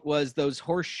the quote was "those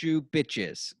horseshoe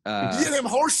bitches." Yeah, them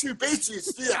horseshoe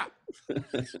bitches. Yeah.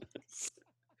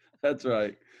 That's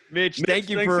right. Mitch,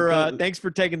 thanks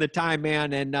for taking the time,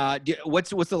 man. And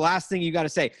what's the last thing you got to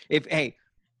say?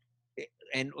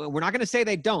 And we're not going to say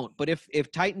they don't, but if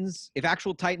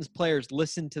actual Titans players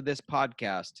listen to this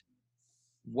podcast,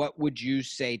 what would you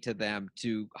say to them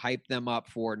to hype them up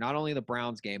for not only the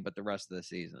Browns game but the rest of the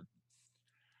season?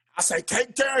 I say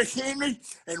take Derrick Henry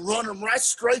and run him right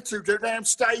straight through their damn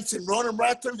states and run him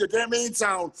right through the damn end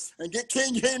zone and get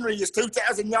King Henry his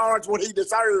 2,000 yards, what he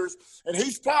deserves. And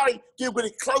he's probably getting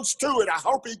it close to it. I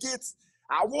want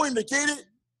him to get it,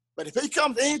 but if he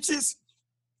comes inches,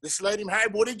 just let him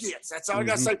have what he gets. That's all I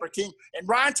got to say for King. And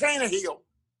Ryan Tannehill,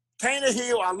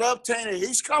 I love Tannehill.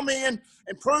 He's come in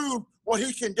and proved what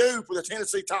he can do for the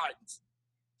Tennessee Titans.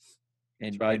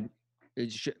 And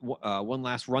one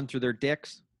last run through their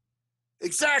dicks.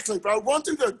 Exactly, bro. Run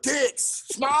through their dicks.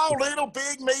 Small, little,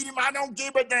 big, medium. I don't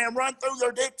give a damn. Run through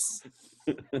their dicks.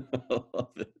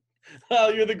 Oh,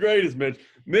 you're the greatest, Mitch.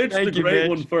 Mitch, the great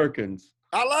one, Firkins.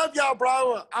 I love y'all,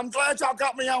 bro. I'm glad y'all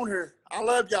got me on here. I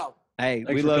love y'all. Hey,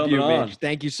 Thanks we love you, on. Mitch.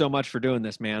 Thank you so much for doing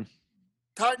this, man.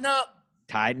 Tighten up.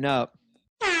 Tighten up.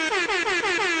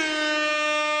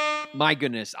 My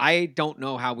goodness, I don't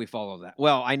know how we follow that.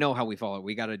 Well, I know how we follow it.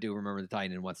 We got to do Remember the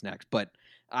Titan and what's next. But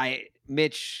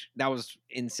Mitch, that was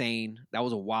insane. That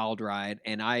was a wild ride.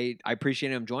 And I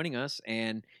appreciate him joining us.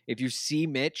 And if you see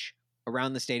Mitch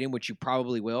around the stadium, which you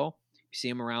probably will, you see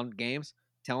him around games,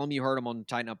 tell him you heard him on the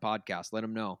Tighten Up podcast. Let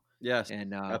him know. Yes,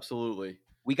 and absolutely.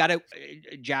 We got to,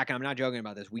 Jack, I'm not joking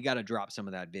about this. We got to drop some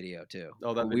of that video too.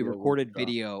 Oh, that we recorded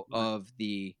video of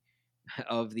the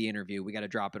interview. We got to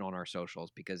drop it on our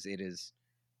socials because it's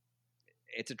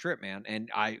a trip, man.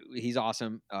 And he's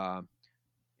awesome.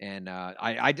 And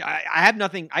I have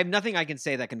nothing I can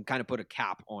say that can kind of put a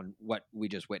cap on what we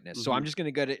just witnessed. So I'm just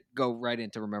going to go right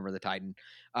into Remember the Titan.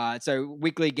 It's a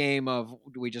weekly game of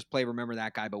we just play Remember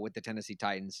That Guy, but with the Tennessee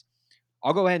Titans.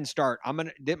 I'll go ahead and start. I'm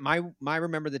going to my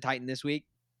Remember the Titan this week.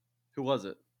 Who was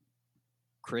it?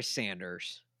 Chris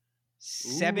Sanders.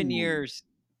 7 years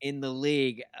in the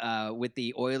league with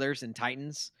the Oilers and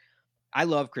Titans. I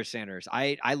love Chris Sanders.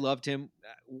 I loved him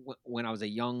when I was a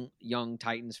young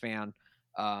Titans fan.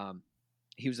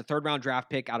 He was a 3rd round draft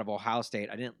pick out of Ohio State.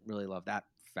 I didn't really love that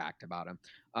fact about him.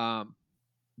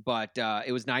 But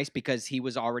it was nice because he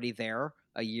was already there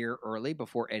a year early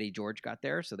before Eddie George got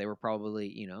there. So they were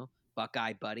probably,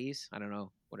 Buckeye buddies. I don't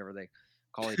know, whatever they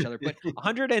call each other, but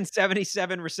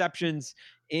 177 receptions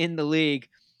in the league,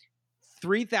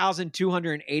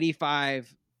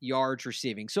 3,285 yards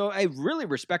receiving. So a really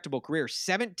respectable career,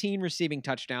 17 receiving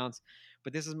touchdowns.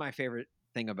 But this is my favorite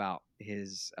thing about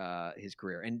his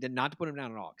career, and not to put him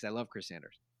down at all, because I love Chris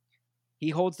Sanders. He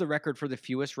holds the record for the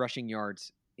fewest rushing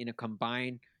yards in a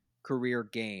combined career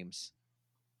games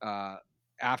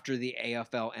after the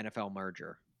AFL NFL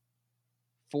merger.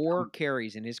 4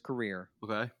 carries in his career.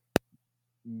 Okay.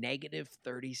 Negative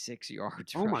 36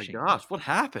 yards. Oh rushing. my gosh, what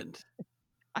happened?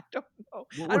 I don't know.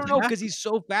 I don't know because he's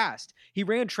so fast. He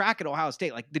ran track at Ohio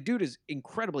State. Like the dude is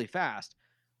incredibly fast.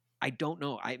 I don't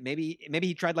know. Maybe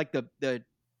he tried like the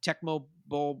Tecmo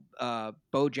Bowl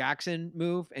Bo Jackson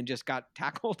move and just got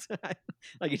tackled.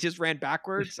 Like he just ran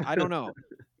backwards. I don't know.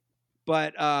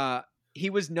 But he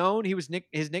was known. His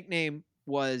nickname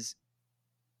was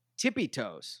Tippy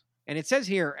Toes. And it says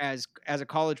here as a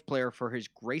college player for his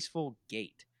graceful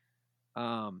gait.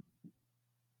 I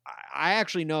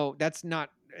actually know that's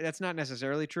not that's not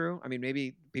necessarily true. I mean,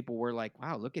 maybe people were like,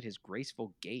 "Wow, look at his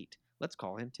graceful gait. Let's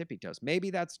call him Tippy Toes."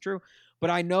 Maybe that's true, but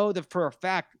I know that for a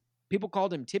fact, people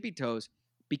called him Tippy Toes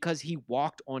because he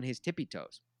walked on his tippy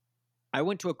toes. I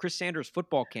went to a Chris Sanders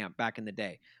football camp back in the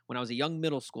day when I was a young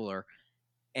middle schooler,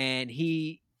 and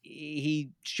he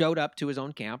showed up to his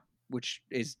own camp, which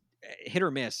is hit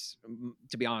or miss,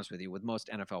 to be honest with you, with most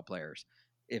NFL players,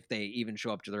 if they even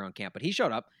show up to their own camp. But he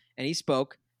showed up and he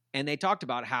spoke, and they talked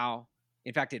about how,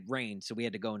 in fact, it rained, so we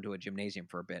had to go into a gymnasium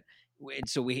for a bit, and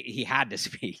so he had to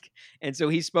speak, and so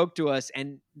he spoke to us,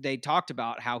 and they talked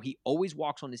about how he always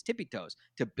walks on his tippy toes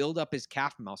to build up his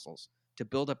calf muscles, to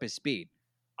build up his speed.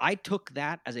 I took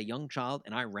that as a young child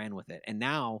and I ran with it, and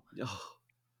now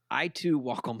I too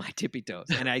walk on my tippy toes,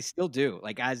 and I still do.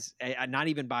 Like not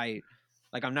even by,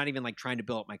 like I'm not even like trying to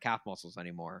build up my calf muscles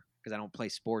anymore because I don't play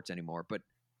sports anymore. But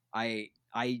I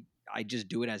just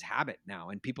do it as habit now,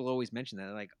 and people always mention that.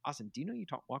 They're like, Austin, do you know you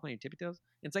walk on your tippy toes?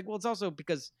 And it's like, well, it's also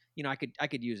because I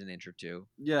could use an inch or two,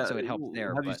 Yeah. so it helps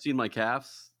there. Have you seen my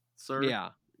calves, sir? Yeah.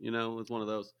 It's one of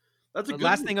those. That's a good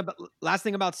last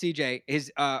thing about CJ,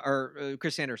 his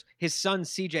Chris Sanders, his son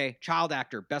CJ, child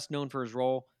actor, best known for his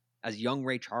role as young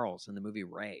Ray Charles in the movie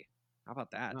Ray. How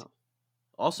about that? Wow.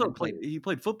 Also, he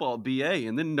played football at BA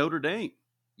and then Notre Dame.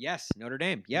 Yes, Notre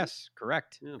Dame. Yes,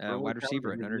 correct. Yeah, wide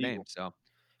receiver at Notre Dame. So,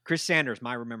 Chris Sanders,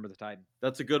 my Remember the Titan.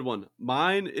 That's a good one.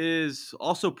 Mine is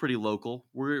also pretty local.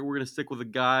 We're going to stick with a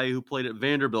guy who played at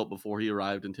Vanderbilt before he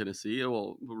arrived in Tennessee.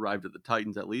 Well, arrived at the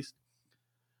Titans at least.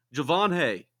 Javon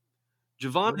Hay.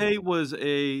 Javon Hay was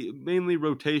a mainly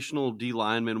rotational D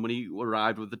lineman when he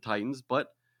arrived with the Titans, but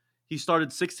he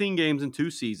started 16 games in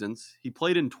 2 seasons. He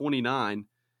played in 29,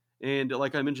 and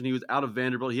like I mentioned, he was out of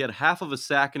Vanderbilt. He had half of a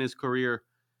sack in his career.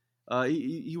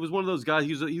 He was one of those guys.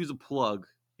 He was a plug.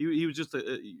 He was just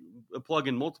a plug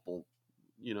in multiple,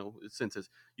 senses.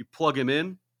 You plug him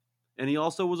in, and he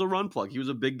also was a run plug. He was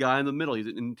a big guy in the middle. He's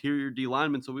an interior D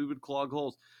lineman, so we would clog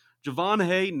holes. Javon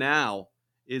Hay now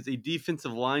is a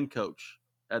defensive line coach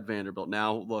at Vanderbilt.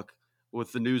 Now, look,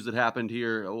 with the news that happened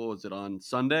here, was it on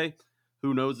Sunday?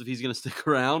 Who knows if he's going to stick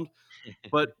around?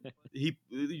 But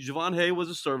Javon Hay was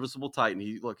a serviceable Titan.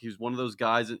 He was one of those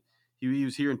guys that he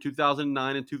was here in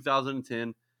 2009 and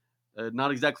 2010.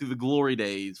 Not exactly the glory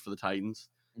days for the Titans.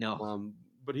 No.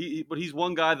 But he's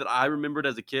one guy that I remembered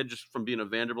as a kid just from being a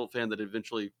Vanderbilt fan that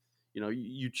eventually,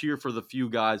 you cheer for the few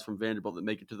guys from Vanderbilt that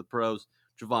make it to the pros.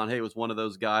 Javon Hay was one of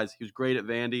those guys. He was great at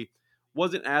Vandy.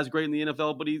 Wasn't as great in the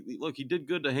NFL, but he did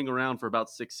good to hang around for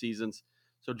about 6 seasons.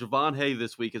 So Javon Hay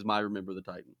this week is my Remember the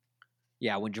Titan.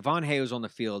 Yeah, when Javon Hay was on the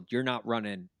field, you're not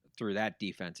running through that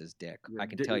defense's dick. I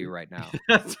can tell you right now.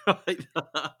 That's right.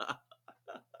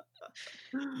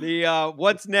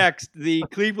 What's next? The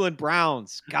Cleveland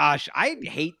Browns. Gosh, I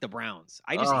hate the Browns.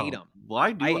 I just hate them.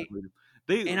 Why do I hate them?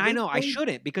 I know I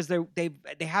shouldn't because they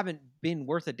haven't been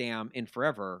worth a damn in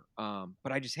forever.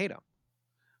 But I just hate them.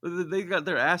 They got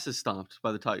their asses stomped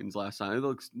by the Titans last time. It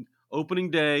looks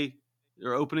opening day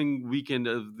or opening weekend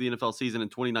of the NFL season in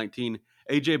 2019.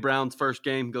 A.J. Brown's first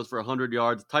game goes for 100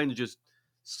 yards. The Titans just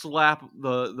slap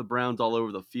the Browns all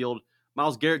over the field.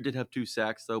 Myles Garrett did have 2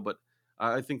 sacks, though, but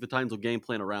I think the Titans will game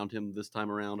plan around him this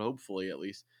time around, hopefully at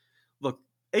least. Look,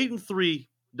 8-3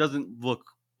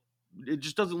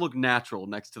 just doesn't look natural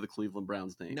next to the Cleveland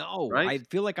Browns name. No, right? I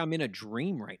feel like I'm in a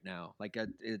dream right now. Like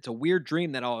it's a weird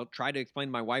dream that I'll try to explain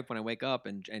to my wife when I wake up,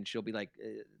 and she'll be like,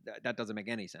 "That doesn't make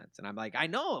any sense." And I'm like, "I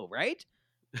know, right?"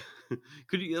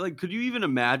 Could you even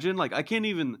imagine? Like, I can't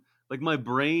even, like, my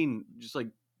brain just like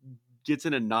gets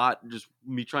in a knot just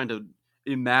me trying to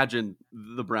imagine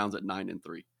the Browns at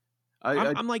 9-3.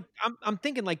 I'm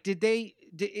thinking like,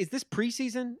 is this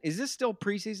preseason? Is this still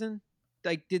preseason?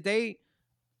 Like, did they?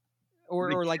 Or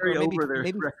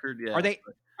maybe record, yeah.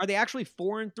 Are they actually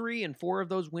 4-3 and 4 of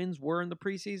those wins were in the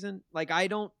preseason? Like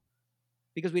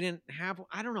because we didn't have.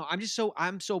 I don't know.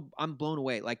 I'm blown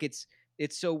away. Like it's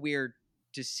so weird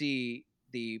to see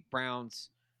the Browns.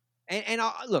 And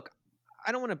look,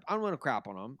 I don't want to crap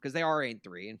on them because they are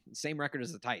 8-3 and same record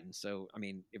as the Titans. So I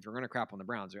mean, if you're going to crap on the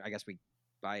Browns, I guess the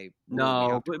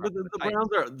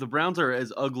Browns are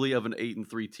as ugly of an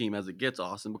 8-3 team as it gets,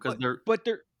 Austin, because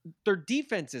their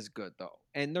defense is good though,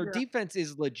 and their defense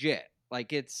is legit.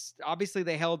 Like it's obviously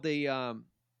they held the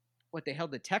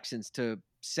Texans to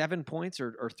 7 points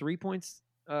or 3 points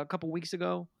a couple weeks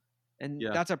ago, and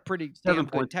that's a pretty 7 damn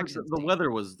good points. Texans. The weather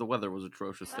was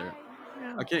atrocious there.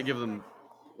 I can't give them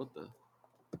what the.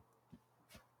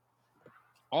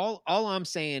 All I'm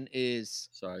saying is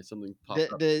sorry, something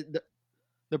popped up.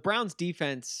 The Browns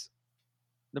defense.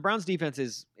 The Browns defense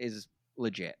is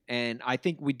legit, and I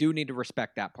think we do need to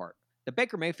respect that part. The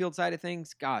Baker Mayfield side of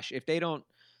things, gosh, if they don't,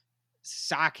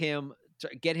 sack him,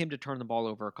 get him to turn the ball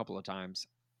over a couple of times.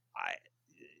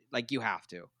 You have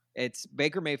to. It's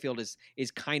Baker Mayfield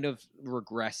is kind of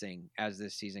regressing as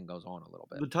this season goes on a little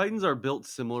bit. The Titans are built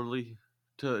similarly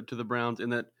to the Browns in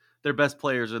that their best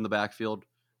players are in the backfield.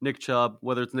 Nick Chubb,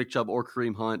 whether it's Nick Chubb or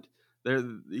Kareem Hunt, they're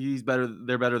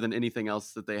better than anything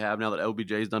else that they have now that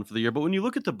OBJ is done for the year. But when you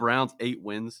look at the Browns' 8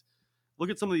 wins, look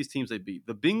at some of these teams they beat.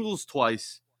 The Bengals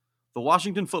twice, the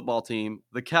Washington football team,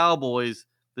 the Cowboys,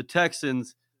 the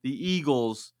Texans, the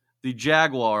Eagles, the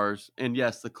Jaguars, and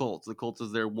yes, the Colts. The Colts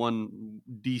is their one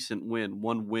decent win,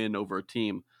 one win over a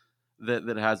team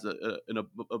that has an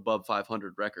above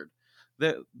 500 record.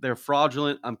 They're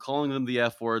fraudulent. I'm calling them the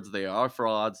F words. They are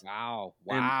frauds. Wow.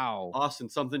 And Austin,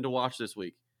 something to watch this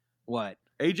week. What?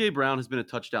 A.J. Brown has been a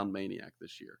touchdown maniac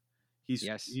this year. He's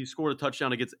scored a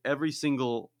touchdown against every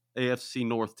single AFC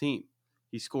North team.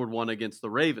 He scored one against the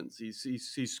Ravens.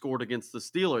 He's scored against the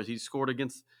Steelers. He's scored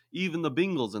against even the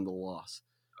Bengals in the loss.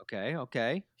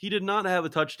 Okay. He did not have a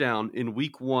touchdown in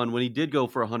week 1 when he did go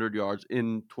for 100 yards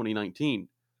in 2019.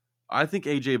 I think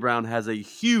A.J. Brown has a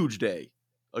huge day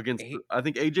against the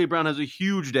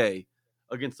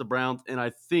Browns, and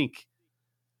I think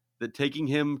that taking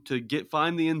him to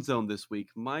find the end zone this week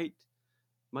might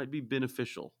be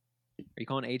beneficial. Are you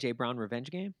calling A.J. Brown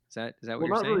revenge game? Is that what you're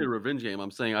saying? Well, not really a revenge game.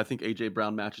 I'm saying I think A.J.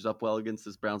 Brown matches up well against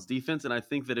this Browns defense, and I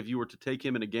think that if you were to take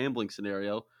him in a gambling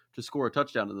scenario to score a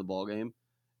touchdown in the ball game,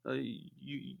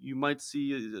 you might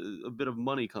see a bit of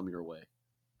money come your way.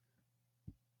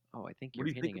 Oh, I think you're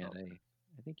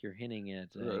hinting at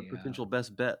a potential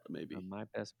best bet, maybe. My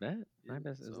best bet.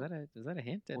 Is that a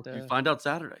hint? You find out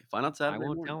Saturday. I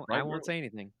won't say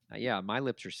anything. My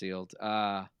lips are sealed.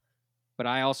 But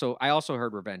I also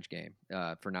heard revenge game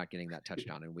for not getting that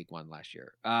touchdown in week 1 last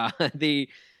year.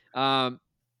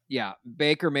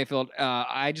 Baker Mayfield.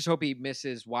 I just hope he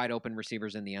misses wide open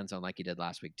receivers in the end zone like he did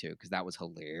last week too, because that was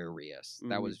hilarious. Mm-hmm.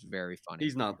 That was very funny.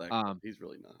 He's not that good. He's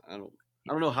really not. I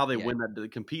don't know how they win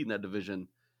that, compete in that division.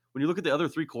 When you look at the other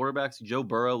 3 quarterbacks, Joe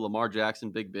Burrow, Lamar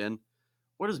Jackson, Big Ben,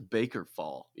 where does Baker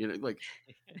fall?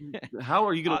 How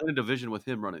are you going to win a division with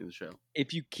him running the show?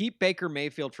 If you keep Baker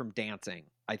Mayfield from dancing,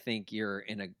 I think you're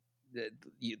in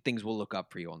things will look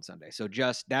up for you on Sunday. So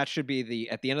that should be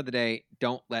at the end of the day,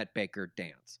 don't let Baker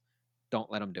dance.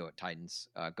 Don't let him do it, Titans.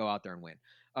 Go out there and win.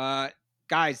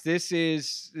 Guys, this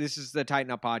is the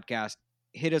Tighten Up Podcast.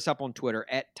 Hit us up on Twitter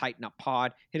at Tighten Up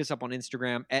Pod. Hit us up on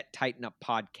Instagram at Tighten Up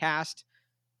Podcast.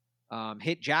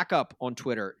 Hit Jack up on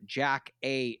Twitter, Jack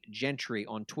A. Gentry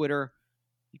on Twitter.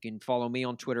 You can follow me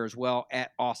on Twitter as well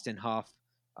at Austin Huff.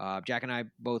 Jack and I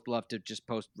both love to just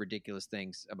post ridiculous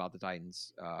things about the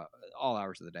Titans all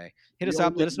hours of the day. Hit us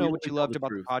up. Let us know what you loved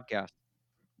about the podcast.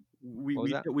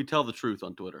 We tell the truth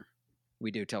on Twitter.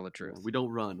 We do tell the truth. We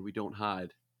don't run. We don't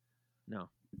hide. No,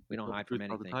 we don't hide from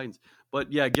anything. The Titans.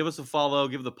 But yeah, give us a follow.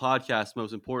 Give the podcast,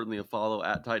 most importantly, a follow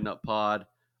at Tighten Up Pod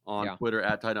on Twitter,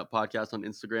 at Tighten Up Podcast on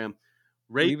Instagram.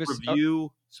 Rate,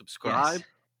 review, subscribe. Yes.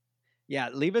 Yeah,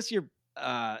 leave us your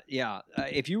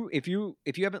if you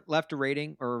haven't left a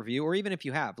rating or a review, or even if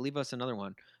you have, leave us another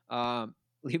one.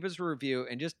 Leave us a review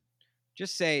and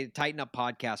just say Tighten Up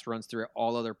Podcast runs through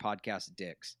all other podcast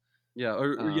dicks. Yeah,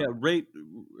 rate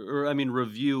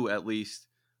review at least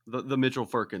the Mitchell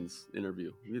Firkins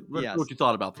interview. Let's know what you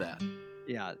thought about that.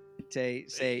 Yeah, say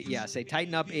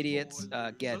Tighten Up idiots.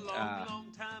 Get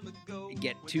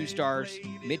 2 stars.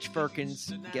 Mitch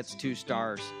Firkins gets 2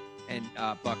 stars. And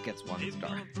Buck gets 1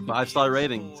 star. 5-star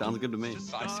rating. Sounds good to me.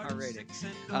 5-star rating.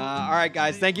 All right,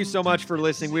 guys. Thank you so much for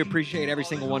listening. We appreciate every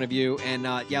single one of you. And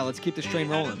let's keep this train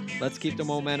rolling. Let's keep the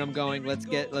momentum going. Let's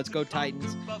go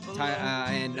Titans.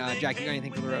 And Jack, you got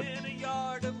anything for the road?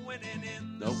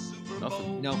 Nope.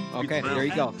 Nothing. No. Okay. There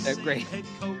you go. That's great.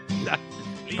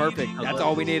 Perfect. That's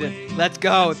all we needed. Let's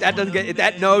go. If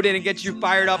that no didn't get you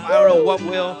fired up, I don't know what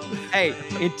will. Hey,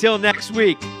 until next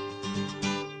week.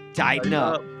 Tighten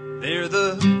up. They're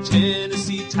the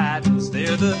Tennessee Titans.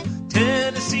 They're the